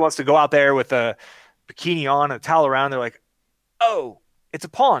want to, nobody wants to go out there with a bikini on, a towel around. They're like, oh, it's a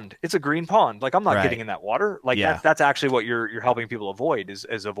pond. It's a green pond. Like I'm not Right. getting in that water. Like Yeah. that's actually what you're helping people avoid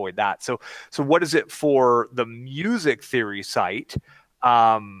is avoid that. So what is it for the music theory site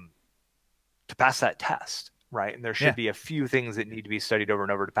to pass that test, right? And there should Yeah. be a few things that need to be studied over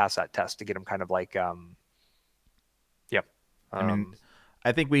and over to pass that test to get them kind of like yep. I mean,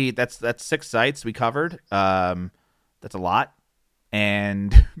 I think that's 6 sites we covered. That's a lot.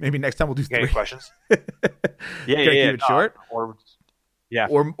 And maybe next time we'll do 3. Any questions? Keep it short. Or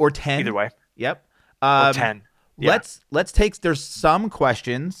 10. Either way. Yep. Or 10. Yeah. Let's take. There's some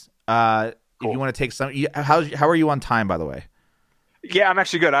questions. If you want to take some. How are you on time, by the way? Yeah, I'm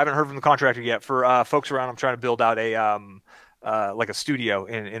actually good. I haven't heard from the contractor yet. For folks around, I'm trying to build out a like a studio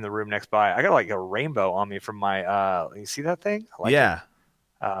in the room next by. I got like a rainbow on me from my. You see that thing? I like yeah.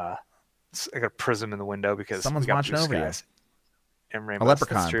 It. I got a prism in the window because someone's watching over you. And a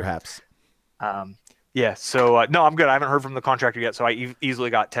leprechaun, perhaps. Yeah. So no, I'm good. I haven't heard from the contractor yet, so I easily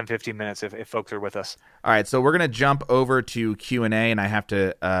got 10, 15 minutes if folks are with us. All right, so we're gonna jump over to Q&A, and I have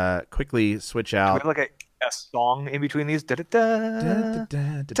to quickly switch out. Do we have like a song in between these? There you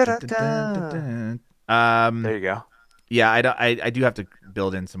go. Yeah, I do have to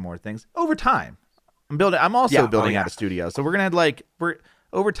build in some more things over time. I'm also building out a studio, so we're gonna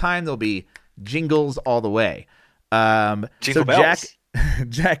over time there'll be jingles all the way. Jingle bells.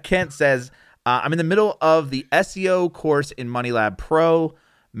 Jack Kent says, I'm in the middle of the SEO course in MoneyLab Pro.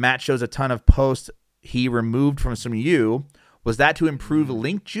 Matt shows a ton of posts he removed from some of you. Was that to improve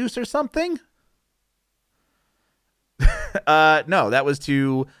link juice or something? No, that was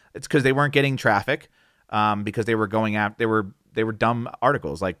it's because they weren't getting traffic, because they were going out. They were dumb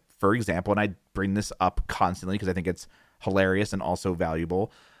articles. Like, for example, and I bring this up constantly because I think it's hilarious and also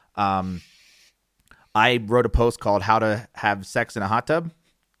valuable. I wrote a post called "How to Have Sex in a Hot Tub,"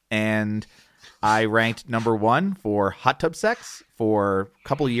 and I ranked number 1 for hot tub sex for a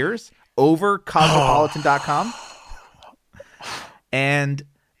couple of years over Cosmopolitan.com. And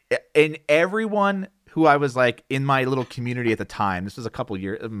everyone who I was like in my little community at the time, this was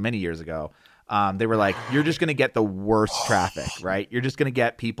many years ago, they were like, "You're just going to get the worst traffic, right? You're just going to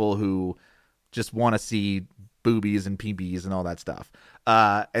get people who just want to see boobies and PBs and all that stuff."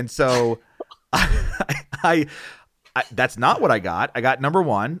 And so I that's not what I got. I got number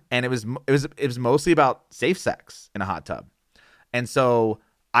 1, and it was mostly about safe sex in a hot tub. And so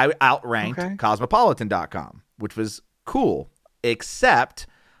I outranked Cosmopolitan.com, which was cool, except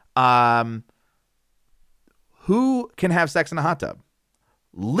who can have sex in a hot tub?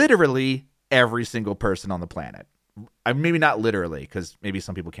 Literally every single person on the planet. Maybe not literally, because maybe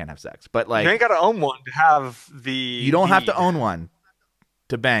some people can't have sex, but like, you ain't got to own one to have the. You don't have to own one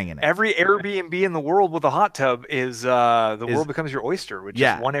to bang in it. Every Airbnb in the world with a hot tub is the world becomes your oyster, which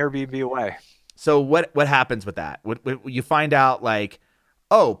is one Airbnb away. So what happens with that? What you find out, like,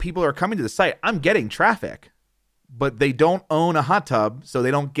 oh, people are coming to the site. I'm getting traffic, but they don't own a hot tub, so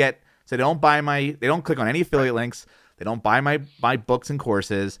they don't click on any affiliate links. They don't buy my books and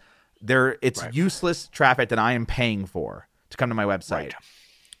courses. It's useless traffic that I am paying for to come to my website. Right.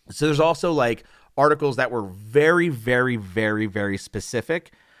 So there's also like articles that were very, very, very, very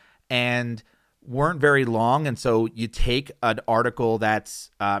specific and weren't very long. And so you take an article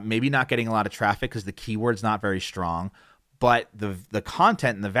that's maybe not getting a lot of traffic because the keyword's not very strong, but the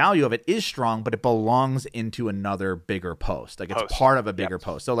content and the value of it is strong, but it belongs into another bigger post. Like it's part of a bigger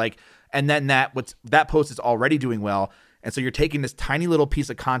post. So like, and then that post is already doing well. And so you're taking this tiny little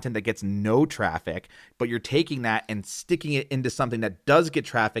piece of content that gets no traffic, but you're taking that and sticking it into something that does get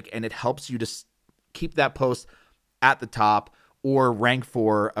traffic, and it helps you to keep that post at the top or rank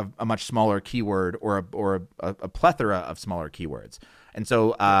for a much smaller keyword or a plethora of smaller keywords. And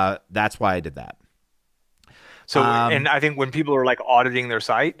so that's why I did that. So, and I think when people are like auditing their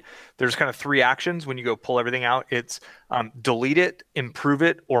site, there's kind of 3 actions when you go pull everything out. It's delete it, improve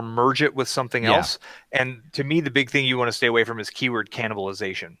it, or merge it with something else. And to me, the big thing you want to stay away from is keyword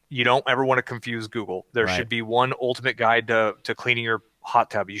cannibalization. You don't ever want to confuse Google. There should be one ultimate guide to cleaning your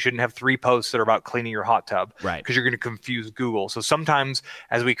hot tub. You shouldn't have 3 posts that are about cleaning your hot tub, because you're going to confuse Google. So sometimes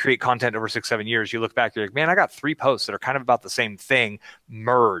as we create content over 6-7 years, you look back, you're like, man, I got 3 posts that are kind of about the same thing.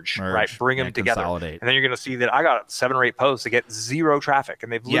 Merge. Right? Bring them together. Consolidate. And then you're going to see that I got 7 or 8 posts that get 0 traffic,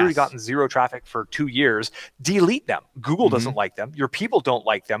 and they've literally gotten 0 traffic for 2 years. Delete them. Google doesn't like them. Your people don't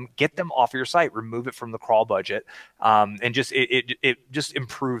like them. Get them off your site. Remove it from the crawl budget. And just it just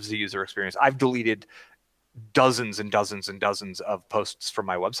improves the user experience. I've deleted dozens and dozens and dozens of posts from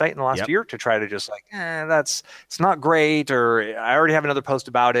my website in the last year to try to just like, it's not great, or I already have another post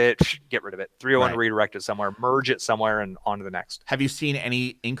about it. Get rid of it. 301 redirect it somewhere, merge it somewhere, and on to the next. Have you seen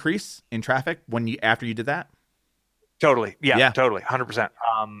any increase in traffic after you did that? Totally. Yeah, Yeah. totally. 100%.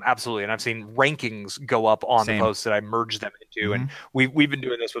 Absolutely. And I've seen rankings go up on Same. the posts that I merge them into. Mm-hmm. And we've been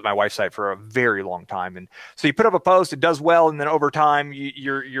doing this with my wife's site for a very long time. And so you put up a post, it does well, and then over time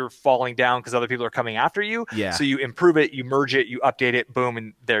you're falling down because other people are coming after you. Yeah. So you improve it, you merge it, you update it, boom,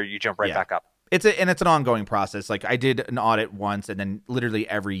 and there you jump right back up. It's an ongoing process. Like I did an audit once, and then literally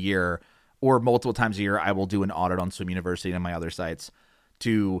every year or multiple times a year, I will do an audit on Swim University and my other sites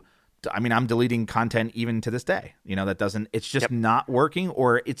I mean, I'm deleting content even to this day. That doesn't. It's just not working,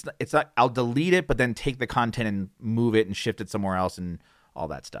 or it's not. I'll delete it, but then take the content and move it and shift it somewhere else and all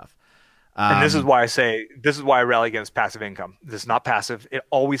that stuff. And this is why I rally against passive income. This is not passive. It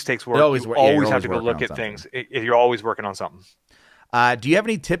always takes work. You always have to go look at things. You're always working on something. Do you have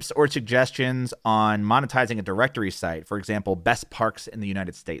any tips or suggestions on monetizing a directory site? For example, best parks in the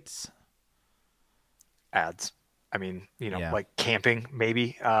United States. Ads. I mean, like camping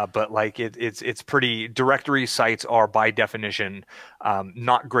maybe, but like it's pretty. Directory sites are by definition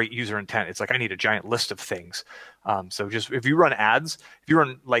not great user intent. It's like I need a giant list of things. So just if you run ads,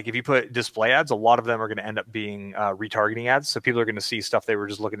 if you put display ads, a lot of them are going to end up being retargeting ads. So people are going to see stuff they were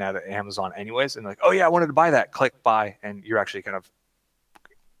just looking at Amazon anyways, and like, oh yeah, I wanted to buy that. Click buy, and you're actually kind of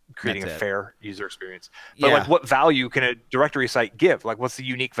creating a fair user experience. But like, what value can a directory site give? Like, what's the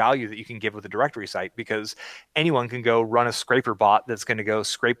unique value that you can give with a directory site? Because anyone can go run a scraper bot that's going to go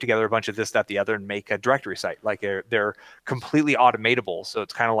scrape together a bunch of this, that, the other, and make a directory site. Like they're completely automatable. So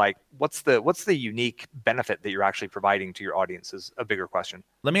it's kind of like, what's the unique benefit that you're actually providing to your audience is a bigger question.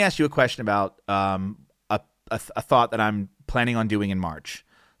 Let me ask you a question about a thought that I'm planning on doing in March.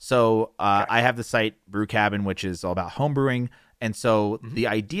 So I have the site Brew Cabin, which is all about home brewing. And so the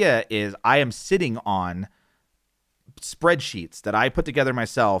idea is I am sitting on spreadsheets that I put together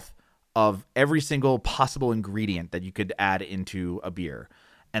myself of every single possible ingredient that you could add into a beer.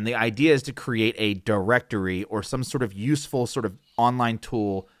 And the idea is to create a directory or some sort of useful sort of online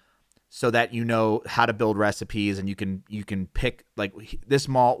tool so that you know how to build recipes, and you can pick, like, this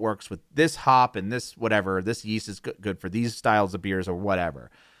malt works with this hop and this whatever, this yeast is good for these styles of beers or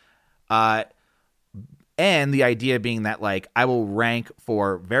whatever. And the idea being that, like, I will rank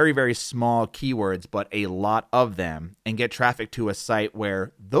for very, very small keywords, but a lot of them, and get traffic to a site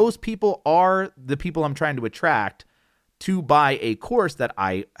where those people are the people I'm trying to attract to buy a course that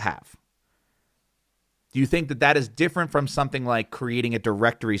I have. Do you think that is different from something like creating a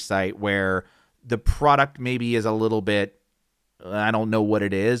directory site where the product maybe is a little bit, I don't know what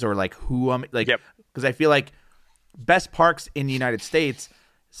it is, or like who I'm like, because I feel like best parks in the United States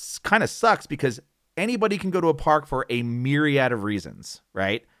kind of sucks because anybody can go to a park for a myriad of reasons,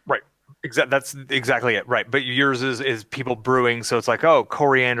 right? Right. That's exactly it. Right. But yours is people brewing. So it's like, oh,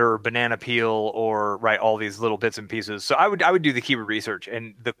 coriander or banana peel or all these little bits and pieces. So I would do the keyword research.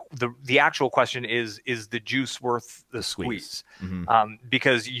 And the actual question is the juice worth the squeeze? Mm-hmm.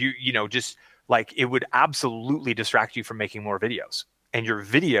 Because you know, just like it would absolutely distract you from making more videos. And your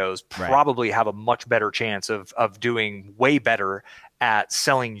videos probably have a much better chance of doing way better at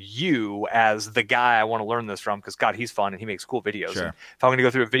selling you as the guy I want to learn this from, because God, he's fun and he makes cool videos. Sure. If I'm going to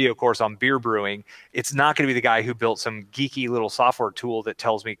go through a video course on beer brewing, it's not going to be the guy who built some geeky little software tool that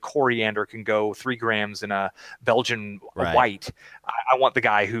tells me coriander can go 3 grams in a Belgian white. I want the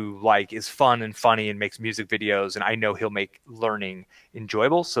guy who like is fun and funny and makes music videos, and I know he'll make learning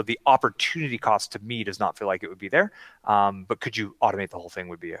enjoyable. So the opportunity cost to me does not feel like it would be there. But could you automate the whole thing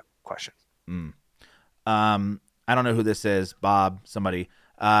would be a question. I don't know who this is, Bob, somebody.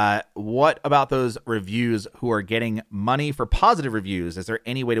 What about those reviews who are getting money for positive reviews? Is there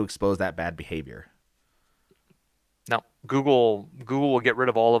any way to expose that bad behavior? No, Google will get rid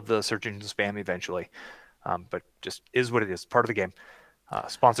of all of the search engine spam eventually. But just is what it is, part of the game.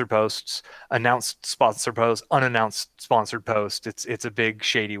 Sponsored posts, announced sponsored posts, unannounced sponsored posts. It's a big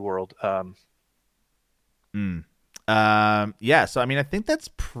shady world. Yeah, so I mean, I think that's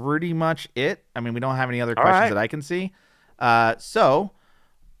pretty much it. I mean, we don't have any other questions that I can see. So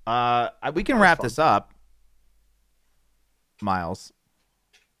we can wrap this up. Miles.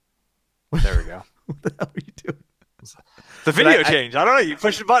 There we go. What the hell are you doing? The video changed. I don't know. You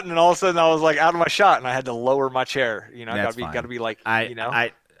pushed the button, and all of a sudden, I was like out of my shot, and I had to lower my chair. You know, got to be like, I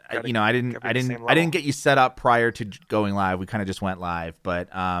didn't get you set up prior to going live. We kind of just went live, but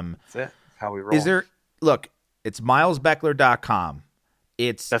that's it. How we roll. It's milesbeckler.com.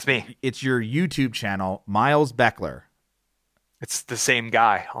 That's me. It's your YouTube channel, Miles Beckler. It's the same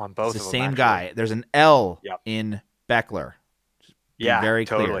guy on both. It's the same guy. There's an L in Beckler. Very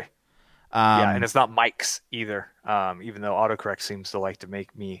clear. Totally. And it's not Mike's either. Even though autocorrect seems to like to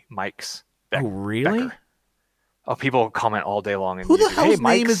make me Mike's. Oh, really? Becker. Oh, people comment all day long. Who the hell's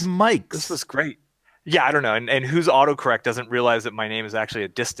name is Mike's? This was great. Yeah, I don't know. And whose autocorrect doesn't realize that my name is actually a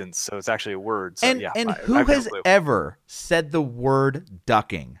distance, so it's actually a word. So And yeah. who I've no has clue. ever said the word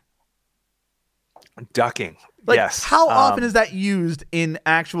ducking? Ducking? Like, Yes. how often is that used in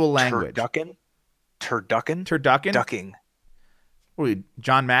actual language? Turducken? Turducken? Turducken? Ducking. What are we,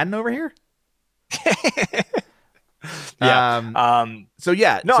 John Madden over here? Yeah. So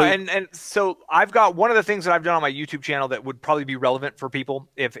yeah. No, so, and so I've got one of the things that I've done on my YouTube channel that would probably be relevant for people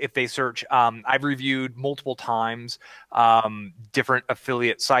if they search. I've reviewed multiple times different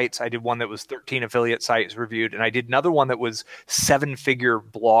affiliate sites. I did one that was 13 affiliate sites reviewed, and I did another one that was 7-figure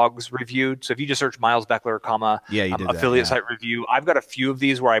blogs reviewed. So if you just search Miles Beckler, yeah, you did affiliate that, yeah. site review, I've got a few of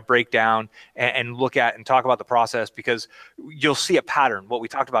these where I break down and look at and talk about the process, because you'll see a pattern. What we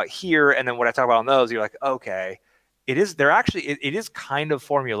talked about here, and then what I talk about on those, you're like, okay. It is kind of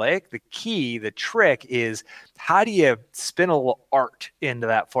formulaic. The key, the trick is, how do you spin a little art into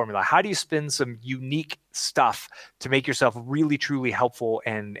that formula? How do you spin some unique stuff to make yourself really truly helpful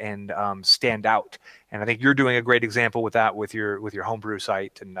and stand out? And I think you're doing a great example with that with your homebrew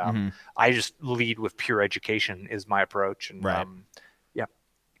site. And I just lead with pure education is my approach. And right.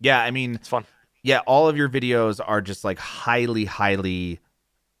 Yeah, I mean, it's fun. Yeah, all of your videos are just like highly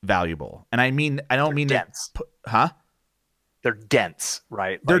valuable. And I mean, I don't They're mean dense. They're dense,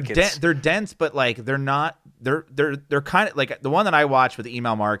 right? They're dense, but like they're not. They're kind of like the one that I watched with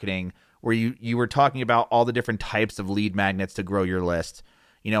email marketing, where you were talking about all the different types of lead magnets to grow your list,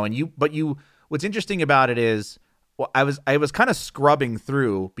 and what's interesting about it is, well, I was kind of scrubbing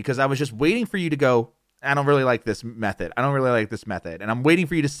through because I was just waiting for you to go, I don't really like this method. I don't really like this method. And I'm waiting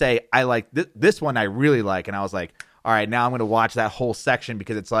for you to say, I like this one I really like. And I was like, all right, now I'm going to watch that whole section,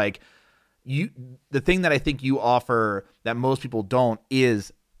 because it's like, the thing that I think you offer that most people don't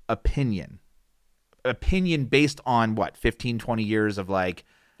is opinion based on what, 15, 20 years of like,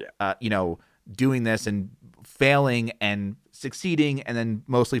 doing this and failing and succeeding, and then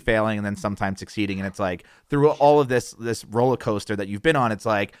mostly failing and then sometimes succeeding. And it's like, through all of this roller coaster that you've been on, it's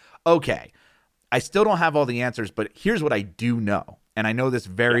like, okay, I still don't have all the answers, but here's what I do know. And I know this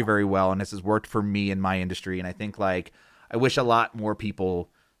very, very well. And this has worked for me in my industry. And I think like, I wish a lot more people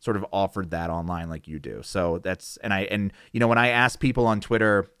sort of offered that online like you do. So that's, when I asked people on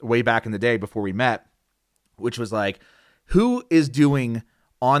Twitter way back in the day before we met, which was like, who is doing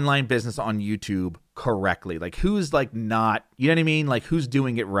online business on YouTube correctly? Like, who's like not, you know what I mean? Like, who's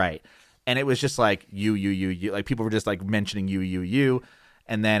doing it right? And it was just like, you, like people were just like mentioning you.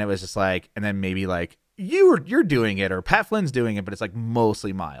 And then it was just like, and then maybe like you're doing it, or Pat Flynn's doing it, but it's like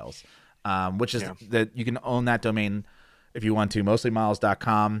mostly Miles, which is that you can own that domain if you want to,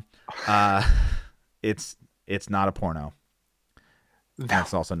 mostlymiles.com. It's not a porno.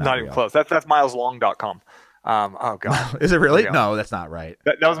 That's also not even close. That's mileslong.com. Oh god. Is it really? No, that's not right.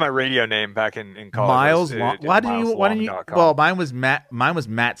 That was my radio name back in college. Miles Long. Why didn't you? Well, mine was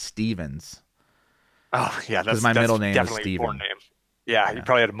Matt Stevens. Oh yeah, that's my middle name is Steven. Porn name. Yeah, you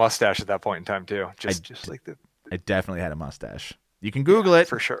probably had a mustache at that point in time too. I definitely had a mustache. You can Google it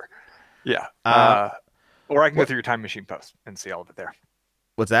for sure. Yeah. Or I can go through your time machine post and see all of it there.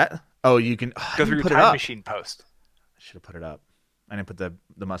 What's that? Oh, you can go through your time machine post. I should have put it up. I didn't put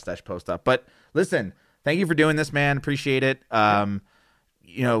the mustache post up. But listen, thank you for doing this, man. Appreciate it.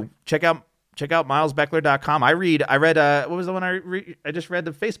 Check out milesbeckler.com. I read what was the one I just read?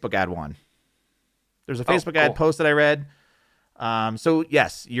 The Facebook ad one. There's a Facebook ad post that I read. So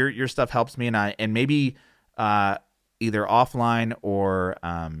yes, your stuff helps me, and maybe either offline or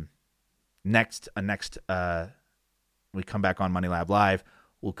next we come back on Money Lab Live,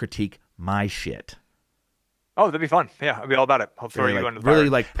 we'll critique my shit. Oh, that'd be fun. Yeah, I'd be all about it. I'll throw you under the fire. Really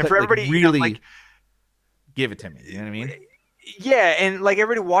like, and for everybody, really give it to me. You know what I mean? Yeah, and like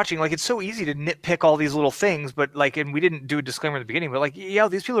everybody watching, like it's so easy to nitpick all these little things, but like, and we didn't do a disclaimer at the beginning, but like,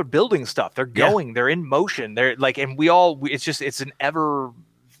 these people are building stuff. They're going, they're in motion. They're like, and it's an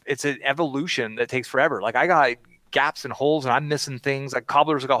evolution that takes forever. Like I got gaps and holes, and I'm missing things. Like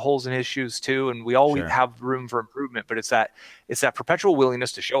Cobbler's got holes in his shoes too, and we always have room for improvement. But it's that perpetual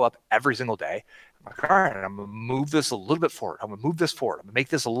willingness to show up every single day. I'm like, all right, I'm gonna move this a little bit forward. I'm gonna move this forward. I'm gonna make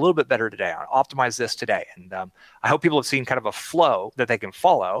this a little bit better today. I'm gonna optimize this today. And I hope people have seen kind of a flow that they can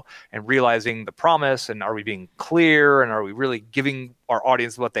follow, and realizing the promise, and are we being clear, and are we really giving our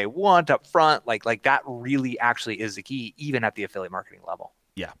audience what they want up front? Like that really actually is the key, even at the affiliate marketing level.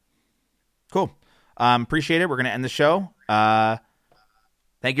 Yeah. Cool. Appreciate it. We're going to end the show.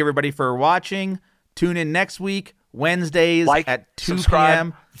 Thank you, everybody, for watching. Tune in next week, Wednesdays at 2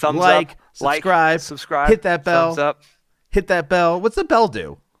 p.m. Subscribe. Hit that bell. Thumbs up. Hit that bell. What's the bell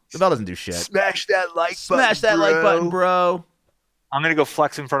do? The bell doesn't do shit. Smash that like button, bro. I'm gonna go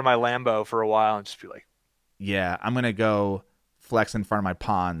flex in front of my Lambo for a while and just be like, yeah, I'm gonna go flex in front of my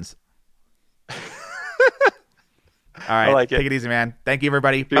pawns. All right, I like it. Take it easy, man. Thank you,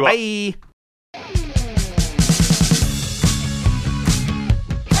 everybody. Be well. Bye-bye.